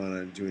to have gone on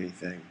and do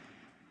anything.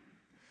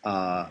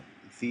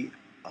 The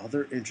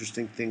other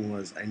interesting thing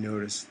was I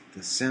noticed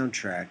the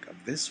soundtrack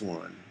of this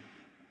one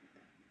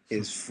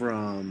is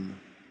from...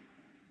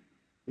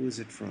 Who is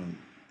it from?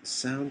 The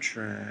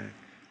soundtrack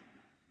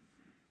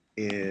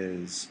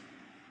is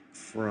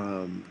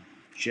from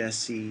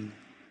Jesse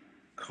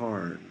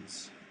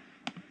Carnes.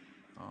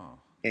 Oh.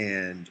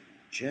 And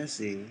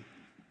Jesse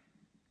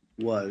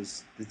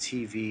was the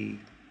TV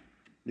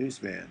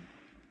newsman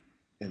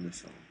in the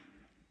film.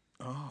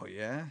 Oh,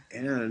 yeah?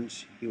 And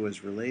he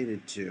was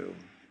related to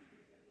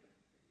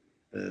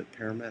the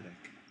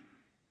paramedic.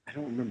 I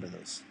don't remember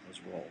those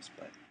roles,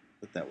 but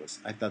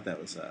I thought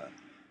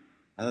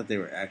they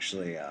were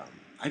actually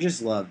I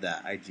just love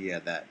that idea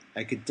that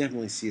I could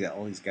definitely see that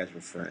all these guys were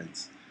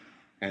friends.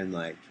 And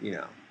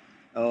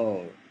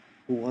oh,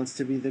 who wants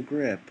to be the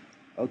grip?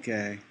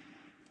 Okay.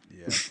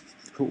 Yeah.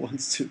 Who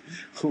wants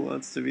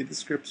to be the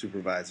script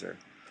supervisor?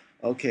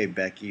 Okay,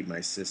 Becky,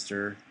 my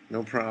sister,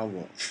 no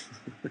problem.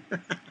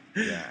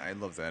 Yeah, I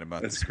love that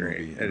about That's this great.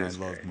 movie, It and I is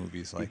love great.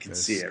 movies You like can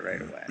this. see it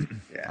right away.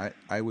 Yeah.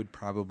 I would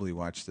probably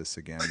watch this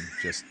again.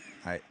 Just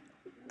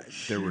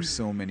there were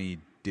so many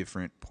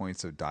different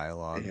points of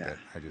dialogue Yeah.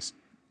 that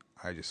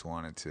I just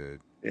wanted to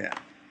Yeah.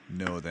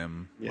 know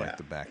them Yeah. like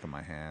the back of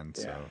my hand.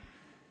 Yeah. So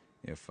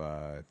if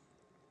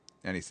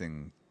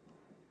anything,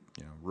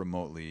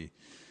 remotely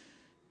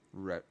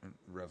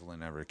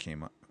relevant ever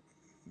came up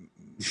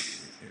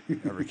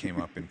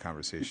in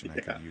conversation, I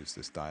could use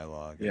this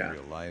dialogue in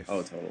real life.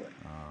 Oh, totally.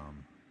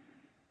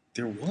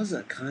 There was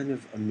a kind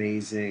of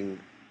amazing,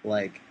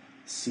 like,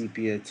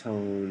 sepia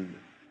tone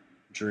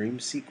dream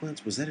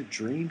sequence. Was that a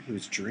dream? He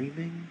was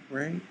dreaming,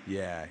 right?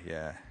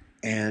 Yeah.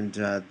 And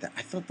I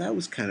thought that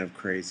was kind of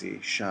crazy.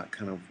 Shot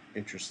kind of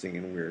interesting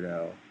and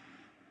weirdo.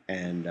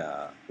 And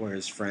where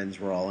his friends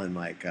were all in,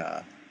 like,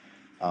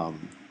 what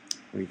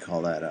do you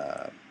call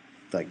that?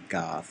 Like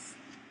goth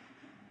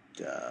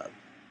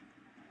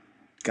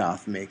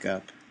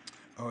makeup.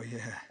 Oh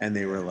yeah. And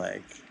they were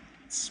like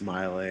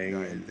smiling.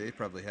 No, and, they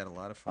probably had a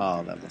lot of fun. oh,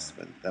 doing that must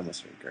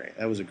have been great.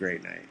 That was a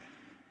great night.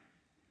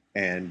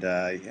 And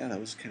yeah,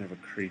 that was kind of a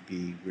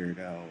creepy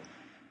weirdo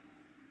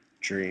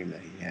dream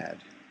that he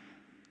had.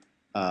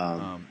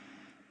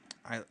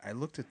 I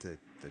looked at the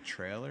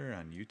trailer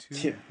on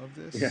YouTube Yeah. of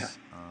this. Yeah.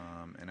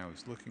 And I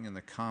was looking in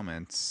the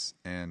comments,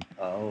 and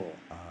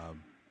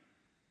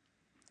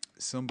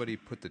somebody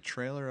put the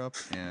trailer up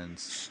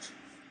and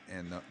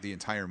the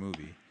entire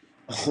movie.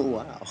 Oh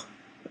wow.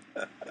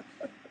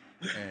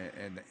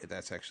 And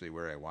that's actually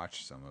where I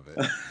watched some of it.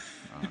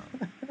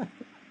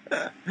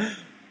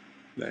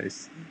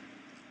 Nice.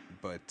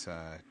 But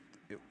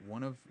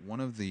one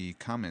of the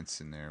comments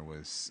in there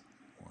was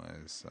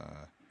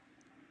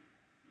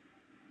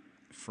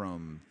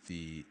from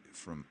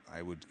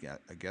I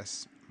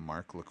guess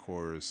Mark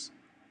LaCour's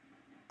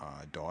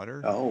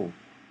daughter. Oh,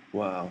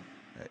 wow.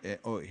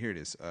 Here it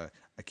is.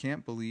 I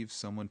can't believe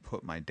someone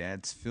put my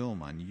dad's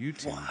film on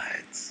YouTube.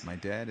 What? My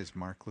dad is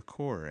Mark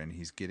LaCour, and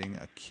he's getting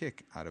a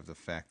kick out of the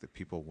fact that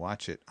people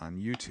watch it on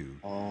YouTube.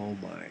 Oh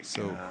my god.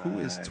 So who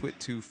is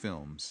Twit2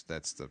 Films?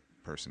 That's the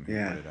person who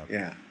put it up.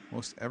 Yeah.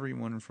 Most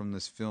everyone from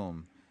this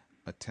film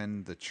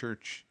attend the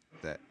church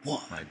that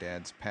my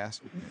dad's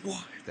pastors.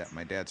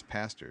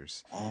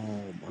 Oh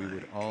my. We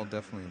would all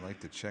definitely like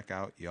to check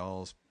out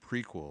y'all's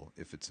prequel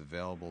if it's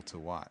available to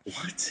watch.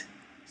 What?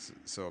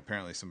 So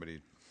apparently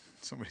somebody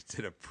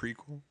did a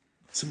prequel.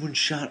 Someone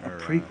shot a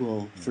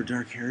prequel for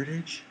Dark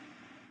Heritage?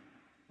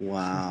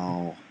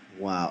 Wow.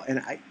 Wow.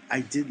 And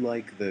I did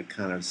like the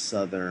kind of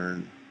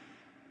southern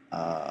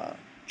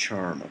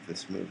charm of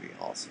this movie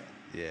also.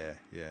 Yeah,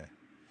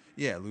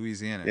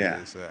 Louisiana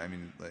Yeah. is I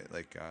mean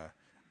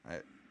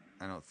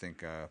I don't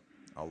think a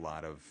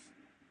lot of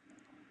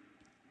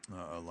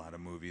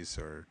movies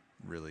are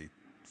really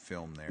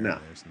filmed there. No.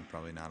 There's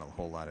probably not a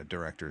whole lot of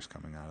directors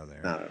coming out of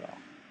there. Not at all.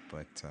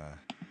 But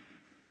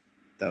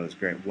that was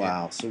great.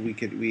 Wow. So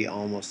we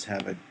almost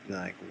have a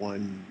like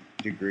 1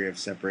 degree of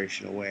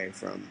separation away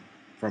from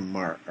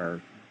Mark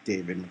or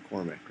David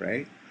McCormick,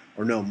 right?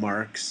 Or no,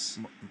 Mark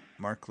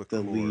LaCour.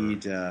 the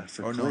lead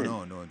for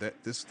Clint. No. That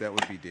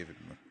would be David.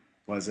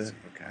 Was it?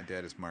 Okay. My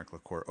dad is Mark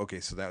LaCour. Okay,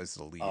 so that was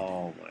the lead.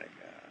 Oh my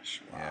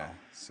gosh! Wow. Yeah.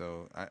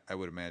 So I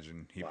would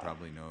imagine he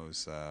probably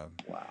knows.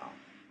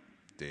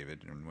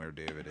 David and where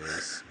David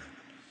is.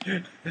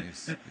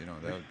 He's,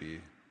 that'd be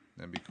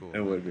cool. It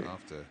would be. I'll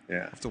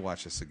have to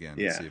watch this again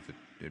and see if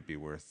it'd be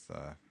worth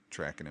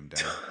tracking him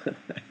down.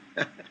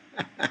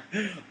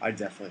 I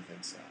definitely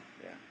think so.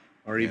 Yeah.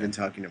 Or even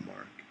talking to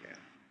Mark. Yeah.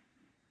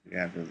 You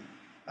have him.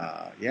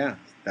 Yeah,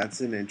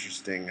 that's an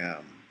interesting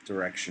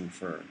direction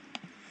for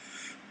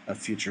a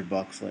future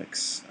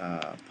Buckflix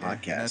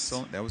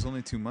podcast. And that was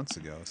only 2 months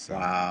ago. So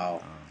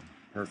wow.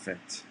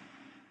 Perfect.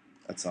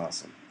 That's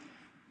awesome.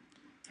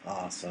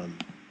 Awesome.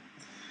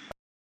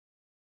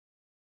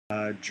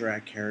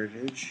 Drac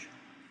Heritage.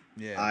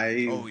 Yeah.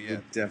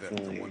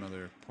 Definitely. The one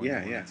other point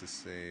I wanted to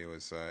say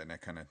was, and I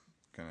kind of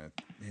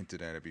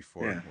hinted at it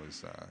before,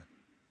 was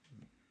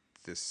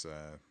this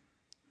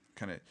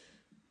kind of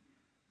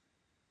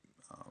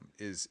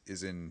is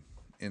in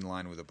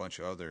line with a bunch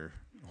of other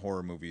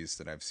horror movies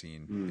that I've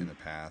seen in the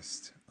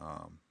past,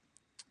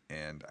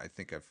 and I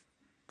think I've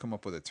come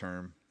up with a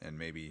term, and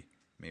maybe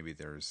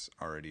there's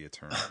already a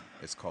term.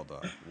 It's called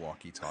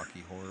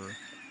walkie-talkie horror.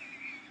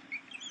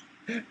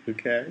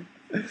 Okay.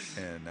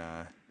 And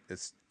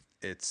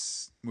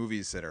it's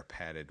movies that are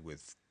padded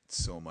with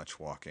so much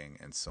walking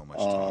and so much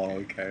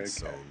talking and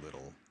so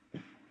little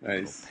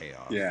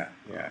payoff. Yeah.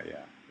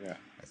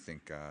 I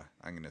think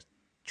I'm gonna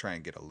try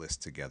and get a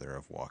list together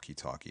of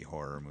walkie-talkie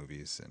horror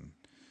movies and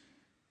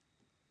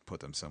put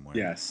them somewhere.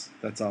 Yes,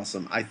 that's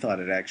awesome. I thought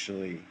it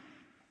actually.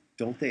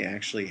 Don't they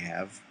actually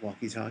have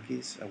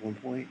walkie-talkies at one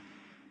point?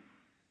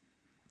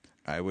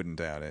 I wouldn't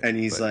doubt it. And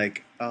he's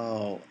like,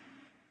 "Oh,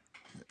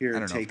 here, I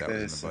don't take know if that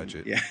this." was in the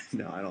budget. Yeah,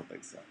 no, I don't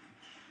think so.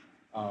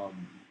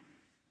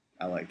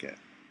 I like it.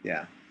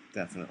 Yeah,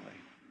 definitely.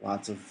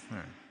 Lots of.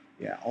 Right.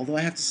 Yeah, although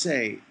I have to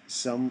say,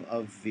 some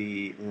of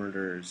the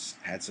murders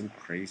had some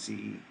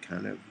crazy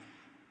kind of,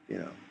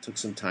 took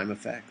some time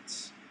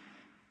effects.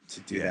 to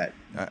do that.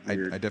 I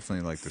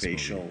definitely like this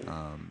facial movie.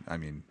 I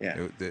mean,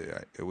 Yeah.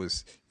 it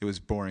was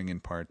boring in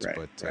parts, Right,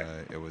 but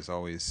right. it was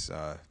always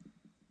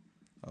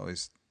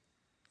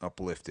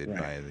uplifted Right.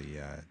 by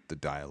the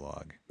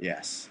dialogue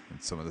Yes.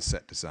 and some of the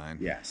set design.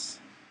 Yes.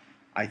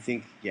 I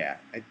think,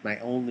 my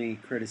only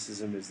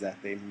criticism is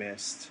that they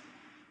missed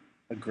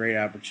a great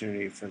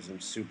opportunity for some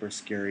super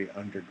scary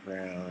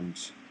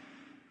underground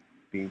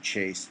being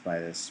chased by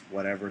this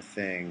whatever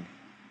thing.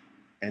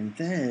 And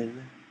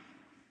then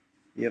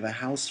you have a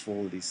house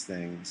full of these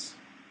things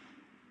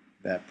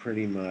that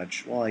pretty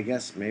much, well, I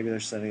guess maybe they're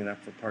setting it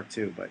up for part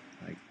 2, but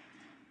like,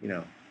 you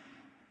know,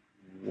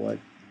 what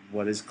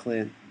does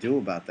Clint do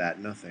about that?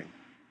 Nothing.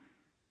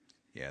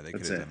 Yeah, they could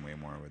That's have it. done way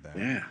more with that.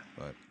 Yeah.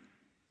 But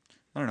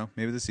I don't know.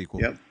 Maybe the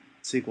sequel. Yep.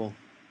 Sequel.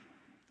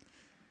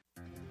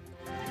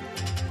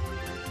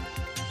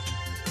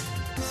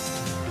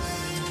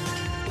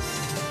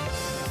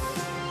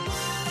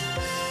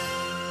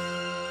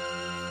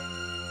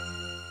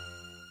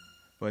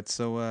 But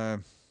so I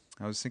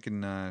was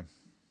thinking,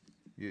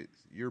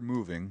 you're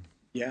moving.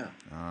 Yeah.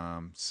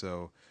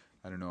 So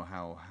I don't know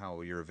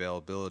how your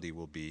availability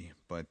will be,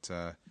 but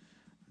I'm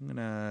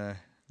gonna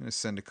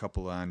send a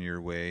couple on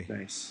your way.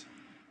 Nice.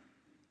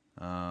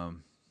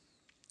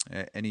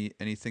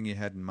 Anything you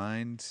had in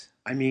mind?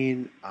 I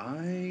mean,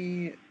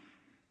 I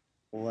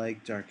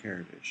like Dark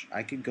Heritage.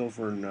 I could go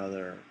for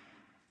another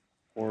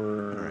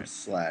horror All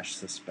right. /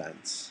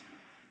 suspense.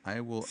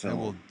 I will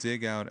film.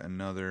 dig out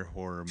another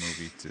horror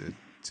movie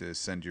to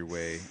send your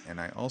way, and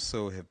I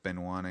also have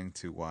been wanting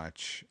to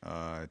watch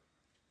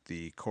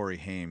the Corey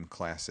Haim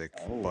classic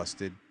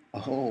Busted.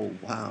 Oh,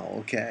 wow.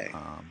 Okay.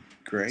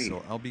 Great.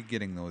 So I'll be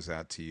getting those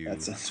out to you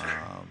That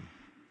sounds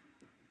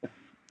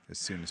as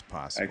soon as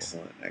possible.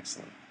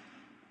 Excellent.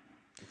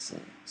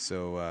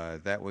 So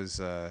that was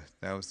the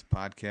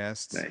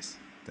podcast. Nice.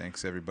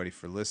 Thanks everybody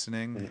for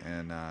listening,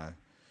 and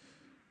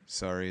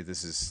sorry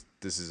this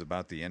is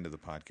about the end of the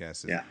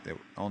podcast. Yeah. It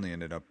only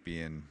ended up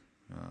being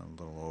a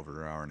little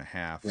over an hour and a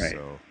half. Right.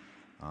 So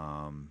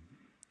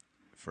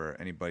for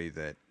anybody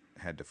that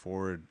had to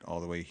forward all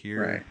the way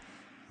here, Right.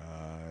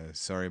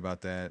 Sorry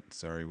about that.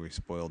 Sorry we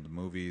spoiled the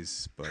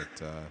movies,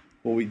 but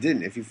Well, we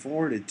didn't. If you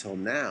forwarded till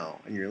now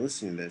and you're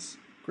listening to this,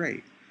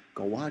 great.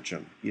 Go watch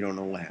them. You don't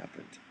know what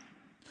happened.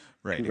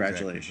 right.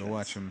 Congratulations. Exactly. Go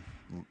watch them.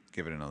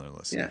 Give it another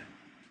listen. Yeah.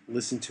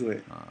 Listen to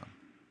it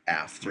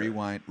after.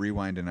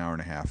 Rewind an hour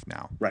and a half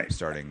now. Right.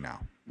 Starting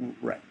now.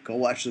 Right. Go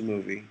watch the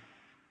movie.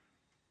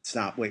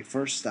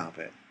 First stop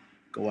it.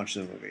 Go watch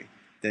the movie.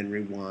 Then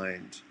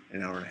rewind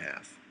an hour and a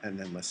half. And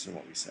then listen to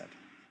what we said.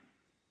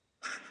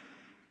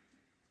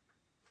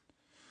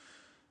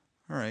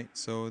 All right.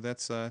 So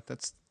that's the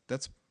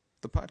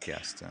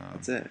podcast.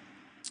 That's it.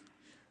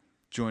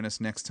 Join us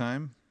next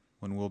time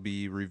when we'll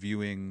be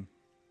reviewing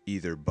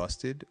either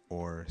Busted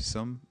or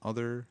some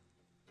other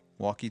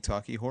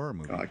walkie-talkie horror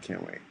movie. Oh, I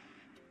can't wait.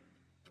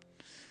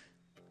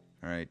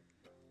 All right.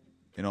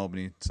 In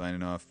Albany,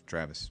 signing off,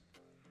 Travis.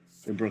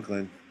 In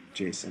Brooklyn,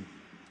 Jason.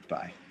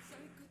 Bye.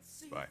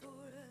 Bye.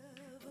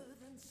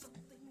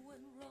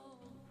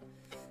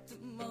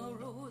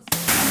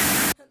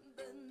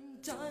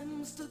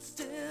 Time stood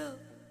still,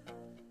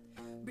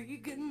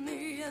 begin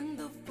the end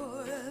of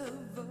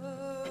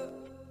forever.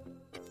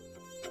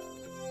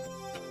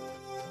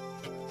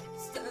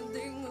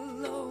 Standing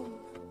alone,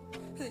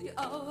 the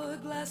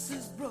hourglass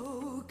is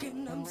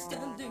broken. I'm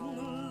standing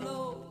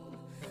alone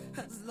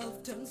as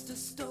love turns to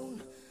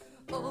stone.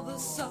 All the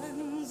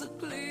signs are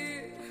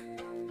clear.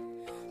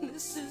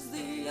 This is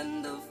the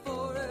end of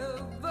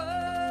forever.